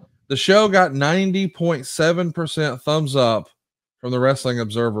why. The show got 90.7% thumbs up from the Wrestling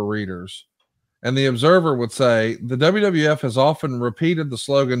Observer readers. And the Observer would say, the WWF has often repeated the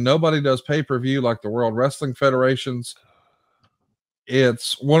slogan, nobody does pay-per-view like the World Wrestling Federations.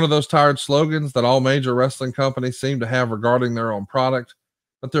 It's one of those tired slogans that all major wrestling companies seem to have regarding their own product,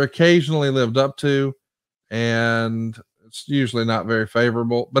 but they're occasionally lived up to, and it's usually not very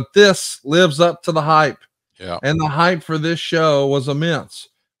favorable. But this lives up to the hype. Yeah. And the hype for this show was immense,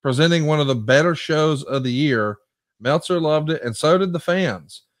 presenting one of the better shows of the year. Meltzer loved it, and so did the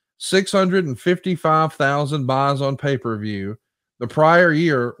fans. 655,000 buys on pay-per-view. The prior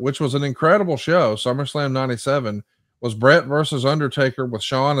year, which was an incredible show, SummerSlam 97, was Brett versus Undertaker with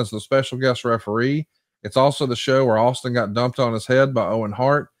Shawn as the special guest referee. It's also the show where Austin got dumped on his head by Owen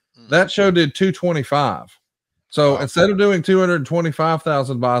Hart. That show did 225. So instead of doing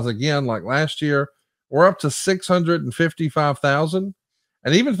 225,000 buys again like last year, we're up to 655,000.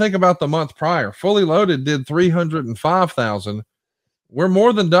 And even think about the month prior. Fully Loaded did 305,000. We're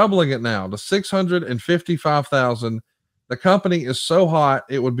more than doubling it now to 655,000. The company is so hot,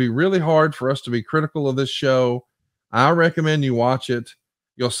 it would be really hard for us to be critical of this show. I recommend you watch it.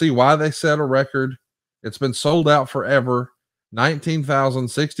 You'll see why they set a record. It's been sold out forever.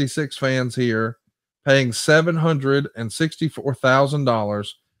 19,066 fans here, paying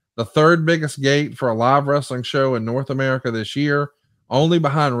 $764,000. The third biggest gate for a live wrestling show in North America this year, only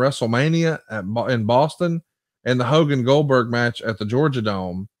behind WrestleMania in Boston and the Hogan Goldberg match at the Georgia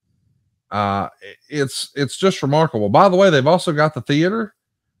Dome. It's just remarkable. By the way, they've also got the theater.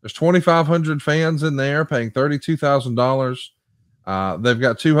 There's 2,500 fans in there paying $32,000. They've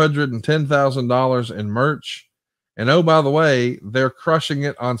got $210,000 in merch. And oh, by the way, they're crushing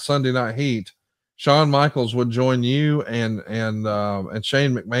it on Sunday Night Heat. Shawn Michaels would join you and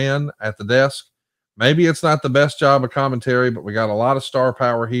Shane McMahon at the desk. Maybe it's not the best job of commentary, but we got a lot of star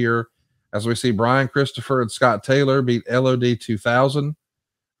power here as we see Brian Christopher and Scott Taylor beat LOD 2000.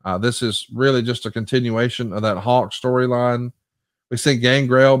 This is really just a continuation of that Hawk storyline. We see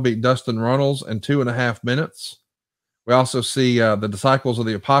Gangrel beat Dustin Runnels in 2.5 minutes. We also see the Disciples of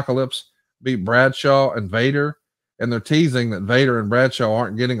the Apocalypse beat Bradshaw and Vader, and they're teasing that Vader and Bradshaw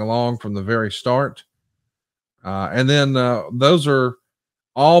aren't getting along from the very start. And then those are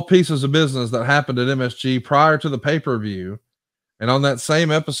all pieces of business that happened at MSG prior to the pay-per-view. And on that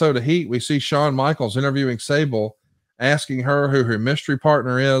same episode of Heat, we see Shawn Michaels interviewing Sable asking her who her mystery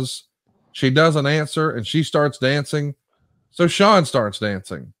partner is. She doesn't answer, and she starts dancing. So Sean starts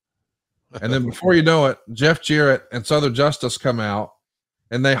dancing. And then before you know it, Jeff Jarrett and Southern Justice come out,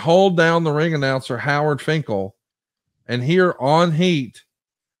 and they hold down the ring announcer, Howard Finkel. And here on Heat,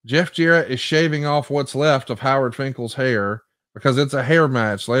 Jeff Jarrett is shaving off what's left of Howard Finkel's hair because it's a hair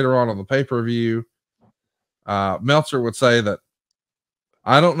match later on the pay-per-view. Meltzer would say that,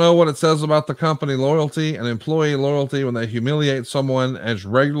 I don't know what it says about the company loyalty and employee loyalty when they humiliate someone as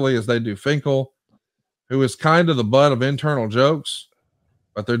regularly as they do Finkel, who is kind of the butt of internal jokes,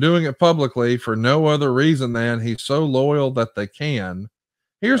 but they're doing it publicly for no other reason than he's so loyal that they can.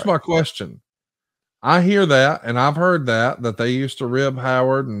 Here's my question. I hear that, and I've heard that they used to rib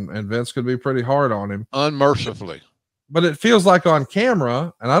Howard and Vince could be pretty hard on him. Unmercifully. But it feels like on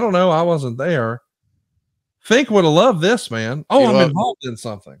camera, and I don't know, I wasn't there. Fink would have loved this, man. Oh, I'm involved in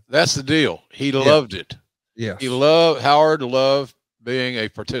something. That's the deal. He loved it. Yeah. Howard loved being a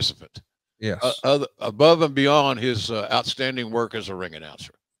participant. Yes. Above and beyond his outstanding work as a ring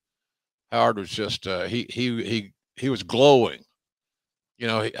announcer. Howard was just, he was glowing. You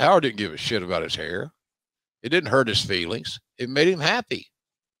know, Howard didn't give a shit about his hair. It didn't hurt his feelings. It made him happy.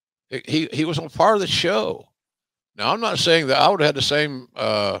 He was on part of the show. Now, I'm not saying that I would have had the same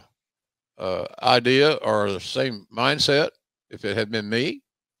idea or the same mindset if it had been me,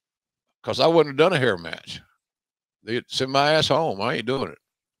 because I wouldn't have done a hair match. They'd send my ass home. I ain't doing it.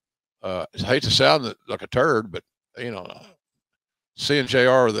 I hate to sound like a turd, but, you know, seeing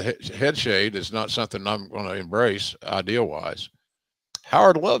JR with the head shade is not something I'm going to embrace idea-wise.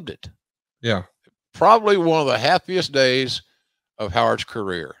 Howard loved it. Yeah. Probably one of the happiest days of Howard's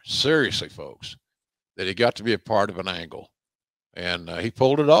career. Seriously, folks, that he got to be a part of an angle, and he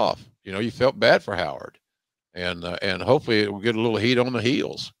pulled it off. You know, you felt bad for Howard, and hopefully it will get a little heat on the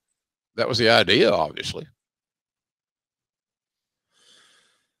heels. That was the idea, obviously.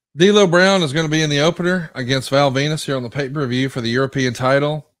 D'Lo Brown is going to be in the opener against Val Venus here on the pay-per-view for the European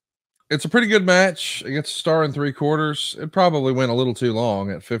title. It's a pretty good match. It gets a star in 3/4. It probably went a little too long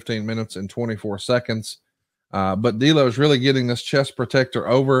at 15 minutes and 24 seconds. But D'Lo is really getting this chest protector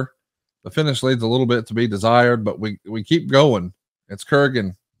over. The finish leaves a little bit to be desired, but we keep going. It's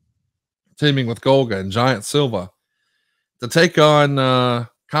Kurgan teaming with Golga and Giant Silva to take on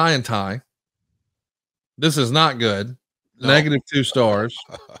Kai and Tai. This is not good. No. -2 stars.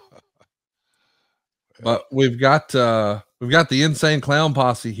 But we've got the Insane Clown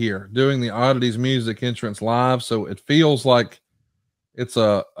Posse here doing the Oddities music entrance live, so it feels like it's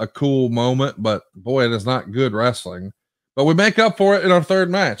a cool moment, but boy, it is not good wrestling. But we make up for it in our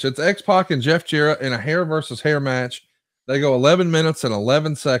third match. It's X-Pac and Jeff Jarrett in a hair versus hair match. They go 11 minutes and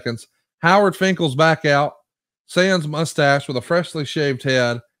 11 seconds. Howard Finkel's back out, sans mustache with a freshly shaved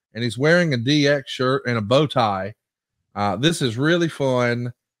head, and he's wearing a DX shirt and a bow tie. This is really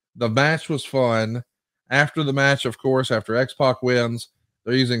fun. The match was fun. After the match, of course, after X-Pac wins,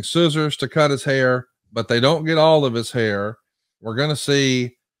 they're using scissors to cut his hair, but they don't get all of his hair. We're going to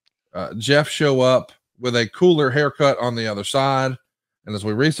see Jeff show up with a cooler haircut on the other side. And as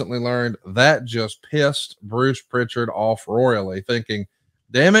we recently learned, that just pissed Bruce Pritchard off royally, thinking,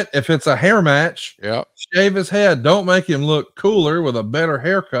 damn it, if it's a hair match, shave his head. Don't make him look cooler with a better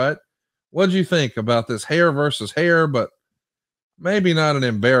haircut. What'd you think about this hair versus hair, but maybe not an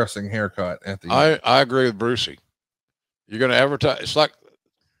embarrassing haircut at the end? I agree with Brucey. You're going to advertise. It's like,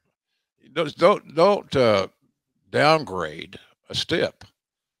 don't downgrade a step,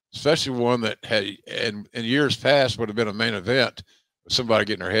 especially one that had in years past would have been a main event with somebody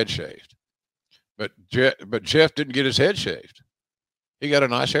getting their head shaved. But Jeff didn't get his head shaved. He got a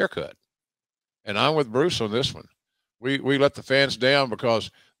nice haircut. And I'm with Bruce on this one. We let the fans down because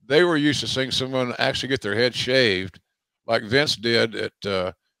they were used to seeing someone actually get their head shaved like Vince did at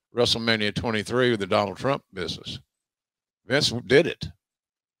WrestleMania 23 with the Donald Trump business. Vince did it.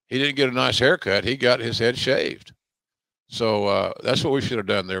 He didn't get a nice haircut. He got his head shaved. So that's what we should have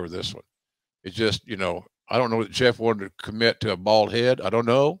done there with this one. It's just, you know, I don't know that Jeff wanted to commit to a bald head. I don't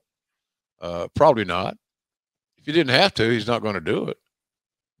know. Probably not. If he didn't have to, he's not going to do it.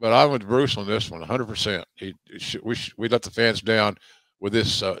 But I'm with Bruce on this one, 100%. We let the fans down with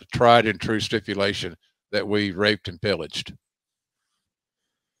this tried and true stipulation that we raped and pillaged.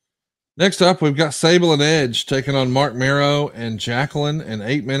 Next up, we've got Sable and Edge taking on Mark Mero and Jacqueline in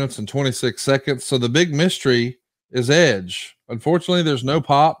 8 minutes and 26 seconds. So the big mystery is Edge. Unfortunately, there's no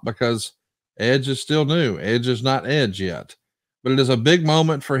pop because Edge is still new. Edge is not Edge yet. But it is a big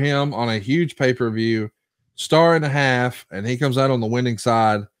moment for him on a huge pay-per-view, 1.5 stars, and he comes out on the winning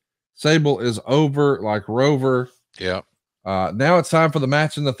side. Sable is over like Rover. Yeah. Now it's time for the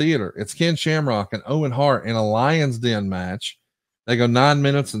match in the theater. It's Ken Shamrock and Owen Hart in a Lion's Den match. They go 9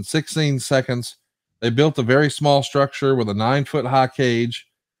 minutes and 16 seconds. They built a very small structure with a 9-foot high cage.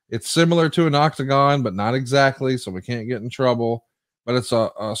 It's similar to an octagon, but not exactly, so we can't get in trouble. But it's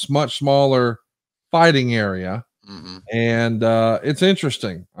a much smaller fighting area. Mm-hmm. And it's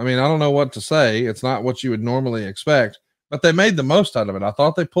interesting. I mean, I don't know what to say. It's not what you would normally expect, but they made the most out of it. I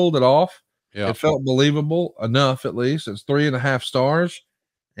thought they pulled it off. Yeah. It felt believable enough, at least. It's 3.5 stars.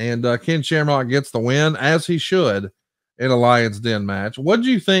 And Ken Shamrock gets the win, as he should, in a Lion's Den match. What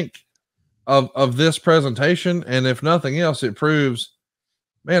do you think of this presentation? And if nothing else, it proves,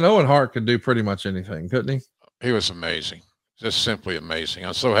 man, Owen Hart could do pretty much anything, couldn't he? He was amazing. Just simply amazing.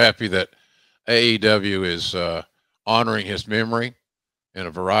 I'm so happy that AEW is honoring his memory in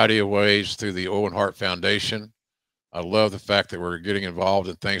a variety of ways through the Owen Hart Foundation. I love the fact that we're getting involved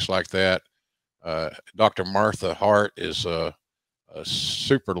in things like that. Dr. Martha Hart is a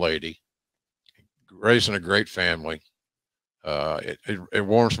super lady, raising a great family. It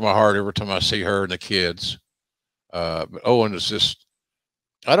warms my heart every time I see her and the kids. But Owen is just,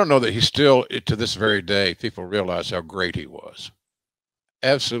 I don't know that he's still, to this very day, people realize how great he was.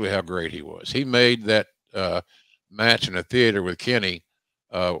 Absolutely how great he was. He made that match in the theater with Kenny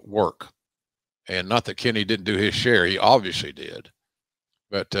work. And not that Kenny didn't do his share. He obviously did.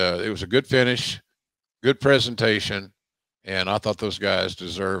 But it was a good finish, good presentation. And I thought those guys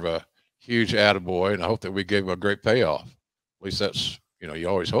deserve a huge attaboy. And I hope that we gave them a great payoff. At least that's, you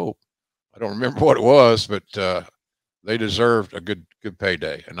always hope. I don't remember what it was, but they deserved a good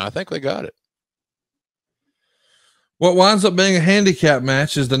payday. And I think they got it. What winds up being a handicap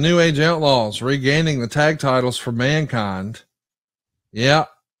match is the New Age Outlaws regaining the tag titles for Mankind. Yeah.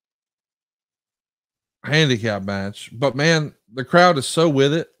 Handicap match. But man, the crowd is so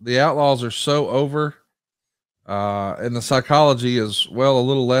with it. The Outlaws are so over. And the psychology is, well, a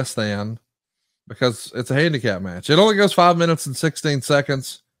little less than, because it's a handicap match. It only goes 5 minutes and 16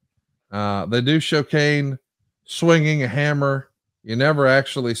 seconds. They do show Kane swinging a hammer. You never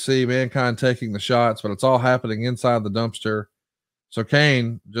actually see Mankind taking the shots, but it's all happening inside the dumpster. So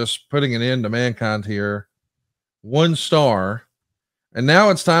Kane just putting an end to Mankind here. 1 star. And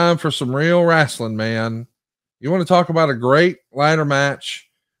now it's time for some real wrestling, man. You want to talk about a great ladder match,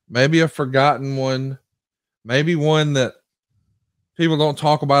 maybe a forgotten one, maybe one that people don't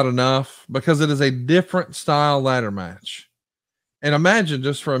talk about enough, because it is a different style ladder match. And imagine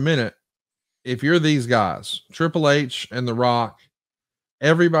just for a minute, if you're these guys, Triple H and The Rock,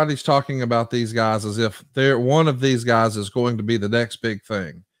 everybody's talking about these guys as if they're one of these guys is going to be the next big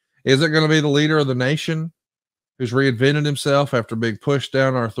thing. Is it going to be the leader of the nation who's reinvented himself after being pushed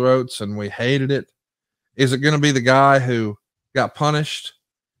down our throats and we hated it? Is it going to be the guy who got punished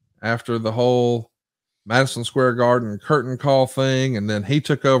after the whole Madison Square Garden curtain call thing, and then he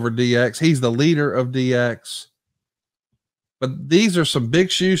took over DX? He's the leader of DX. But these are some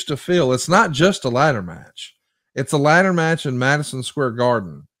big shoes to fill. It's not just a ladder match. It's a ladder match in Madison Square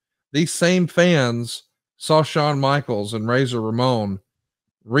Garden. These same fans saw Shawn Michaels and Razor Ramon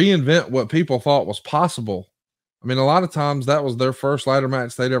reinvent what people thought was possible. I mean, a lot of times that was their first ladder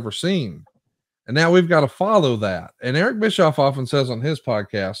match they'd ever seen. And now we've got to follow that. And Eric Bischoff often says on his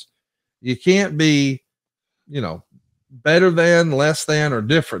podcast, you can't be, better than, less than, or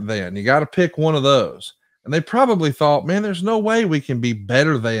different than. You got to pick one of those. And they probably thought, man, there's no way we can be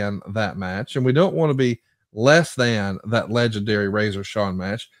better than that match. And we don't want to be less than that legendary Razor Shawn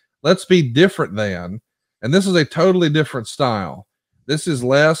match. Let's be different than. And this is a totally different style. This is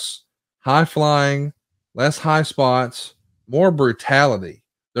less high flying, less high spots, more brutality.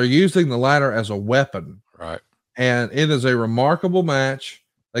 They're using the ladder as a weapon. Right. And it is a remarkable match.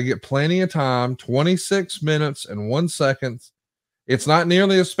 They get plenty of time, 26 minutes and 1 second. It's not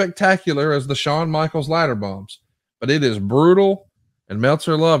nearly as spectacular as the Shawn Michaels ladder bumps, but it is brutal, and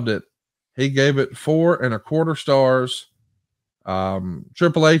Meltzer loved it. He gave it 4.25 stars.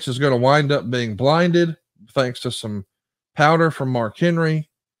 Triple H is going to wind up being blinded thanks to some powder from Mark Henry.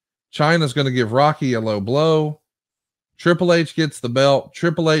 Chyna's going to give Rocky a low blow. Triple H gets the belt.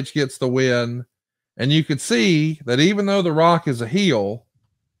 Triple H gets the win. And you could see that even though The Rock is a heel,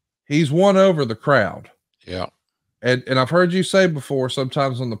 he's won over the crowd. Yeah. And I've heard you say before,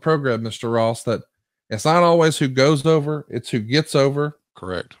 sometimes on the program, Mr. Ross, that it's not always who goes over, it's who gets over.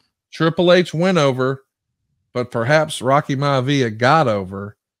 Correct. Triple H went over, but perhaps Rocky Maivia got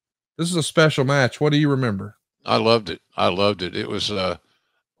over. This is a special match. What do you remember? I loved it. It was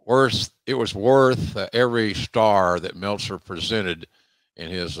worth every star that Meltzer presented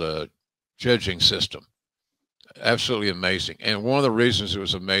in his judging system. Absolutely amazing. And one of the reasons it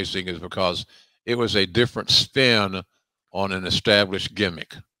was amazing is because it was a different spin on an established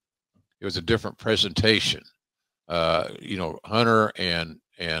gimmick. It was a different presentation. You know, Hunter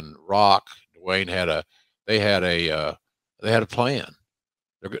and Rock, Dwayne had a plan.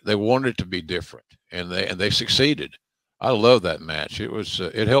 They wanted it to be different, and they succeeded. I love that match.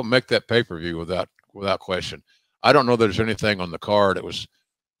 It helped make that pay-per-view without question. I don't know that there's anything on the card that was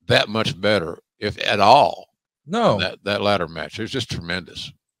that much better, if at all. No, that ladder match. It was just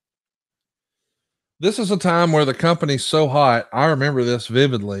tremendous. This is a time where the company's so hot. I remember this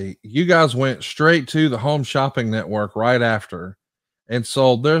vividly. You guys went straight to the Home Shopping Network right after and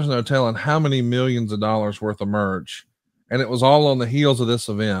sold, there's no telling how many millions of dollars worth of merch. And it was all on the heels of this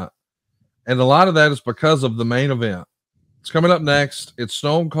event. And a lot of that is because of the main event. It's coming up next. It's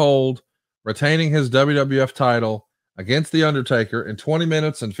Stone Cold retaining his WWF title against The Undertaker in 20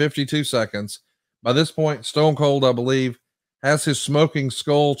 minutes and 52 seconds. By this point, Stone Cold, I believe, has his Smoking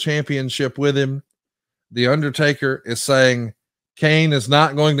Skull Championship with him. The Undertaker is saying, Kane is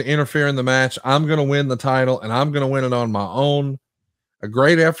not going to interfere in the match. I'm going to win the title, and I'm going to win it on my own. A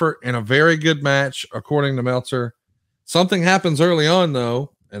great effort and a very good match, according to Meltzer. Something happens early on,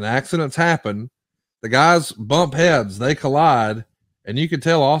 though, and accidents happen. The guys bump heads. They collide, and you can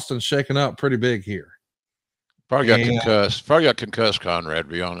tell Austin's shaken up pretty big here. Probably got concussed. Probably got concussed, Conrad,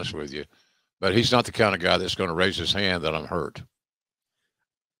 to be honest with you. But he's not the kind of guy that's going to raise his hand that I'm hurt.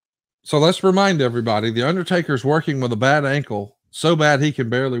 So let's remind everybody, The Undertaker's working with a bad ankle, so bad he can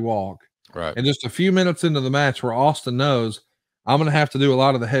barely walk. Right. And just a few minutes into the match where Austin knows, I'm going to have to do a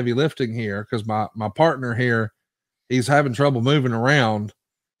lot of the heavy lifting here because my partner here, he's having trouble moving around.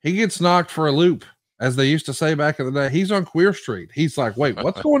 He gets knocked for a loop, as they used to say back in the day. He's on Queer Street. He's like, wait,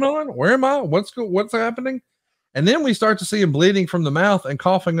 what's going on? Where am I? What's happening? And then we start to see him bleeding from the mouth and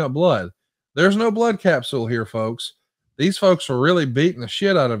coughing up blood. There's no blood capsule here, folks. These folks were really beating the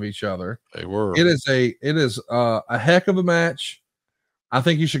shit out of each other. They were. It is a heck of a match. I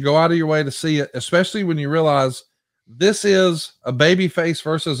think you should go out of your way to see it, especially when you realize this is a baby face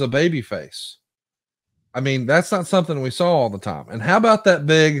versus a baby face. I mean, that's not something we saw all the time. And how about that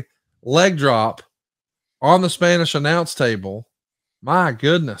big leg drop on the Spanish announce table? My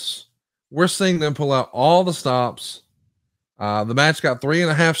goodness. We're seeing them pull out all the stops. The match got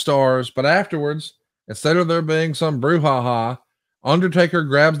 3.5 stars, but afterwards, instead of there being some brouhaha, Undertaker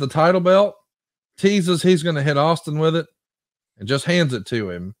grabs the title belt, teases he's going to hit Austin with it, and just hands it to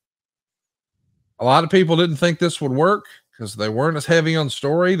him. A lot of people didn't think this would work because they weren't as heavy on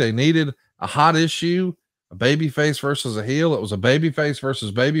story. They needed a hot issue, a babyface versus a heel. It was a babyface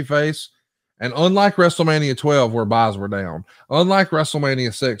versus babyface. And unlike WrestleMania 12, where buys were down, unlike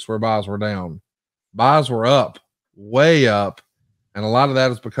WrestleMania 6, where buys were down, buys were up, way up. And a lot of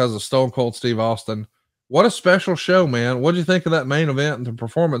that is because of Stone Cold Steve Austin. What a special show, man. What did you think of that main event and the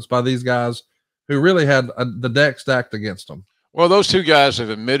performance by these guys who really had the deck stacked against them? Well, those two guys have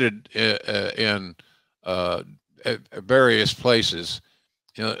admitted in various places,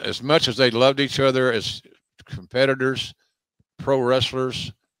 you know, as much as they loved each other as competitors, pro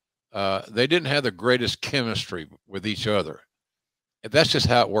wrestlers, they didn't have the greatest chemistry with each other. And that's just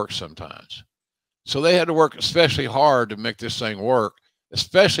how it works sometimes. So they had to work especially hard to make this thing work,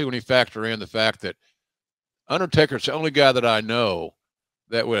 especially when you factor in the fact that Undertaker's the only guy that I know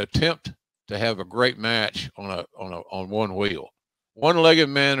that would attempt to have a great match on one wheel. One-legged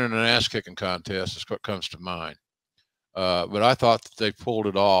man in an ass-kicking contest is what comes to mind. But I thought that they pulled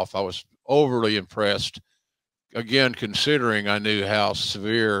it off. I was overly impressed, again, considering I knew how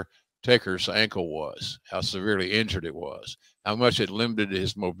severe Taker's ankle was, how severely injured it was, how much it limited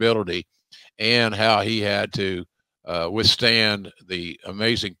his mobility, and how he had to withstand the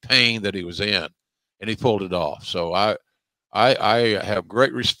amazing pain that he was in, and he pulled it off. So I have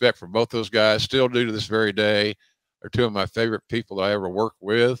great respect for both those guys, still do to this very day. They're two of my favorite people I ever worked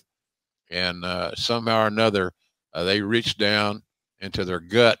with, and somehow or another, they reached down into their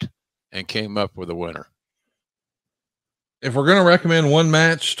gut and came up with a winner. If we're going to recommend one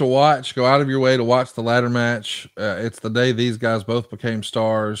match to watch, go out of your way to watch the ladder match. It's the day these guys both became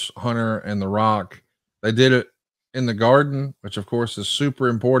stars, Hunter and The Rock. They did it in the Garden, which of course is super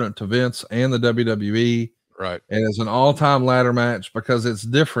important to Vince and the WWE. Right. And it's an all-time ladder match because it's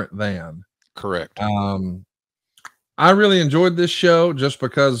different than. Correct. I really enjoyed this show just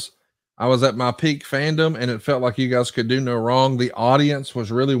because I was at my peak fandom and it felt like you guys could do no wrong. The audience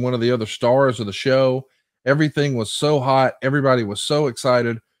was really one of the other stars of the show. Everything was so hot. Everybody was so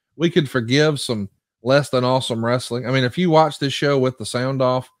excited. We could forgive some less than awesome wrestling. I mean, if you watch this show with the sound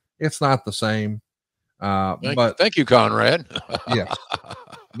off, it's not the same. Thank you, Conrad. Yes.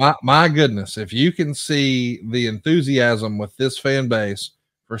 My goodness, if you can see the enthusiasm with this fan base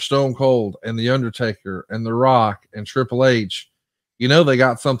for Stone Cold and The Undertaker and The Rock and Triple H, you know they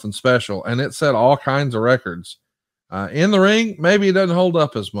got something special, and it set all kinds of records. In the ring, maybe it doesn't hold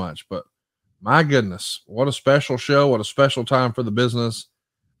up as much, but my goodness, what a special show. What a special time for the business.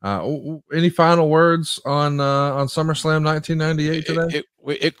 Any final words on SummerSlam 1998 today?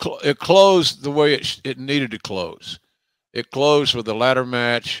 It closed the way it needed to close. It closed with the ladder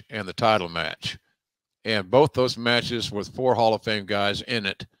match and the title match. And both those matches with 4 Hall of Fame guys in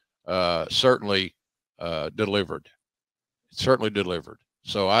it certainly delivered. It certainly delivered.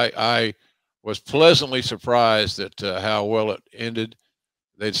 So I was pleasantly surprised at how well it ended.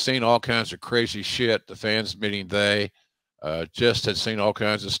 They'd seen all kinds of crazy shit, the fans, meaning they, just had seen all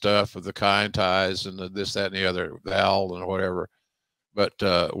kinds of stuff with the kind ties and the this, that, and the other, Val and whatever. But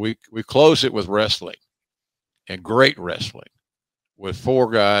we closed it with wrestling, and great wrestling, with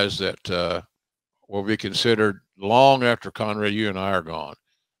 4 guys that will be considered long after Conrad, you and I are gone,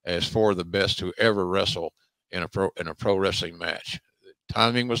 as 4 of the best who ever wrestle in a pro wrestling match. The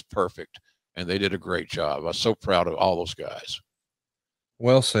timing was perfect, and they did a great job. I was so proud of all those guys.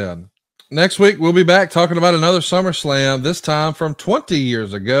 Well said. Next week, we'll be back talking about another SummerSlam, this time from 20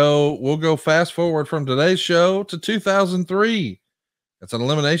 years ago. We'll go fast forward from today's show to 2003. It's an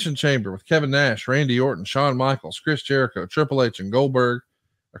Elimination Chamber with Kevin Nash, Randy Orton, Shawn Michaels, Chris Jericho, Triple H, and Goldberg.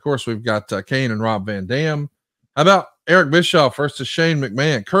 Of course, we've got Kane and Rob Van Dam. How about Eric Bischoff versus Shane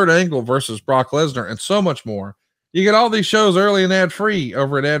McMahon, Kurt Angle versus Brock Lesnar, and so much more. You get all these shows early and ad-free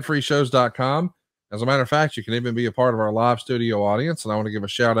over at adfreeshows.com. As a matter of fact, you can even be a part of our live studio audience, and I want to give a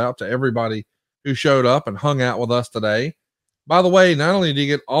shout out to everybody who showed up and hung out with us today. By the way, not only do you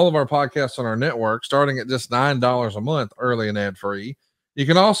get all of our podcasts on our network starting at just $9 a month early and ad-free, you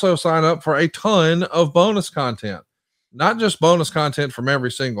can also sign up for a ton of bonus content. Not just bonus content from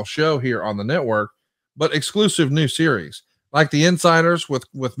every single show here on the network, but exclusive new series like the Insiders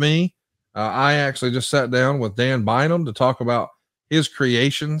with me. I actually just sat down with Dan Bynum to talk about his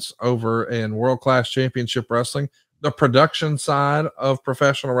creations over in World Class Championship Wrestling, the production side of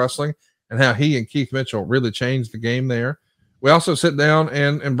professional wrestling, and how he and Keith Mitchell really changed the game there. We also sit down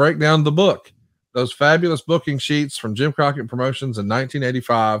and break down the book, those fabulous booking sheets from Jim Crockett Promotions in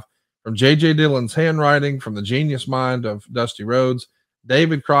 1985, from J.J. Dillon's handwriting, from the genius mind of Dusty Rhodes.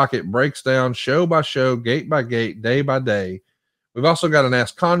 David Crockett breaks down show by show, gate by gate, day by day. We've also got an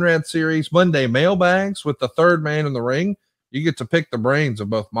Ask Conrad series, Monday mailbags with the third man in the ring. You get to pick the brains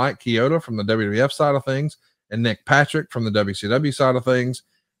of both Mike Chioda from the WWF side of things and Nick Patrick from the WCW side of things.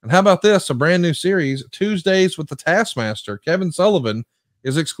 And how about this? A brand new series, Tuesdays with the Taskmaster. Kevin Sullivan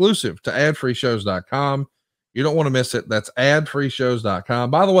is exclusive to adfreeshows.com. You don't want to miss it. That's adfreeshows.com.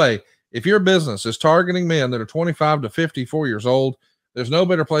 By the way, if your business is targeting men that are 25 to 54 years old, there's no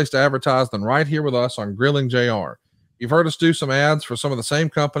better place to advertise than right here with us on Grilling JR. You've heard us do some ads for some of the same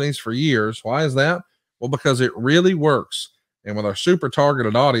companies for years. Why is that? Well, because it really works. And with our super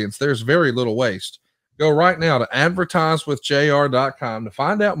targeted audience, there's very little waste. Go right now to advertisewithjr.com to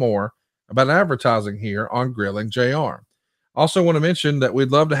find out more about advertising here on Grilling JR. Also want to mention that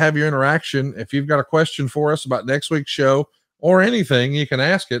we'd love to have your interaction. If you've got a question for us about next week's show or anything, you can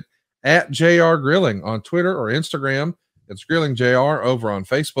ask it at JR Grilling on Twitter or Instagram. It's Grilling JR over on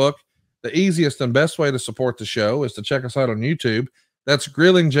Facebook. The easiest and best way to support the show is to check us out on YouTube. That's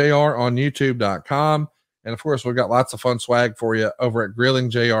Grilling JR on YouTube.com. And of course, we've got lots of fun swag for you over at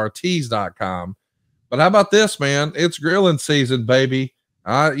grillingjrtees.com. But how about this, man? It's grilling season, baby.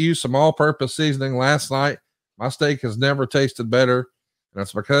 I used some all-purpose seasoning last night. My steak has never tasted better, and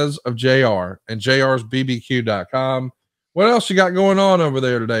that's because of JR and jrsbbq.com. What else you got going on over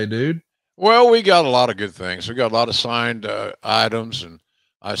there today, dude? Well, we got a lot of good things. We got a lot of signed items, and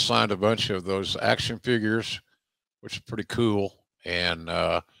I signed a bunch of those action figures, which is pretty cool. And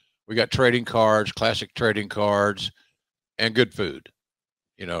we got trading cards, classic trading cards, and good food.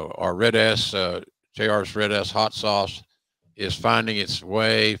 You know, our JR's Red Ass hot sauce is finding its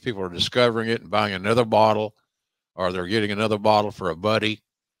way. People are discovering it and buying another bottle, or they're getting another bottle for a buddy.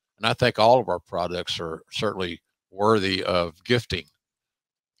 And I think all of our products are certainly worthy of gifting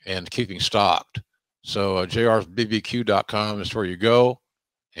and keeping stocked. So jrsbbq.com is where you go,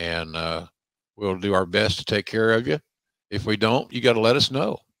 and we'll do our best to take care of you. If we don't, you got to let us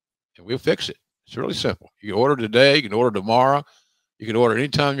know, and we'll fix it. It's really simple. You can order today, you can order tomorrow, you can order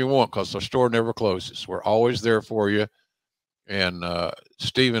anytime you want, because the store never closes. We're always there for you. And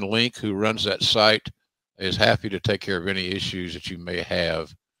Stephen Link, who runs that site, is happy to take care of any issues that you may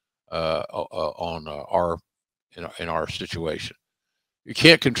have in our situation. You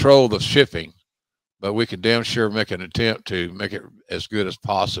can't control the shipping, but we can damn sure make an attempt to make it as good as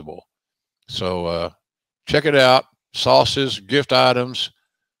possible. So check it out. Sauces, gift items,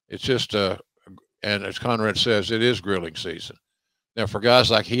 it's just, and as Conrad says, it is grilling season. Now, for guys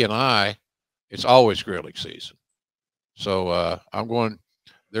like he and I, it's always grilling season. So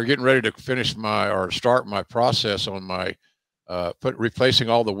they're getting ready to finish start my process on my, replacing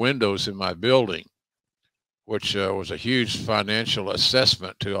all the windows in my building, which was a huge financial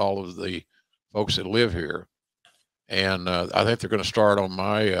assessment to all of the folks that live here. And I think they're going to start on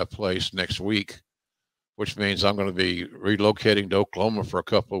my place next week, which means I'm going to be relocating to Oklahoma for a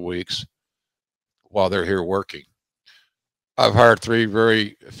couple of weeks while they're here working. I've hired 3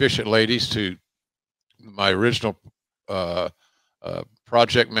 very efficient ladies to my original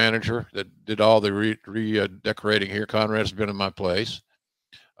project manager that did all the redecorating here. Conrad's been in my place.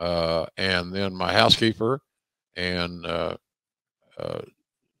 And then my housekeeper and our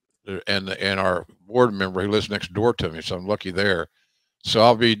board member who lives next door to me. So I'm lucky there. So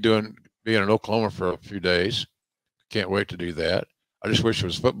I'll be being in Oklahoma for a few days. Can't wait to do that. I just wish it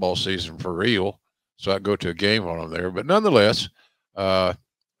was football season for real, so I could go to a game while I'm there. But nonetheless,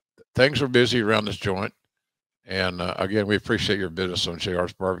 things are busy around this joint. And again, we appreciate your business on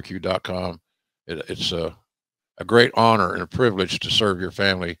jrsbarbecue.com. It's a great honor and a privilege to serve your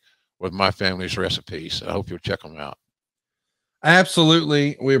family with my family's recipes. I hope you'll check them out.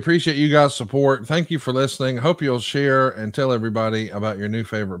 Absolutely. We appreciate you guys' support. Thank you for listening. Hope you'll share and tell everybody about your new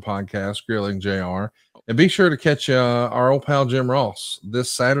favorite podcast, Grilling JR. And be sure to catch our old pal Jim Ross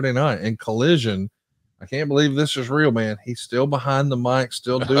this Saturday night in Collision. I can't believe this is real, man. He's still behind the mic,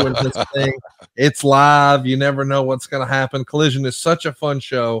 still doing his thing. It's live. You never know what's going to happen. Collision is such a fun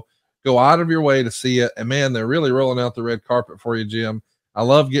show. Go out of your way to see it. And man, they're really rolling out the red carpet for you, Jim. I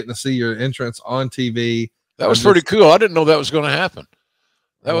love getting to see your entrance on TV. That was pretty cool. I didn't know that was going to happen.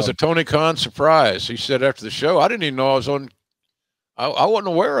 That was a Tony Khan surprise. He said after the show, I didn't even know I was on. I wasn't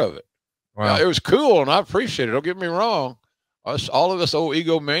aware of it. Wow. It was cool, and I appreciate it. Don't get me wrong. All of us old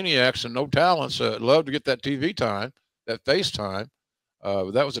egomaniacs and no talents love to get that TV time, that FaceTime.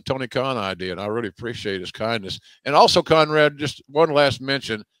 That was a Tony Khan idea, and I really appreciate his kindness. And also, Conrad, just one last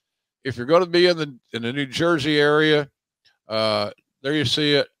mention. If you're going to be in the New Jersey area, there you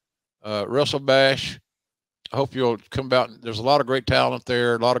see it, Wrestle Bash. I hope you'll come out. There's a lot of great talent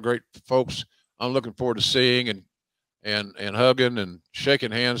there, a lot of great folks I'm looking forward to seeing and hugging and shaking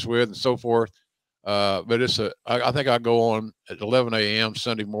hands with and so forth. But I think I go on at 11 a.m.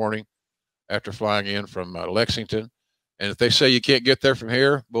 Sunday morning after flying in from Lexington. And if they say you can't get there from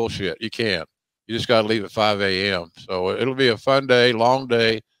here, bullshit. You can't. You just got to leave at 5 a.m. So it'll be a fun day, long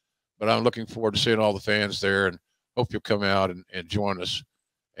day, but I'm looking forward to seeing all the fans there and hope you'll come out and join us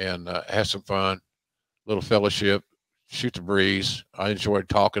and have some fun. Little fellowship, shoot the breeze. I enjoyed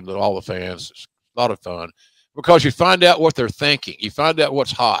talking to all the fans. It's a lot of fun because you find out what they're thinking. You find out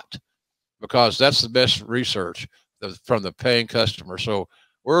what's hot because that's the best research from the paying customer. So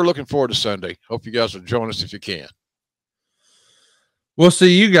we're looking forward to Sunday. Hope you guys will join us if you can. We'll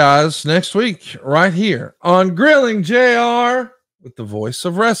see you guys next week right here on Grilling JR with the voice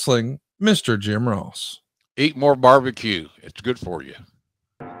of wrestling, Mr. Jim Ross. Eat more barbecue. It's good for you.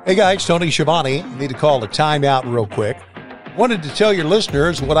 Hey guys, Tony Schiavone. Need to call a timeout real quick. Wanted to tell your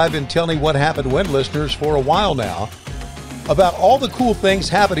listeners what I've been telling What Happened When listeners for a while now about all the cool things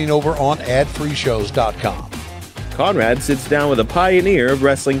happening over on adfreeshows.com. Conrad sits down with a pioneer of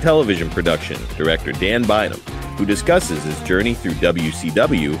wrestling television production, director Dan Bynum, who discusses his journey through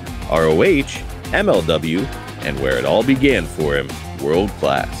WCW, ROH, MLW, and where it all began for him, world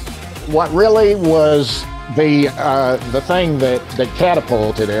class. What really was the thing that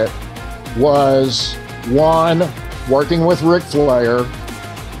catapulted it was, one, working with Ric Flair.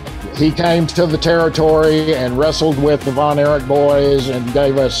 He came to the territory and wrestled with the Von Erich boys and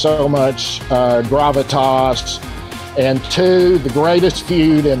gave us so much gravitas. And two, the greatest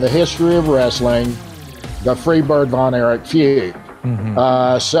feud in the history of wrestling, the Freebird Von Erich feud.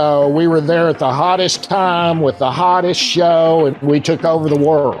 Mm-hmm. So we were there at the hottest time with the hottest show, and we took over the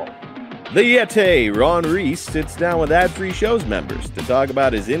world. The Yeti, Ron Reese, sits down with Ad-Free Shows members to talk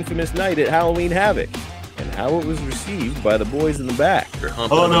about his infamous night at Halloween Havoc and how it was received by the boys in the back.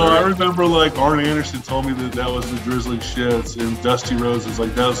 Oh, no, I remember, like, Arn Anderson told me that was the drizzling shits, and Dusty Rhodes was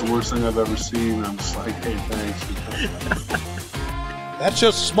like, that was the worst thing I've ever seen. And I'm just like, hey, thanks. That's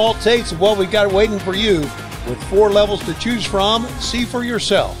just a small taste of what we got waiting for you. With 4 levels to choose from, see for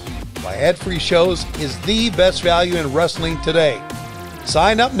yourself why Ad-Free Shows is the best value in wrestling today.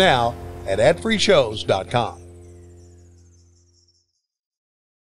 Sign up now at adfreeshows.com.